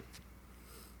me. Height.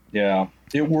 Yeah,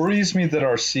 it worries me that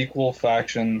our sequel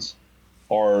factions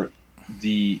have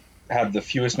the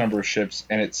fewest number of ships,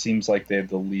 and it seems like they have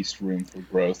the least room for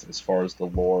growth as far as the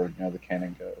lore, the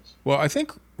canon goes. Well, I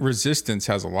think Resistance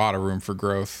has a lot of room for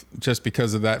growth just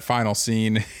because of that final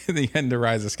scene in the end of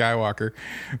Rise of Skywalker.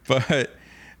 But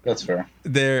that's fair.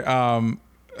 There,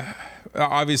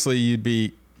 obviously, you'd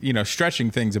be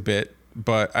stretching things a bit,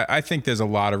 but I think there's a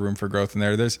lot of room for growth in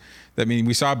there.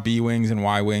 We saw B-wings and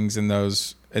Y-wings in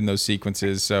those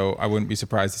sequences, so I wouldn't be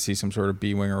surprised to see some sort of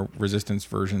B-wing or Resistance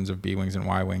versions of B-wings and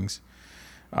Y-wings.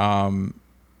 But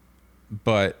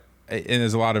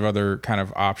there's a lot of other kind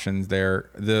of options there.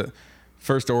 The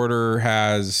First Order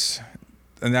has,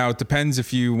 and now it depends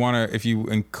if you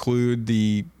include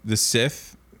the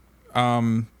Sith,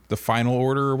 the Final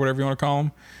Order or whatever you want to call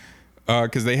them,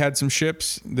 because they had some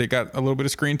ships that got a little bit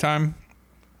of screen time.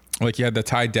 Like you had the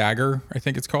TIE Dagger, I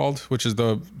think it's called, which is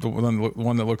the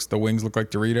one that the wings look like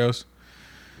Doritos.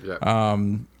 Yeah.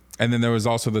 And then there was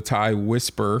also the TIE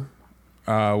Whisper,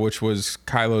 which was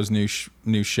Kylo's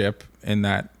new ship in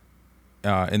that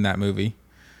movie,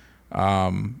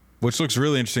 which looks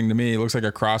really interesting to me. It looks like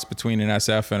a cross between an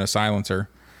SF and a silencer,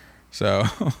 so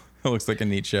it looks like a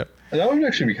neat ship. That would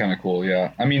actually be kind of cool.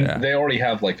 Yeah, I mean, they already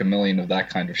have like 1 million of that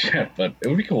kind of ship, but it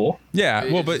would be cool. Yeah,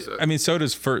 well, but I mean, so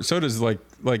does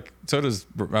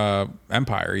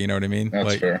Empire. You know what I mean?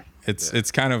 That's fair.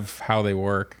 It's kind of how they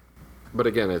work. But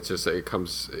again, it's just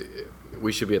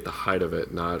we should be at the height of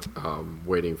it, not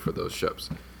waiting for those ships.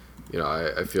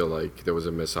 I feel like there was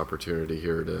a missed opportunity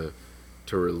here to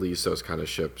release those kind of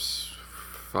ships.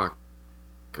 Fuck.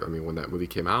 I mean, when that movie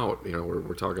came out,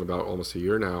 we're talking about almost a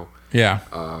year now. Yeah.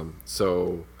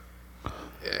 So,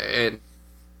 and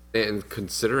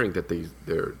considering that they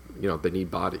need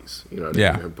bodies,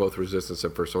 and both Resistance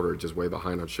and First Order are just way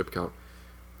behind on ship count.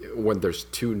 When there's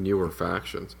 2 newer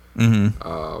factions,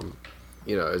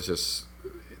 it's just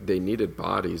they needed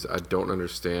bodies. I don't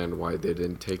understand why they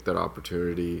didn't take that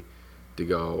opportunity to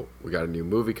go. We got a new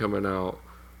movie coming out.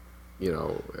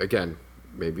 Again.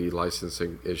 Maybe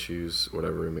licensing issues,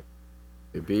 whatever it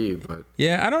may be, but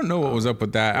yeah, I don't know what was up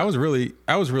with that. I was really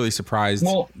surprised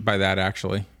by that,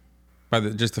 actually, by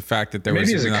just the fact that there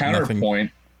was nothing.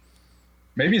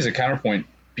 Maybe as a counterpoint,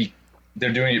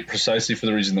 they're doing it precisely for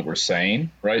the reason that we're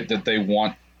saying, right? That they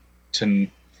want to,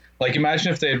 like,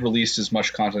 imagine if they had released as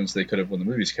much content as they could have when the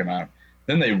movies came out,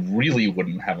 then they really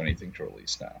wouldn't have anything to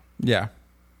release now. Yeah.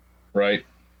 Right.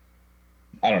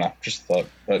 I don't know, just a thought,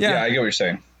 but yeah, I get what you're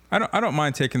saying. I don't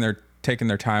mind taking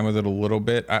their time with it a little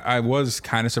bit. I was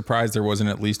kind of surprised there wasn't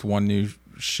at least one new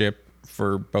ship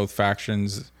for both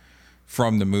factions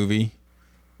from the movie,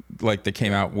 like that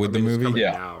came out with the movie.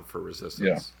 Now for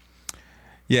Resistance.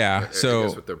 Yeah. I So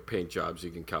guess with their paint jobs,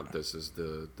 you can count this as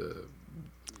the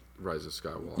Rise of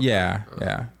Skywalker. Yeah.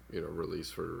 Release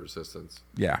for Resistance.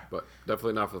 Yeah. But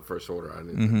definitely not for the First Order. I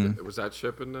mean, was that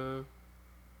ship in the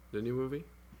new movie?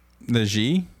 The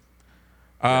G.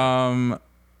 I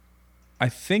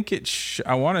think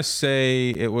I want to say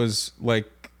it was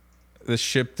like the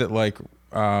ship that like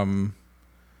I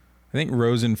think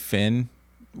Rose and Finn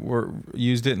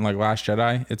used it in like Last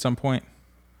Jedi at some point.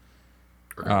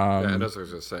 Okay. Yeah, that's what I was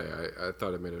gonna say. I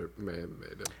thought it may have made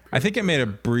it. I think it made a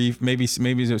brief, maybe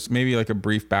like a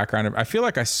brief background. I feel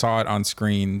like I saw it on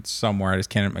screen somewhere. I just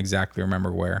can't exactly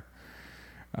remember where.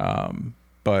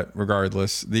 But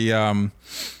regardless, the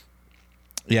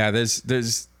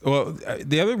there's well,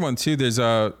 the other one too. There's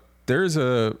a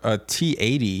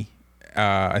T-80.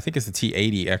 I think it's the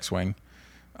T-80 X-wing.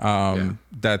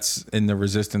 That's in the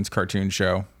Resistance cartoon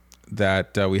show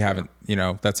that we haven't.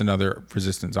 That's another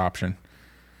Resistance option.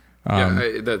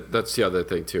 That's the other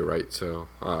thing too, right? So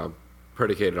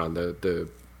predicated on the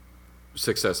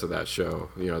success of that show,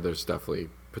 there's definitely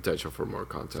potential for more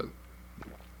content.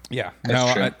 Yeah.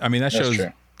 That's I mean that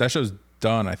That's show's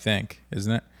done, I think,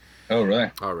 isn't it? Oh, really?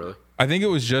 Oh, really? I think it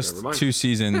was just 2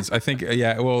 seasons. I think,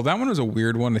 well, that one was a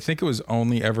weird one. I think it was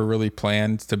only ever really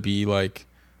planned to be like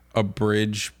a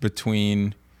bridge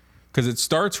between, because it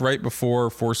starts right before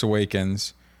Force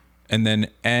Awakens and then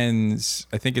ends,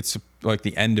 I think it's like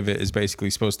the end of it is basically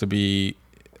supposed to be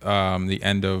the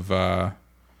end of,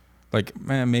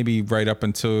 maybe right up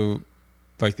until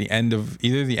like the end of,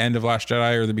 either the end of Last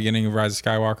Jedi or the beginning of Rise of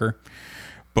Skywalker.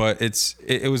 But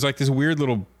it was like this weird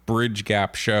little bridge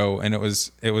gap show, and it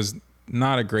was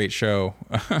not a great show.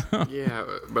 Yeah,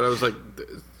 but I was like,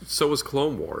 so was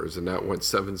Clone Wars, and that went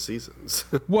 7 seasons.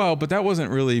 Well, but that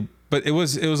wasn't really. But it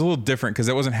was a little different because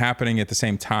it wasn't happening at the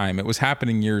same time. It was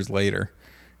happening years later.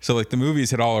 So like the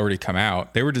movies had all already come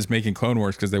out. They were just making Clone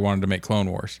Wars because they wanted to make Clone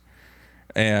Wars,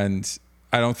 and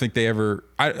I don't think they ever.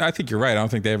 I think you're right. I don't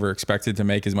think they ever expected to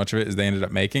make as much of it as they ended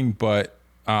up making, but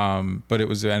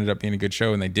it ended up being a good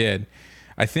show, and they did.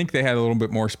 I think they had a little bit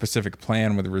more specific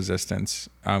plan with Resistance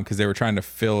because they were trying to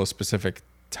fill a specific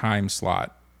time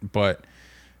slot, but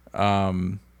I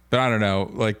don't know.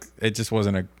 Like it just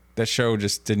wasn't that show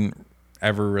just didn't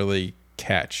ever really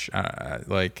catch.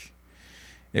 Like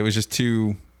it was just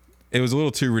too. It was a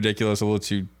little too ridiculous, a little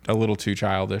too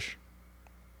childish.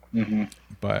 Mm-hmm.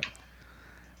 But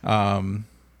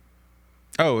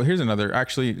here's another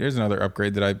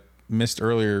upgrade that I missed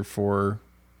earlier for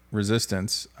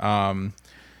Resistance.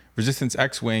 Resistance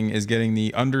X-Wing is getting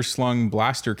the underslung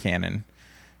blaster cannon.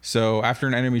 So after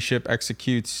an enemy ship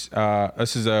executes,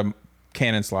 this is a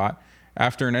cannon slot.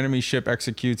 After an enemy ship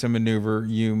executes a maneuver,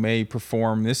 you may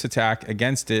perform this attack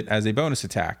against it as a bonus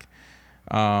attack.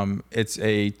 It's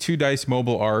a 2 dice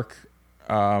mobile arc,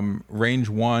 range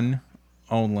 1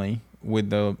 only, with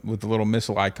the little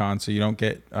missile icon, so you don't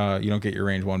get your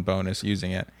range 1 bonus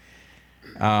using it.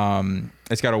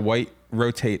 It's got a white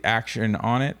rotate action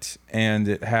on it, and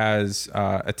it has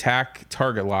attack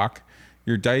target lock.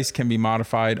 Your dice can be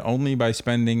modified only by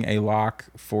spending a lock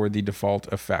for the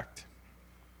default effect.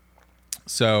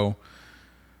 So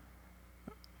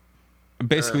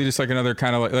basically just like another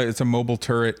kind of like it's a mobile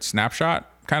turret snapshot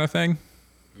kind of thing.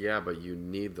 Yeah, but you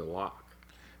need the lock.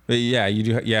 But yeah, you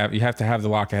do. Yeah, you have to have the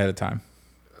lock ahead of time.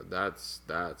 That's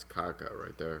caca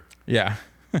right there. Yeah.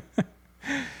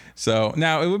 So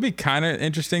now it would be kind of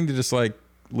interesting to just like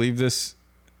leave this.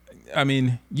 I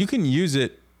mean, you can use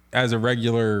it as your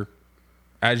regular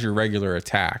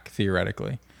attack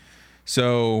theoretically.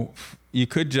 So you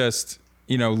could just,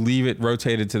 leave it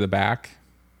rotated to the back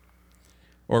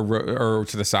or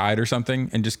to the side or something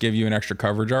and just give you an extra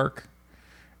coverage arc.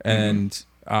 And,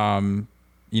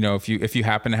 if you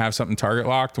happen to have something target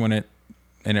locked when it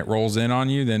rolls in on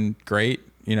you, then great,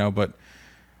 but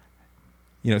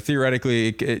theoretically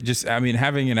it just,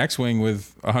 having an X-Wing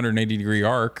with 180 degree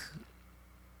arc,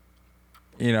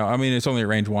 it's only at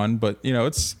range 1, but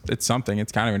it's something.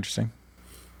 It's kind of interesting.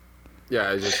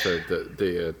 Yeah, it's just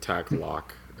the attack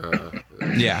lock.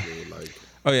 Yeah.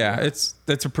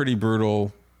 That's a pretty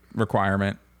brutal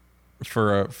requirement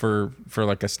for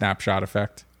like a snapshot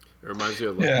effect. It reminds me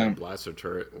of the blaster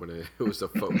turret when it was a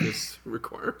focus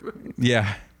requirement.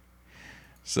 Yeah.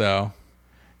 So,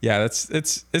 yeah,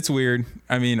 it's weird.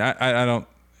 I mean, I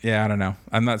don't know.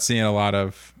 I'm not seeing a lot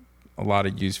of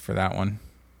use for that one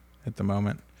at the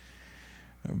moment.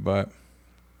 But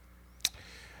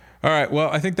all right, well,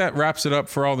 I think that wraps it up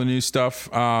for all the new stuff.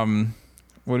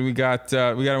 What do we got?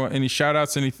 We got any shout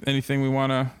outs, anything we want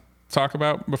to talk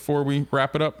about before we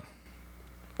wrap it up?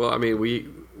 Well, I mean, we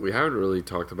haven't really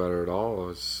talked about it at all. I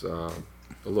was a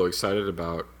little excited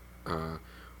about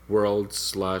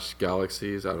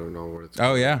World/Galaxies. I don't know what it's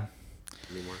Oh yeah,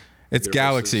 anymore. it's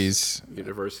Galaxies.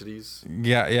 Universities.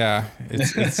 Yeah.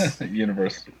 It's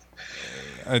Universities.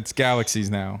 it's Galaxies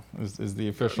now. Is the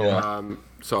official. Yeah.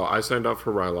 So I signed up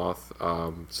for Ryloth.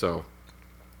 So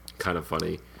kind of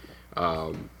funny.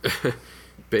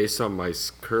 Based on my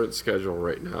current schedule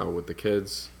right now with the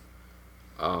kids,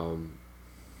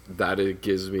 that it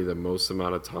gives me the most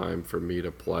amount of time for me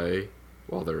to play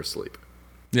while they're asleep.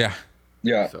 Yeah.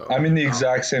 Yeah, So, I'm in the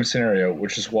exact same scenario,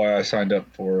 which is why I signed up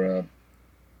for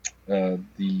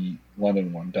the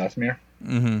London one, Dathomir.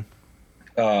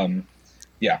 Mm-hmm.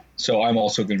 Yeah, so I'm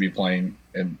also going to be playing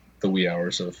in the wee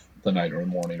hours of the night or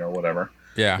morning or whatever.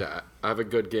 Yeah, I have a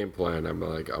good game plan. I'm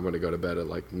going to go to bed at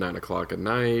like 9 o'clock at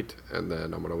night, and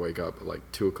then I'm going to wake up at like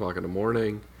 2 o'clock in the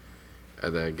morning,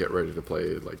 and then get ready to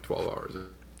play like 12 hours.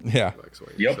 Yeah.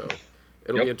 Yep. So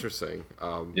it'll be interesting.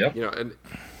 Yep. You know, and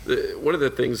one of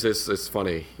the things is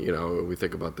funny. You know, we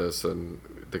think about this and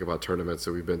think about tournaments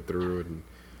that we've been through and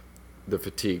the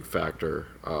fatigue factor.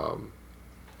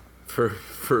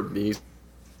 For me,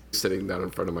 sitting down in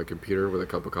front of my computer with a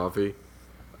cup of coffee,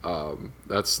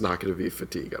 that's not going to be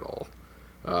fatigue at all.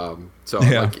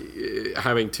 Like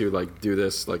having to like do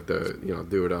this, like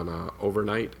do it on a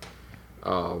overnight.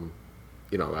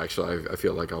 Actually, I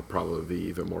feel like I'll probably be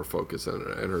even more focused and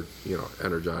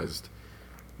energized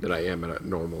than I am at a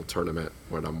normal tournament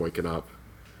when I'm waking up,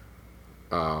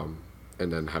 and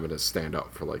then having to stand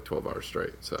up for like 12 hours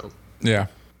straight. So yeah.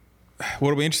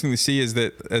 What'll be interesting to see is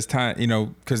that as time,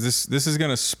 because this is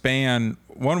going to span.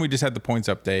 One, we just had the points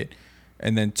update,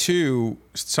 and then two,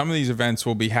 some of these events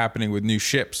will be happening with new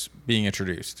ships being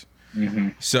introduced. Mm-hmm.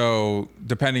 So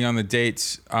depending on the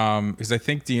dates, because I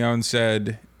think Dion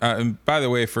said. And by the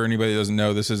way, for anybody that doesn't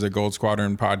know, this is a Gold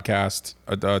Squadron podcast,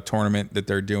 a tournament that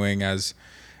they're doing as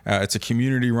it's a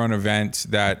community-run event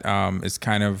that is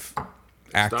kind of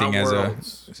acting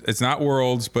as it's not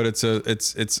Worlds, but it's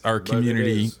our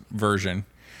community version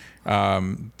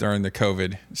during the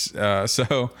COVID.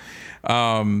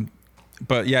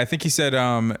 But yeah, I think he said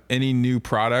any new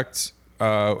product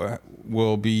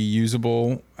will be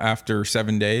usable after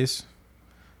 7 days.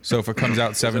 So if it comes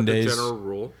out 7 days, the general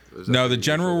rule? No, the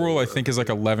general rule I think is like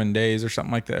 11 days or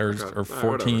something like that, or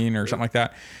 14 or something like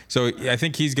that. So I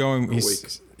think he's going.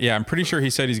 I'm pretty sure he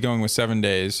said he's going with 7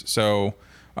 days. So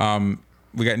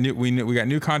we got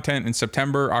new content in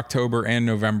September, October, and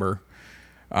November.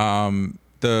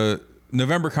 The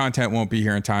November content won't be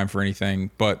here in time for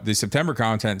anything, but the September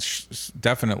content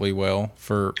definitely will.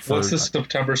 For what's the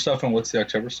September stuff and what's the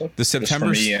October stuff? The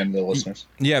September just for me and the listeners.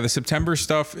 Yeah, the September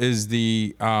stuff is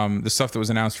the stuff that was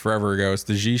announced forever ago. It's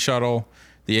the G shuttle,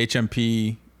 the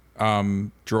HMP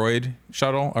droid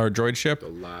shuttle or droid ship,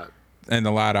 and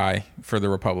the LAT-I for the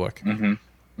Republic.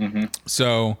 Mm-hmm. Mm-hmm.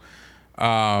 So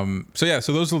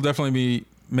those will definitely be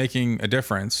making a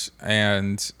difference,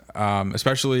 and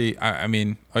especially, I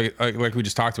mean, like we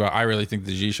just talked about, I really think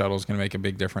the G shuttle is going to make a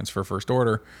big difference for First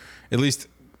Order, at least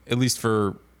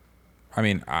for. I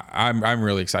mean, I'm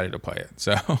really excited to play it.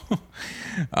 So,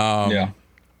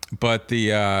 But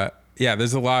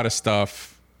there's a lot of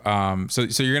stuff. So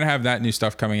you're gonna have that new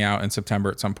stuff coming out in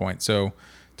September at some point. So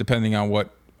depending on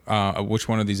which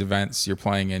one of these events you're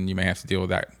playing in, you may have to deal with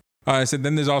that. So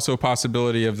then there's also a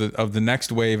possibility of the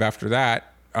next wave after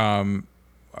that,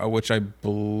 which I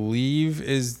believe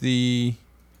is the.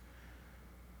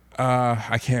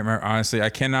 I can't remember, honestly. I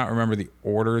cannot remember the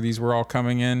order these were all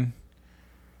coming in.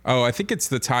 Oh, I think it's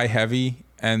the TIE Heavy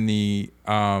and the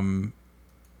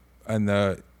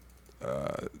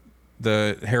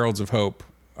Heralds of Hope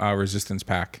Resistance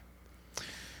pack.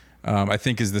 I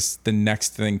think is this the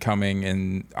next thing coming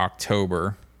in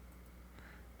October,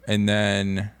 and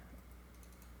then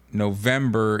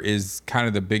November is kind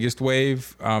of the biggest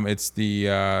wave. It's the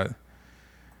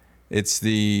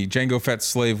Jango Fett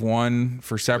Slave 1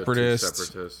 for Separatists.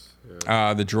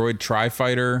 The Droid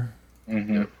Tri-Fighter.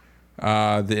 Mm-hmm.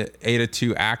 The Eta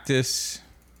 2 Actis,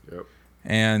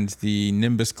 and the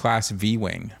Nimbus class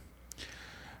V-Wing.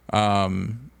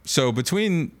 So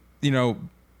between,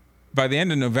 by the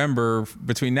end of November,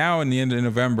 between now and the end of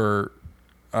November,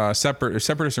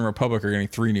 Separatists and Republic are getting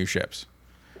 3 new ships,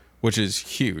 which is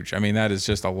huge. I mean, that is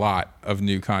just a lot of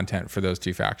new content for those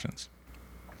two factions.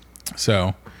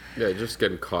 So yeah, just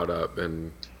getting caught up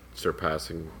and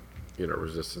surpassing,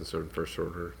 Resistance and First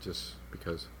Order, just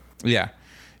because. Yeah.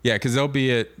 Yeah, because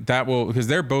because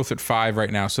they're both at 5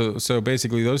 right now. So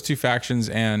basically, those two factions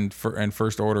and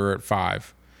First Order are at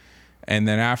 5, and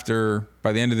then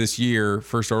by the end of this year,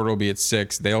 First Order will be at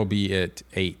 6. They'll be at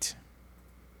 8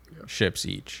 ships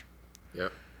each.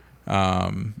 Yep.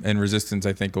 And Resistance,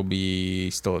 I think, will be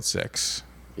still at 6.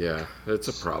 Yeah, it's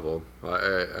a problem.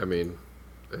 I mean,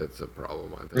 it's a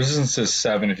problem. I think. Resistance is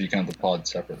 7 if you count the pod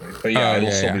separately. But yeah,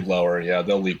 it'll still be lower. Yeah,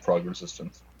 they'll leapfrog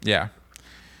resistance. Yeah.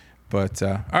 But,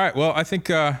 all right. Well, I think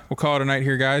we'll call it a night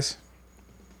here, guys.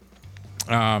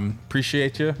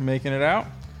 Appreciate you making it out.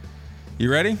 You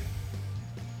ready?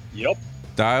 Yep.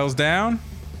 Dials down.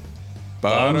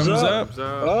 Bottoms up.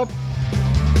 Up.